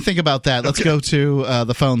 Let me think about that. Let's go to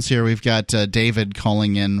the phones here. We've got David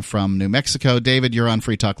calling in from New Mexico. David, you're on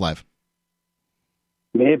Free Talk Live.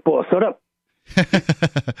 Maple syrup.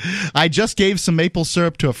 I just gave some maple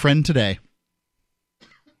syrup to a friend today.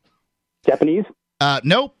 Japanese?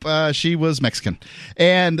 Nope. She was Mexican.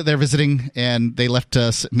 And they're visiting, and they left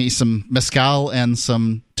me some mezcal and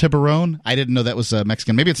some Tiburon. I didn't know that was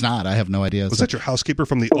Mexican. Maybe it's not. I have no idea. Was that your housekeeper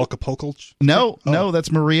from the Acapulco? No,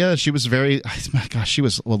 that's Maria. She was she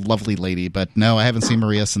was a lovely lady. But no, I haven't seen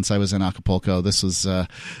Maria since I was in Acapulco. This was a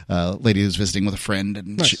lady who's visiting with a friend,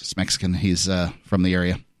 and nice. She's Mexican. He's from the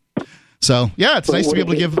area. So, yeah, it's nice to be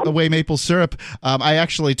able to give away maple syrup. I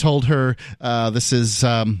actually told her this is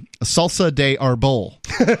salsa de arbol,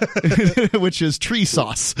 which is tree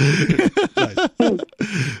sauce.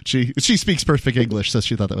 She speaks perfect English, so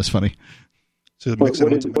she thought that was funny. So mix it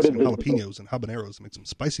with some jalapenos and habaneros and make some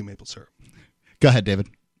spicy maple syrup. Go ahead, David.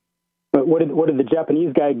 But what did the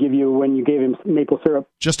Japanese guy give you when you gave him maple syrup?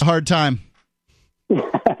 Just a hard time.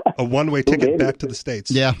 A one-way ticket back to the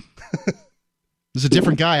States. Yeah. There's a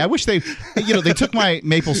different guy. I wish they took my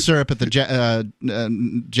maple syrup at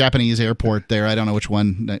the Japanese airport there. I don't know which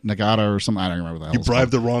one, Nagata or something. I don't remember that. You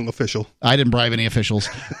bribed the wrong official. I didn't bribe any officials.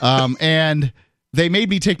 And they made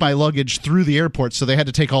me take my luggage through the airport, so they had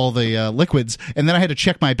to take all the liquids, and then I had to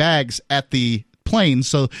check my bags at the plane,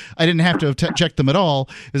 so I didn't have to check them at all.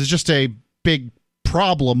 It was just a big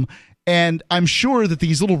problem. And I'm sure that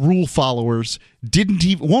these little rule followers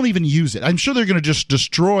won't even use it. I'm sure they're going to just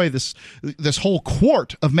destroy this whole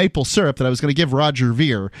quart of maple syrup that I was going to give Roger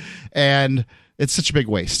Ver, and it's such a big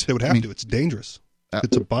waste. They would have to. It's dangerous.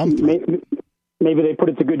 It's a bomb threat. Maybe they put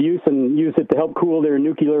it to good use and use it to help cool their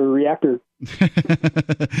nuclear reactor.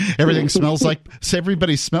 Everything smells like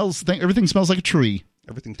everything smells like a tree.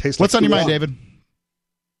 Everything tastes. What's on your mind, David?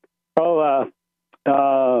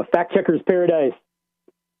 Fact Checker's Paradise.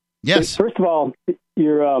 Yes. First of all,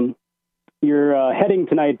 you're heading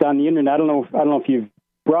tonight on the internet. I don't know if you've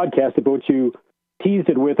broadcasted, but what you teased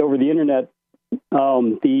it with over the internet.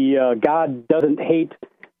 The God doesn't hate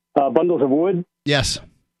bundles of wood. Yes.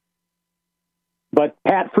 But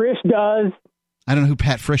Pat Frisch does. I don't know who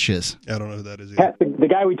Pat Frisch is. I don't know who that is either. Pat, the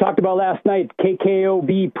guy we talked about last night,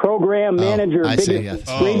 KKOB program manager, biggest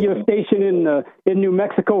radio station in New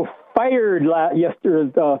Mexico, fired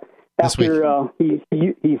yesterday. After he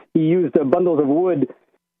used bundles of wood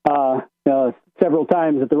several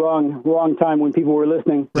times at the wrong time when people were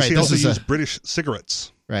listening. Right. He also used British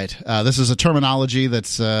cigarettes. Right. This is a terminology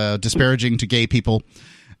that's disparaging to gay people,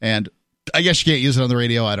 and I guess you can't use it on the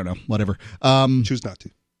radio. I don't know. Whatever. Choose not to.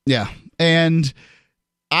 Yeah. And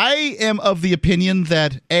I am of the opinion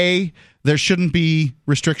that there shouldn't be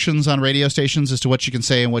restrictions on radio stations as to what you can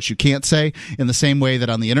say and what you can't say, in the same way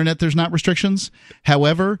that on the internet there's not restrictions.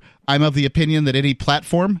 However, I'm of the opinion that any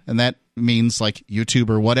platform, and that means like YouTube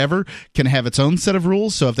or whatever, can have its own set of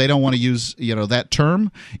rules. So if they don't want to use that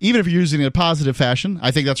term, even if you're using it in a positive fashion,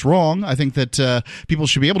 I think that's wrong. I think that people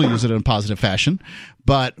should be able to use it in a positive fashion.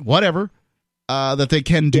 But whatever, that they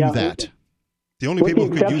can do that. The only people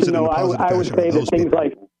who could use it in a positive fashion would say are those things people.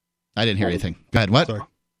 like, I didn't hear anything. Go ahead. What? Sorry.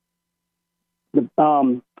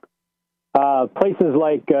 Places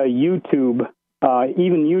like YouTube,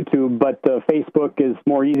 even YouTube, but Facebook is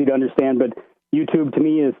more easy to understand. But YouTube to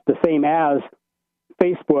me is the same as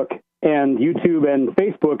Facebook, and YouTube and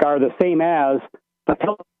Facebook are the same as the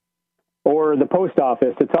telephone or the post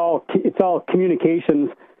office. It's all communications,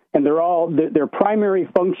 and their primary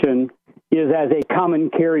function is as a common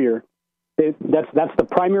carrier. That's the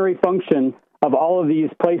primary function of all of these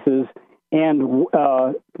places. And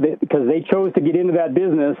because they chose to get into that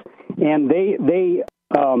business, and they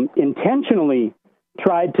intentionally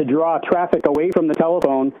tried to draw traffic away from the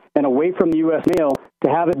telephone and away from the U.S. mail to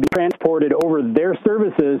have it be transported over their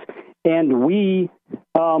services, and we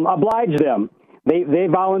obliged them. They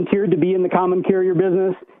volunteered to be in the common carrier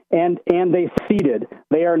business, and they succeeded.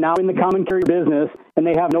 They are now in the common carrier business, and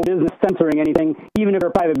they have no business censoring anything, even if they're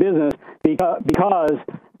a private business, because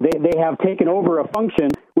they have taken over a function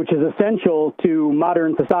which is essential to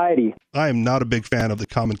modern society. I am not a big fan of the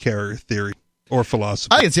common carrier theory or philosophy.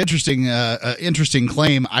 I think it's interesting. Interesting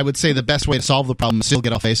claim. I would say the best way to solve the problem is still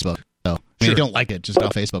get off Facebook. So, if you don't like it, just get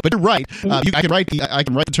off Facebook. But you're right. I can write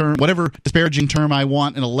the term, whatever disparaging term I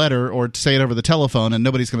want in a letter, or to say it over the telephone, and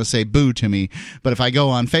nobody's going to say boo to me. But if I go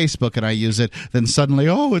on Facebook and I use it, then suddenly,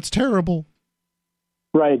 it's terrible.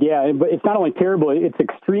 Right. Yeah. But it's not only terrible; it's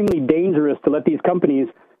extremely dangerous to let these companies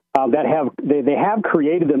that have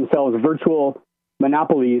created themselves virtual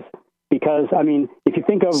monopolies. Because if you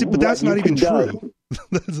think of, but that's not even true.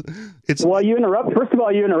 Well, you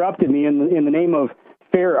interrupted me in the name of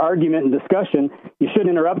fair argument and discussion. You shouldn't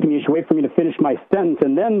interrupt me. You should wait for me to finish my sentence,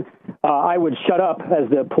 and then I would shut up as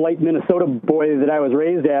the polite Minnesota boy that I was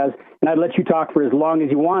raised as, and I'd let you talk for as long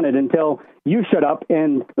as you wanted until you shut up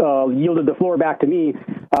and yielded the floor back to me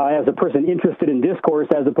as a person interested in discourse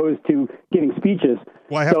as opposed to giving speeches.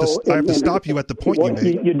 Well, I have to stop you at the point you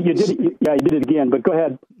made. You did it again, but go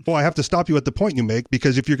ahead. Well, I have to stop you at the point you make,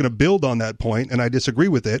 because if you're going to build on that point and I disagree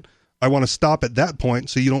with it, I want to stop at that point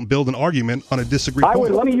so you don't build an argument on a disagreed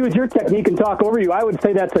point. Let me use your technique and talk over you. I would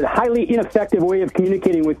say that's a highly ineffective way of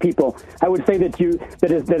communicating with people. I would say that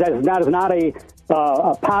is not a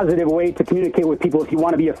positive way to communicate with people if you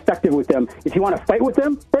want to be effective with them. If you want to fight with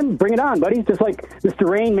them, then bring it on, buddy. Just like Mr.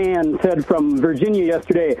 Rain Man said from Virginia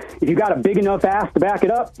yesterday, if you got a big enough ass to back it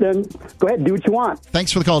up, then go ahead and do what you want.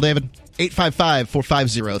 Thanks for the call, David.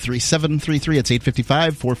 855-450-3733. It's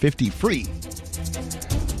 855-450-FREE.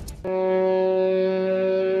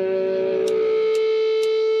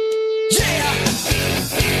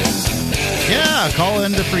 Yeah, call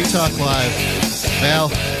into Free Talk Live. Well,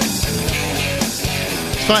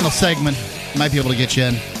 final segment. Might be able to get you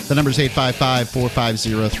in. The number is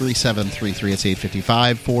 855-450-3733. It's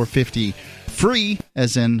 855-450-FREE,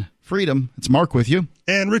 as in freedom. It's Mark with you.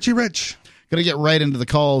 And Richie Rich. Going to get right into the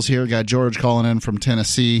calls here. Got George calling in from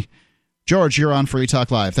Tennessee. George, you're on Free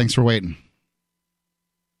Talk Live. Thanks for waiting.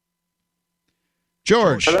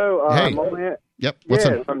 George. Hello. Hey. Yep. What's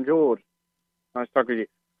up? I'm George. Nice to talk with you.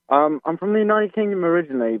 I'm from the United Kingdom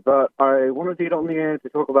originally, but I wanted to get on the air to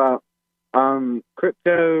talk about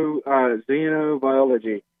crypto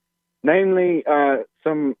xenobiology, namely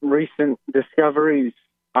some recent discoveries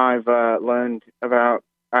I've learned about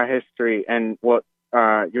our history and what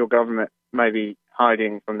your government may be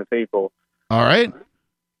hiding from the people. All right.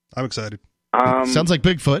 I'm excited. Sounds like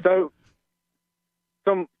Bigfoot. So,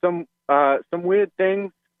 some weird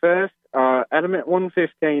things. First, element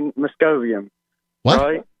 115, Moscovium. What?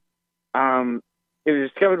 Right? It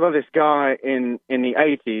was discovered by this guy in the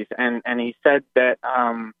 80s, and he said that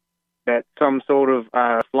that some sort of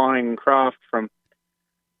flying craft from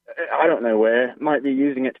I don't know where might be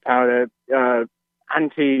using it to power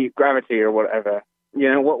anti-gravity or whatever. You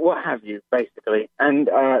know, what have you, basically. And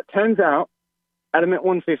turns out element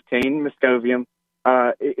 115, Moscovium,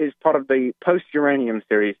 is part of the post-uranium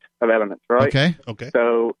series of elements, right? Okay.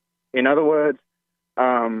 So, in other words,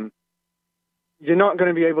 you're not going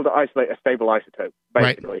to be able to isolate a stable isotope,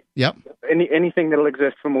 basically. Right. Yep. Anything that'll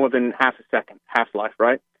exist for more than half a second, half-life,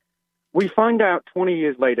 right? We find out 20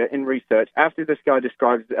 years later in research, after this guy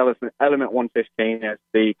describes the element 115 as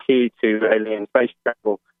the key to alien space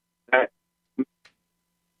travel, that...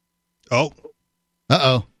 Oh.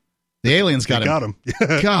 Uh-oh. The aliens got him. Got him.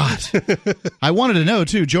 God. I wanted to know,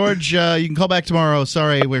 too. George, you can call back tomorrow.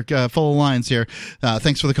 Sorry, we're full of lines here.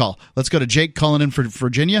 Thanks for the call. Let's go to Jake calling in for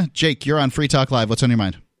Virginia. Jake, you're on Free Talk Live. What's on your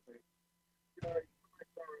mind?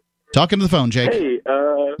 Talking to the phone, Jake. Hey.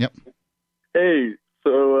 Yep. Hey,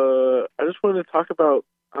 so I just wanted to talk about,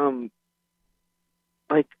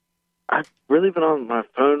 I've really been on my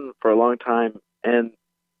phone for a long time, and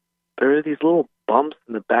there are these little bumps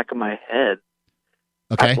in the back of my head.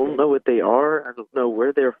 Okay. I don't know what they are. I don't know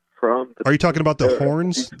where they're from. Are you talking about the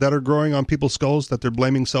horns that are growing on people's skulls that they're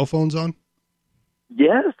blaming cell phones on?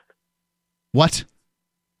 Yes. What?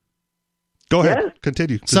 Go ahead.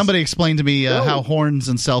 Continue. Somebody explain to me how horns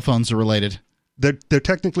and cell phones are related. They're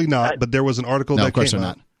technically not, but there was an article that came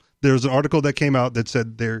out. There was an article that came out that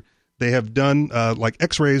said they have done like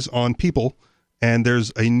X-rays on people, and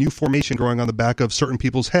there's a new formation growing on the back of certain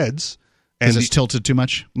people's heads. Is this tilted too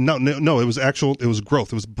much? No. It was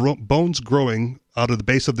growth. It was bones growing out of the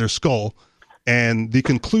base of their skull. And the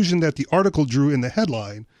conclusion that the article drew in the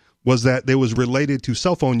headline was that it was related to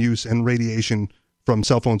cell phone use and radiation from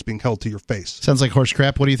cell phones being held to your face. Sounds like horse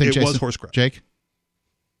crap. What do you think, Jason? It was horse crap. Jake?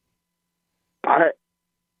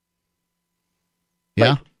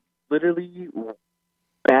 Yeah? Literally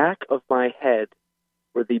back of my head,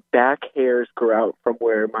 where the back hairs grow out from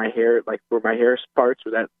where my hair parts,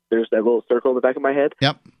 there's that little circle in the back of my head.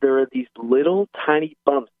 Yep. There are these little tiny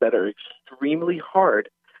bumps that are extremely hard.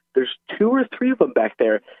 There's 2 or 3 of them back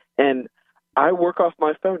there, and I work off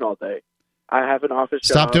my phone all day. I have an office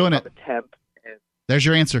job. Stop doing it. I'm a temp. There's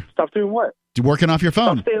your answer. Stop doing what? You're working off your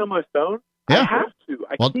phone. Stop staying on my phone? Yeah. I have to.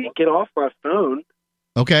 I can't get off my phone.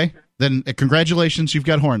 Okay. Then congratulations, you've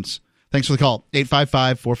got horns. Thanks for the call.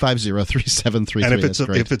 855-450-3733. And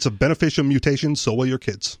if it's a beneficial mutation, so will your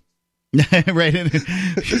kids. Right.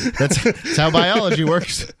 That's how biology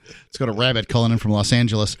works. Let's go to Rabbit calling in from Los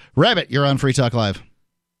Angeles. Rabbit, you're on Free Talk Live.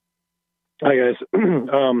 Hi, guys.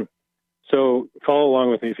 So follow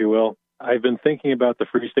along with me, if you will. I've been thinking about the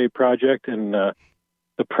Free State Project and the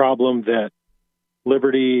problem that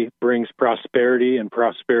liberty brings prosperity, and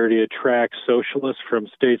prosperity attracts socialists from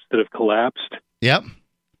states that have collapsed. Yep.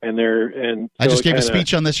 I just gave a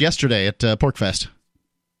speech on this yesterday at PorcFest.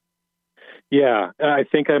 Yeah, I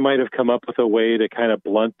think I might have come up with a way to kind of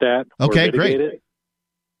blunt that. Okay, great.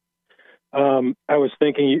 I was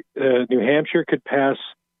thinking New Hampshire could pass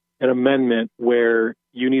an amendment where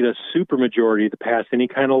you need a supermajority to pass any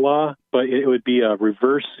kind of law, but it would be a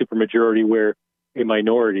reverse supermajority where a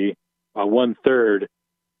minority, 1/3,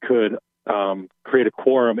 could create a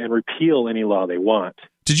quorum and repeal any law they want.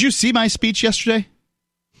 Did you see my speech yesterday?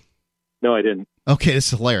 No, I didn't. Okay,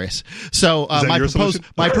 this is hilarious. So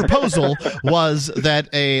my proposal was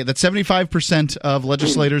that 75% of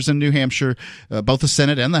legislators in New Hampshire, both the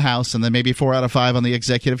Senate and the House, and then maybe 4 out of 5 on the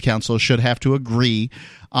Executive Council, should have to agree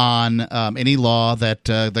on any law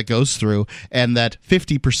that goes through, and that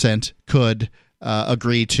 50% could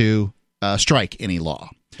agree to strike any law.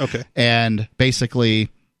 Okay. And basically,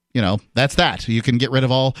 that's that. You can get rid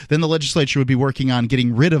of all. Then the legislature would be working on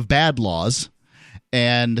getting rid of bad laws,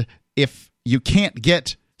 and if you can't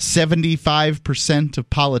get 75% of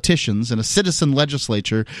politicians in a citizen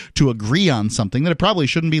legislature to agree on something, then it probably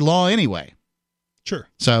shouldn't be law anyway. Sure.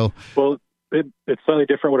 So, well, it's slightly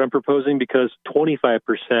different what I'm proposing, because 25%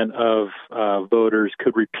 of voters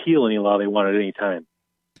could repeal any law they want at any time.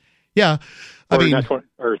 Yeah. I mean,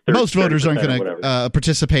 30, most voters aren't going to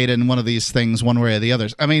participate in one of these things one way or the other.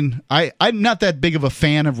 I mean, I'm not that big of a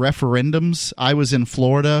fan of referendums. I was in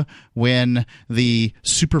Florida when the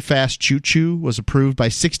super fast choo-choo was approved by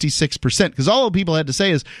 66%, because all the people had to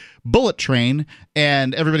say is bullet train,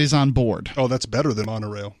 and everybody's on board. Oh, that's better than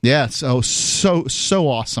monorail. Yeah, so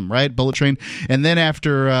awesome, right? Bullet train. And then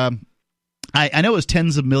after... I know it was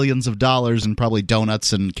tens of millions of dollars and probably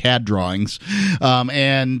donuts and CAD drawings,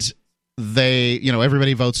 and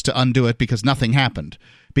everybody votes to undo it because nothing happened,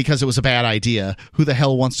 because it was a bad idea. Who the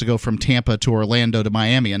hell wants to go from Tampa to Orlando to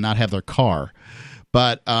Miami and not have their car?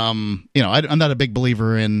 But I'm not a big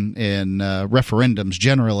believer in referendums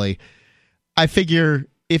generally. I figure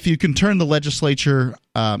if you can turn the legislature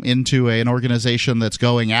into an organization that's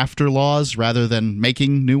going after laws rather than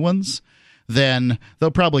making new ones, then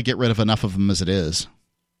they'll probably get rid of enough of them as it is.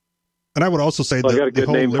 And I would also say the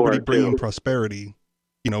whole liberty bringing prosperity,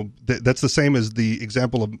 that's the same as the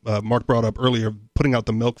example of Mark brought up earlier, putting out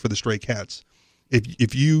the milk for the stray cats.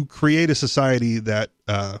 If you create a society that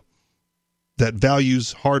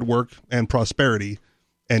values hard work and prosperity,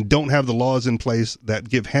 and don't have the laws in place that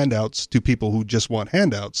give handouts to people who just want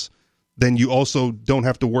handouts, then you also don't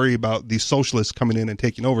have to worry about these socialists coming in and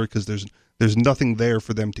taking over, because there's nothing there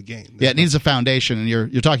for them to gain. It needs a foundation, and you're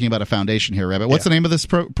talking about a foundation here, Rabbit. What's the name of this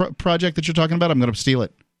project that you're talking about? I'm going to steal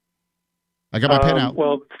it. I got my pen out.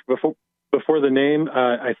 Well, before the name,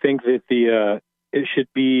 I think that it should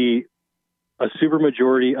be a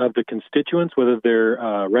supermajority of the constituents, whether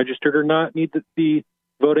they're registered or not, need to be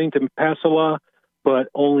voting to pass a law, but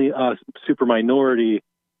only a super minority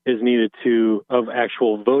is needed of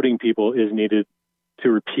actual voting people is needed to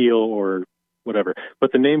repeal or whatever.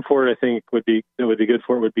 But the name for it, I think, would be good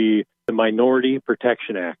for it would be the Minority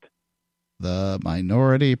Protection Act. The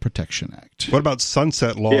Minority Protection Act. What about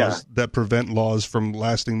sunset laws that prevent laws from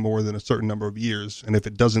lasting more than a certain number of years? And if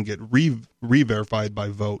it doesn't get re-verified by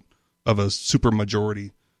vote of a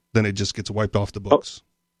supermajority, then it just gets wiped off the books.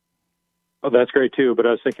 Oh, that's great too. But I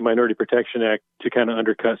was thinking Minority Protection Act to kind of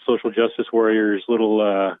undercut social justice warriors' little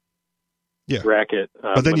racket.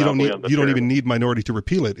 But then you don't even need minority to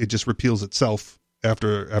repeal it. It just repeals itself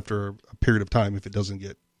after a period of time if it doesn't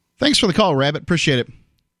get. Thanks for the call, Rabbit. Appreciate it.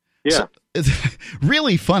 Yeah. So, it's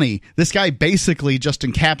really funny. This guy basically just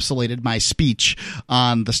encapsulated my speech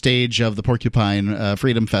on the stage of the Porcupine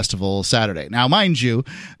Freedom Festival Saturday. Now, mind you,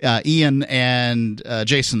 Ian and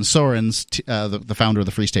Jason Sorens, the founder of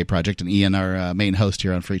the Free State Project, and Ian, our main host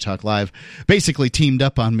here on Free Talk Live, basically teamed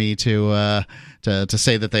up on me to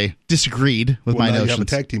say that they disagreed with my notions. You have a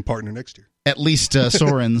tag team partner next year. At least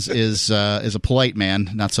Sorens is a polite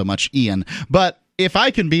man, not so much Ian. But if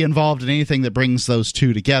I can be involved in anything that brings those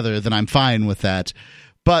two together, then I'm fine with that.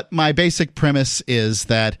 But my basic premise is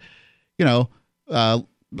that,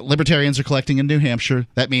 libertarians are collecting in New Hampshire.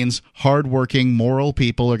 That means hardworking, moral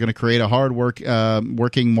people are going to create a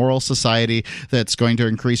working moral society that's going to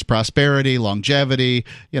increase prosperity, longevity,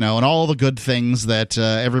 and all the good things that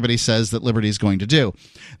everybody says that liberty is going to do.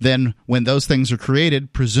 Then when those things are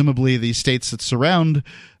created, presumably the states that surround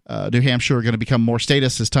New Hampshire are going to become more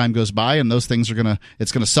statist as time goes by, and those things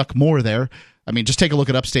it's going to suck more there. I mean, just take a look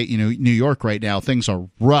at upstate New York right now. Things are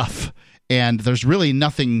rough, and there's really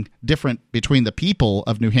nothing different between the people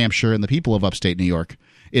of New Hampshire and the people of upstate New York.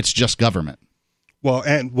 It's just government.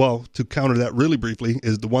 Well, to counter that really briefly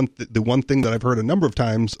is the one thing that I've heard a number of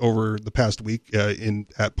times over the past week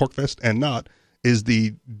at PorcFest and not is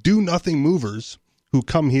the do nothing movers who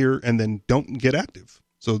come here and then don't get active.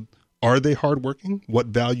 So, are they hardworking? What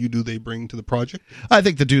value do they bring to the project? I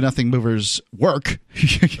think the do-nothing movers work.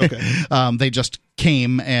 Okay. They just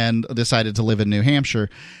came and decided to live in New Hampshire.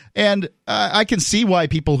 And I can see why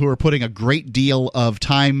people who are putting a great deal of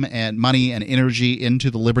time and money and energy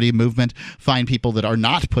into the liberty movement find people that are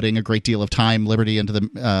not putting a great deal of time,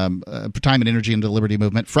 time and energy into the liberty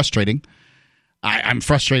movement frustrating. I'm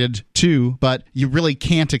frustrated too, but you really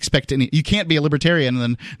can't expect you can't be a libertarian and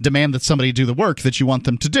then demand that somebody do the work that you want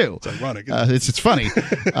them to do. It's ironic. It's funny,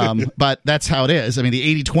 but that's how it is. I mean,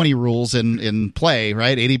 the 80-20 rules in play,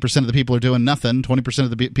 right? 80% of the people are doing nothing. 20% of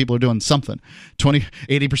the people are doing something.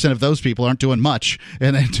 80% of those people aren't doing much,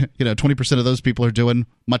 and then 20% of those people are doing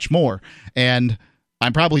much more. And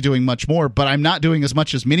I'm probably doing much more, but I'm not doing as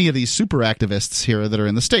much as many of these super activists here that are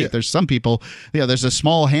in the state. Yeah. There's some people, there's a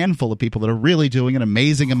small handful of people that are really doing an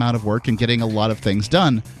amazing amount of work and getting a lot of things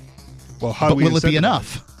done. Well, will it be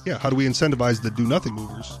enough? Yeah, how do we incentivize the do-nothing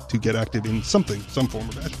movers to get active in some form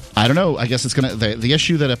of action? I don't know. I guess it's going to the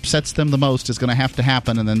issue that upsets them the most is going to have to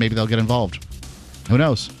happen, and then maybe they'll get involved. Who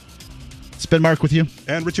knows? It's been Mark with you.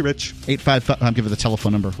 And Richie Rich. 855. I'm giving the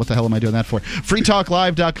telephone number. What the hell am I doing that for?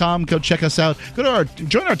 freetalklive.com. Go check us out.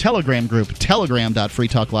 Join our Telegram group,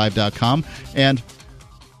 telegram.freetalklive.com, and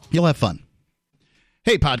you'll have fun.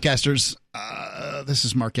 Hey, podcasters. This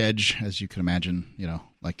is Mark Edge, as you can imagine.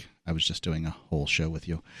 Like I was just doing a whole show with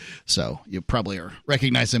you. So you probably are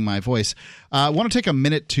recognizing my voice. I want to take a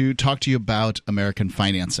minute to talk to you about American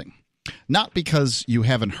Financing. Not because you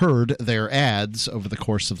haven't heard their ads over the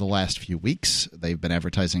course of the last few weeks. They've been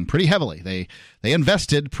advertising pretty heavily. They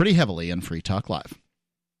invested pretty heavily in Free Talk Live.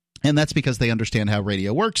 And that's because they understand how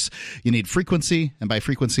radio works. You need frequency, and by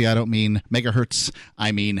frequency I don't mean megahertz.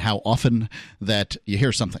 I mean how often that you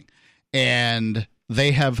hear something. And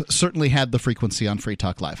they have certainly had the frequency on Free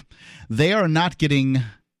Talk Live. They are not getting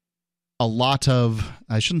a lot of,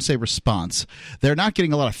 I shouldn't say response, they're not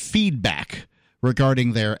getting a lot of feedback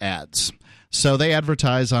regarding their ads. So they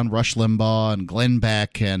advertise on Rush Limbaugh and Glenn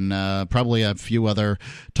Beck and probably a few other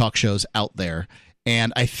talk shows out there.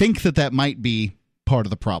 And I think that might be part of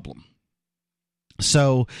the problem.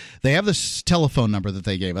 So they have this telephone number that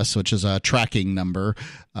they gave us, which is a tracking number,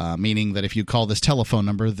 meaning that if you call this telephone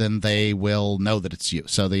number, then they will know that it's you.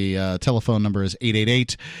 So the telephone number is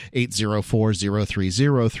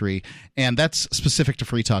 888-804-0303, and that's specific to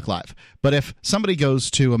Free Talk Live. But if somebody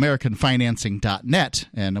goes to AmericanFinancing.net,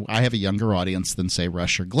 and I have a younger audience than, say,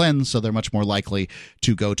 Rush or Glenn, so they're much more likely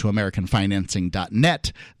to go to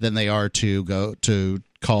AmericanFinancing.net than they are to go to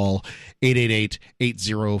call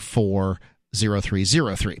 888-804-0303.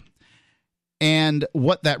 And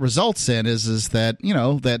what that results in is that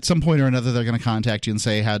that at some point or another they're going to contact you and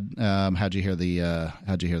say how'd you hear the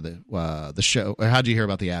show, or how'd you hear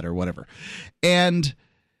about the ad or whatever. And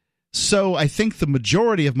so I think the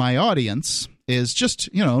majority of my audience is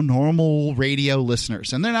just normal radio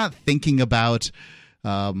listeners, and they're not thinking about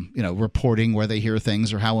reporting where they hear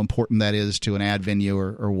things or how important that is to an ad venue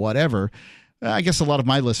or whatever. I guess a lot of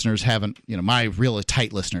my listeners haven't, my really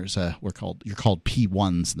tight listeners, you're called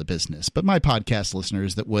P1s in the business, but my podcast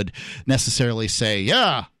listeners that would necessarily say,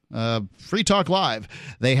 Free Talk Live,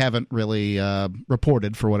 they haven't really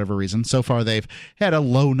reported for whatever reason. So far, they've had a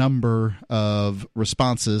low number of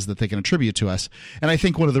responses that they can attribute to us. And I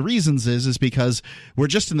think one of the reasons is because we're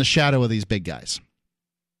just in the shadow of these big guys.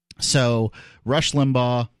 So Rush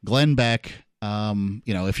Limbaugh, Glenn Beck,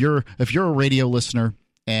 if you're a radio listener,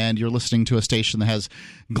 and you're listening to a station that has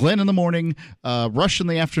Glenn in the morning, Rush in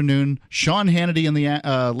the afternoon, Sean Hannity in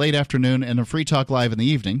the late afternoon, and a Free Talk Live in the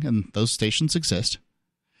evening, and those stations exist,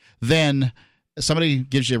 then somebody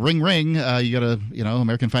gives you a ring, you go to,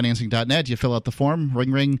 AmericanFinancing.net, you fill out the form,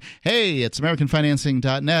 ring, hey, it's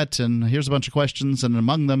AmericanFinancing.net, and here's a bunch of questions, and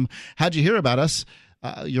among them, how'd you hear about us?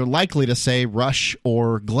 You're likely to say Rush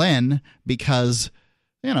or Glenn because,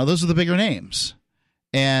 those are the bigger names.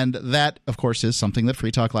 And that, of course, is something that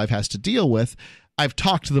Free Talk Live has to deal with. I've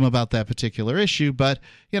talked to them about that particular issue, but,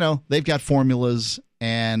 they've got formulas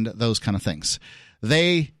and those kind of things.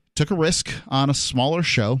 They took a risk on a smaller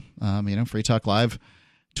show, Free Talk Live,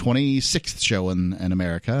 26th show in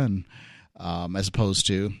America, and as opposed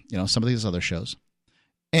to, some of these other shows.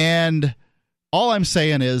 And all I'm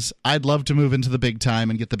saying is I'd love to move into the big time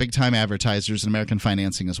and get the big time advertisers, and American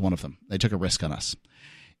Financing is one of them. They took a risk on us.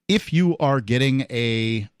 If you are getting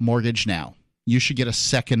a mortgage now, you should get a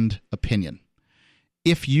second opinion.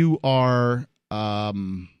 If you are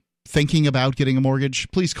thinking about getting a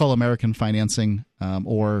mortgage, please call American Financing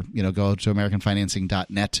or go to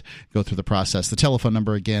AmericanFinancing.net, go through the process. The telephone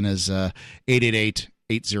number again is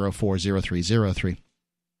 888-804-0303.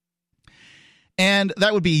 And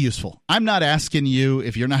that would be useful. I'm not asking you,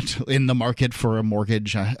 if you're not in the market for a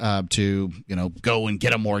mortgage, to go and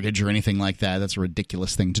get a mortgage or anything like that. That's a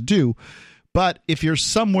ridiculous thing to do. But if you're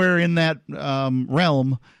somewhere in that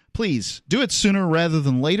realm, please do it sooner rather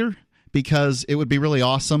than later, because it would be really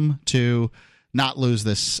awesome to not lose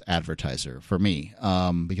this advertiser for me,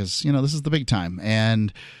 because, you know, this is the big time.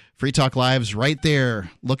 And Free Talk Live's right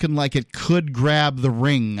there, looking like it could grab the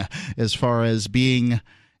ring as far as being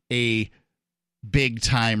a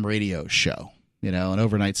big-time radio show, you know, an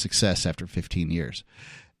overnight success after 15 years.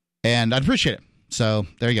 And I'd appreciate it. So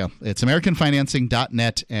there you go. It's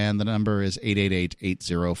AmericanFinancing.net, and the number is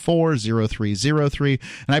 888-804-0303.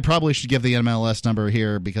 And I probably should give the MLS number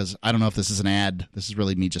here, because I don't know if this is an ad. This is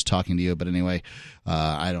really me just talking to you. But anyway,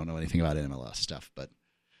 I don't know anything about MLS stuff. But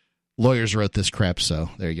lawyers wrote this crap, so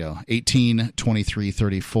there you go.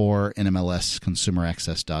 182334,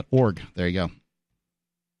 NMLSconsumeraccess.org. There you go.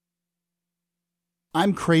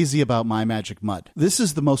 I'm crazy about My Magic Mud. This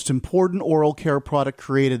is the most important oral care product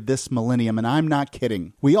created this millennium, and I'm not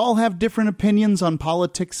kidding. We all have different opinions on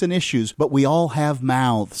politics and issues, but we all have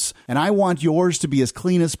mouths. And I want yours to be as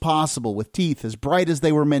clean as possible, with teeth as bright as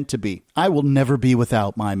they were meant to be. I will never be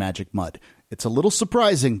without My Magic Mud. It's a little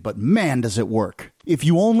surprising, but man, does it work. If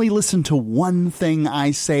you only listen to one thing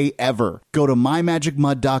I say ever, go to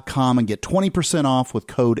mymagicmud.com and get 20% off with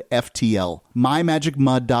code FTL.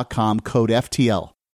 mymagicmud.com, code FTL.